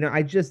 you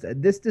know,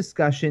 this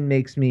discussion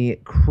makes me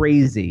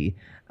crazy.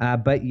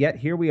 But yet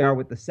here we are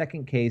with the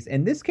second case.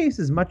 And this case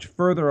is much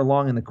further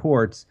along in the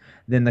courts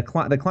than the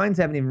Kleins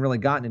haven't even really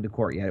gotten into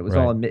court yet. It was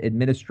all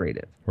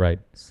administrative. Right.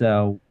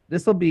 So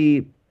this will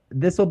be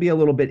a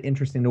little bit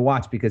interesting to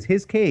watch because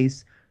his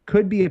case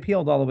could be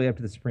appealed all the way up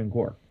to the Supreme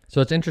Court.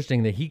 So it's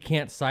interesting that he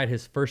can't cite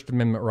his First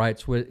Amendment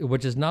rights,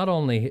 which is not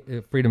only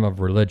freedom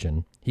of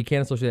religion. He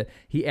can't associate that.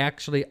 He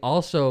actually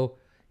also,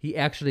 he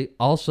actually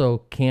also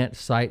can't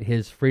cite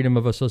his freedom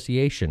of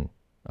association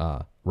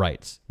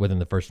rights within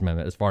the First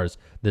Amendment as far as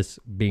this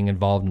being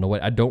involved in the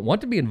wedding. I don't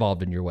want to be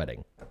involved in your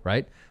wedding,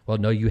 right? Well,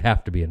 no, you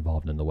have to be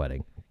involved in the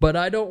wedding, but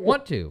I don't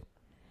want to.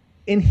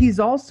 And he's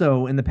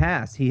also, in the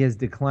past, he has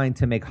declined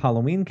to make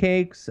Halloween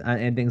cakes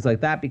and things like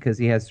that because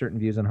he has certain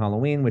views on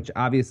Halloween, which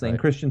obviously in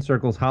Christian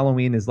circles,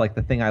 Halloween is like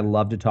the thing I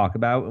love to talk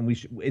about. And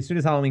as soon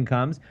as Halloween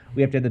comes,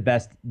 we have to have the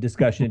best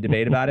discussion and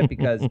debate about it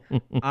because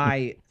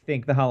I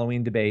think the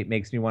Halloween debate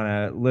makes me want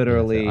to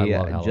literally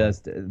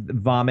just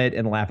vomit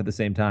and laugh at the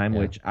same time,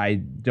 which I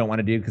don't want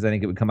to do because I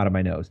think it would come out of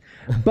my nose.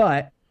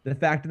 But the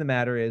fact of the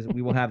matter is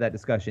we will have that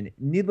discussion.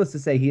 Needless to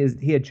say,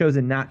 he had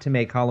chosen not to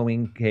make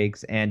Halloween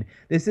cakes. And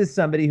this is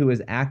somebody who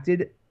has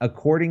acted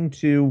according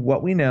to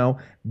what we know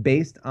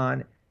based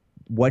on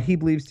what he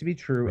believes to be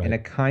true in a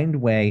kind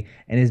way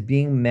and is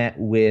being met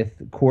with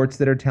courts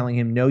that are telling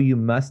him, no, you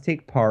must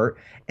take part.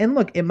 And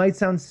look, it might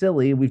sound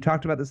silly. We've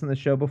talked about this on the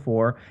show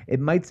before.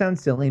 It might sound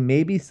silly.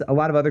 Maybe a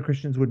lot of other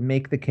Christians would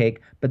make the cake,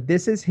 but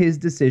this is his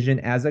decision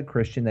as a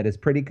Christian that is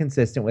pretty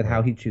consistent with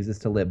how he chooses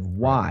to live.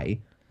 Why?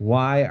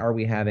 Why are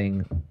we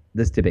having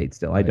this debate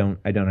still? I don't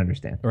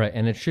understand. Right,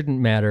 and it shouldn't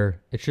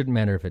matter. It shouldn't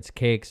matter if it's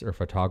cakes or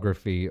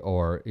photography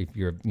or if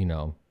you're,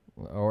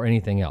 or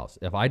anything else.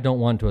 If I don't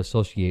want to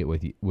associate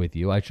with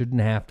you, I shouldn't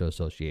have to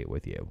associate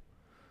with you.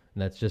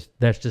 And that's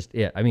just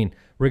it. I mean,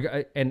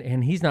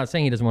 and he's not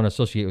saying he doesn't want to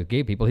associate with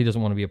gay people. He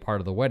doesn't want to be a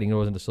part of the wedding. He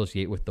doesn't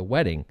associate with the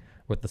wedding,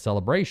 with the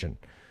celebration.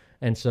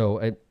 And so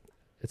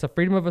it's a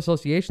freedom of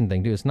association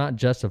thing, too. It's not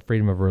just a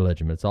freedom of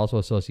religion. It's also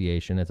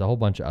association. It's a whole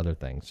bunch of other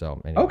things.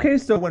 So anyway. Okay,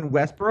 so when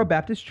Westboro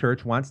Baptist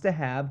Church wants to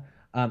have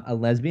a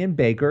lesbian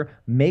baker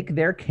make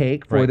their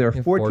cake for their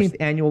 14th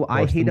annual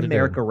I Hate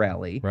America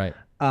rally,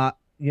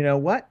 you know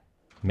what?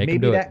 Maybe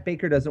that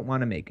baker doesn't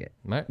want to make it.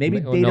 Maybe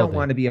they don't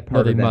want to be a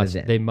part of that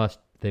event.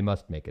 They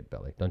must make it,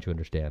 Billy. Don't you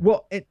understand?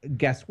 Well,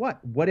 guess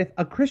what? What if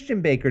a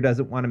Christian baker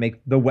doesn't want to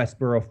make the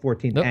Westboro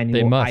 14th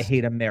annual I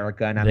Hate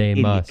America and I'm an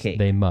idiot cake?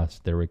 They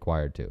must. They're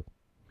required to.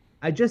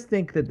 I just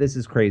think that this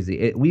is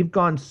crazy. We've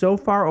gone so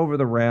far over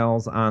the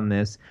rails on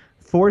this,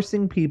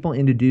 forcing people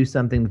into do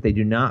something that they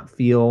do not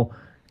feel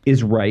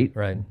is right,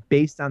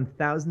 based on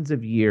thousands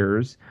of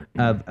years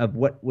of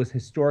what was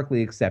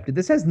historically accepted.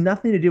 This has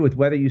nothing to do with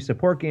whether you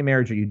support gay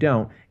marriage or you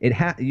don't.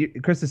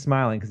 Chris is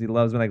smiling because he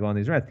loves when I go on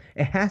these rants.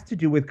 It has to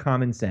do with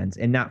common sense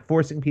and not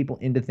forcing people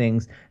into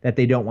things that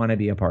they don't want to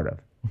be a part of.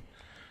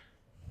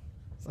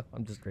 So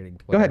I'm just reading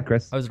Twitter. Go ahead,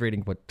 Chris. I was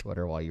reading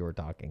Twitter while you were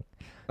talking.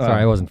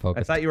 Sorry, I wasn't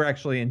focused. I thought you were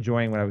actually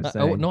enjoying what I was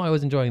saying. No, I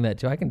was enjoying that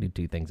too. I can do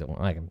two things at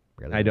once.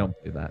 I don't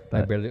do that.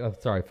 I barely. Oh,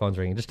 sorry, phone's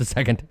ringing. Just a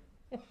second.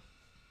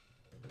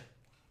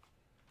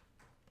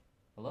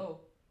 Hello.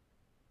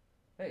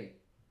 Hey.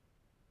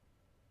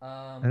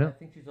 I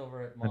think she's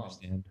over at Mom's.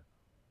 Understand.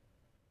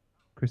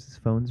 Chris's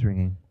phone's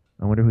ringing.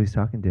 I wonder who he's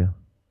talking to.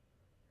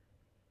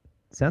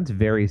 It sounds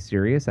very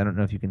serious. I don't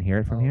know if you can hear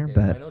it from here,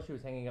 but I know she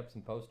was hanging up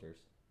some posters.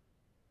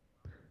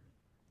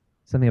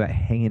 Something about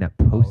hanging up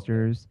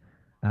posters.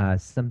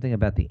 Something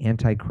about the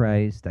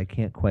Antichrist. I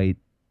can't quite.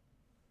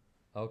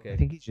 Okay.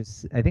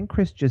 I think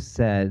Chris just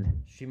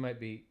said she might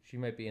be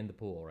in the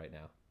pool right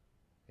now.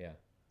 Yeah.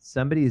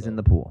 Somebody is in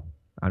the pool.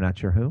 I'm not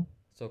sure who.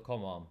 So call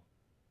Mom.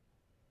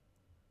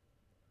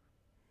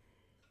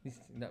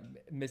 Not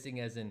missing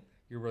as in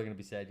you're really gonna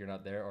be sad you're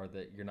not there, or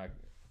that you're not.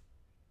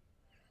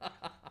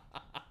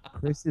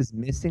 Chris is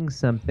missing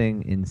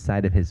something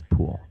inside of his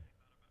pool.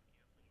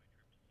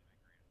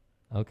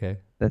 Okay.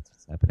 That's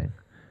what's happening.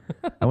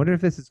 I wonder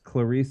if this is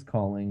Clarice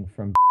calling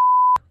from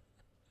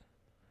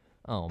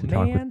to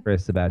talk with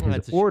Chris about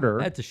his order.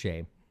 That's a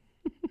shame.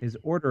 His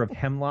order of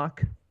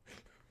hemlock,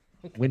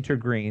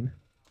 wintergreen,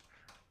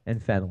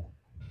 and fennel.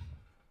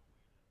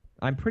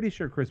 I'm pretty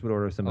sure Chris would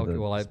order some of the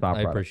spa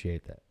products. I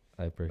appreciate that.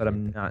 But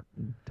I'm not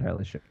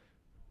entirely sure.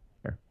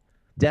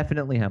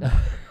 Definitely hemlock.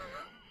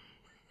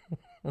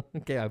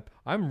 Okay,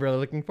 I'm really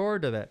looking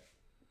forward to that.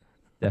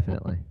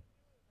 Definitely.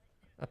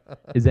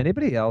 Is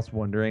anybody else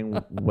wondering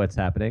what's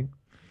happening?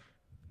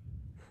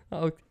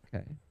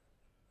 Okay.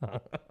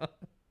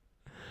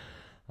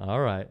 All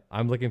right.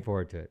 I'm looking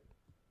forward to it.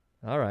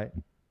 All right.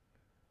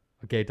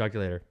 Okay, talk to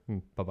you later.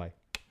 Bye-bye.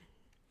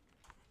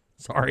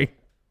 Sorry.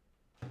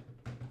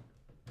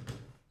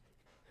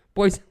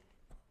 Boys,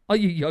 all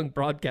you young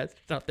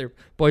broadcasters out there,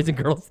 boys and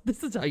girls,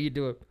 this is how you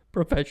do a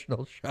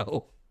professional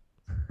show.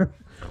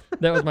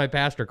 That was my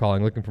pastor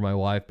calling, looking for my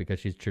wife because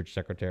she's church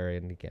secretary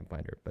and he can't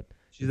find her. But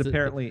she's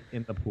apparently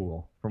in the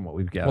pool, from what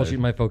we've gathered. Well,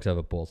 my folks have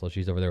a pool, so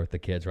she's over there with the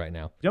kids right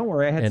now. Don't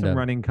worry, I had some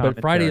running commentary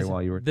but Fridays,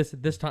 while you were.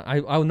 This time,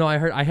 I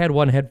heard I had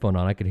one headphone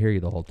on. I could hear you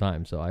the whole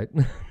time, so I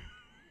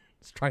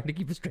was trying to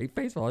keep a straight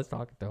face while I was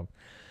talking to him.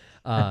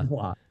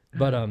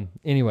 But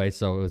anyway,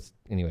 so it was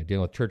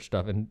dealing with church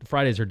stuff, and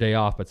Friday's her day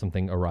off, but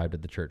something arrived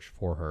at the church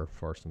for her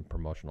for some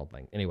promotional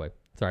thing. Anyway,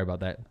 sorry about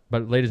that.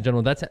 But ladies and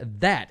gentlemen,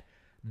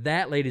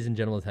 that, ladies and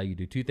gentlemen, is how you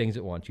do two things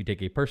at once. You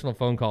take a personal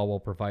phone call while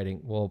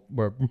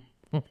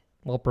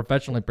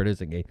professionally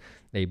producing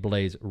a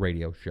Blaze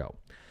radio show.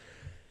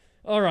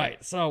 All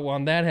right, so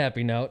on that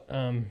happy note,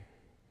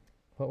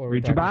 What were we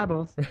Read your talking-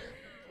 Bibles.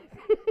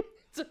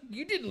 So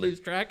you didn't lose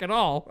track at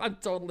all. I'm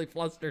totally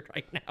flustered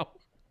right now.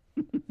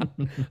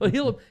 Well,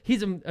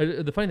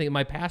 the funny thing,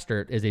 my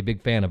pastor is a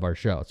big fan of our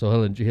show, so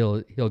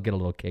he'll get a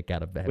little kick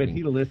out of that. Wait,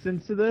 he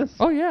listens to this?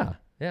 Oh yeah.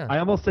 I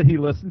almost said he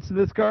listens to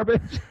this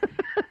garbage.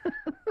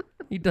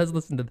 He does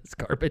listen to this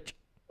garbage.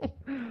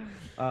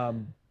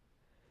 Hello,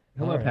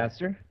 right.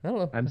 Pastor.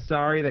 Hello. I'm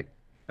sorry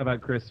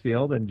about Chris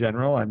Field in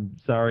general. I'm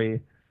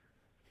sorry.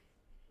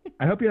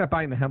 I hope you're not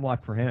buying the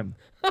hemlock for him.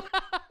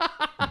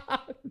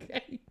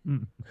 Okay.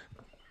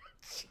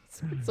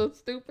 Jeez, so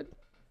stupid.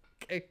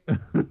 Okay.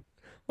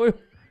 Well,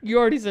 you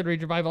already said read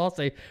your Bible. I'll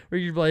say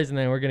read your blaze, and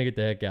then we're gonna get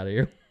the heck out of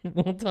here.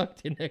 We'll talk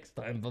to you next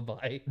time. Bye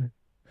bye.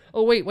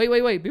 Oh wait.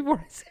 Before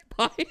I say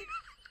bye,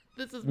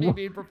 this is me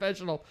being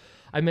professional.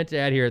 I meant to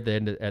add here at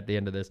the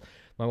end of this.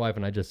 My wife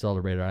and I just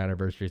celebrated our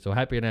anniversary. So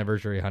happy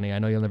anniversary, honey. I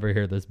know you'll never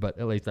hear this, but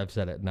at least I've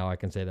said it. Now I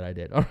can say that I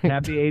did. All right.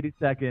 Happy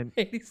 82nd.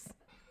 80s.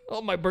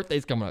 Oh, my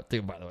birthday's coming up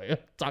too, by the way.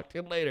 Talk to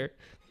you later.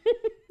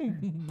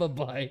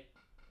 Bye-bye.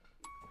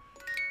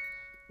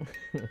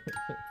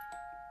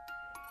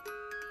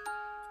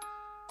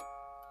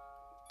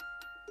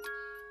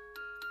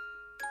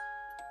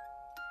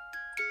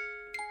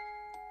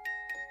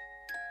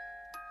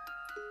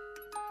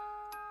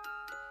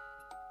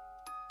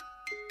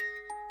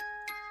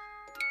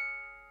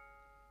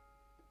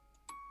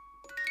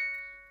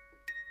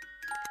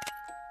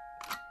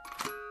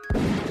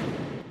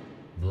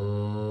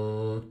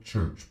 The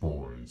Church Boys.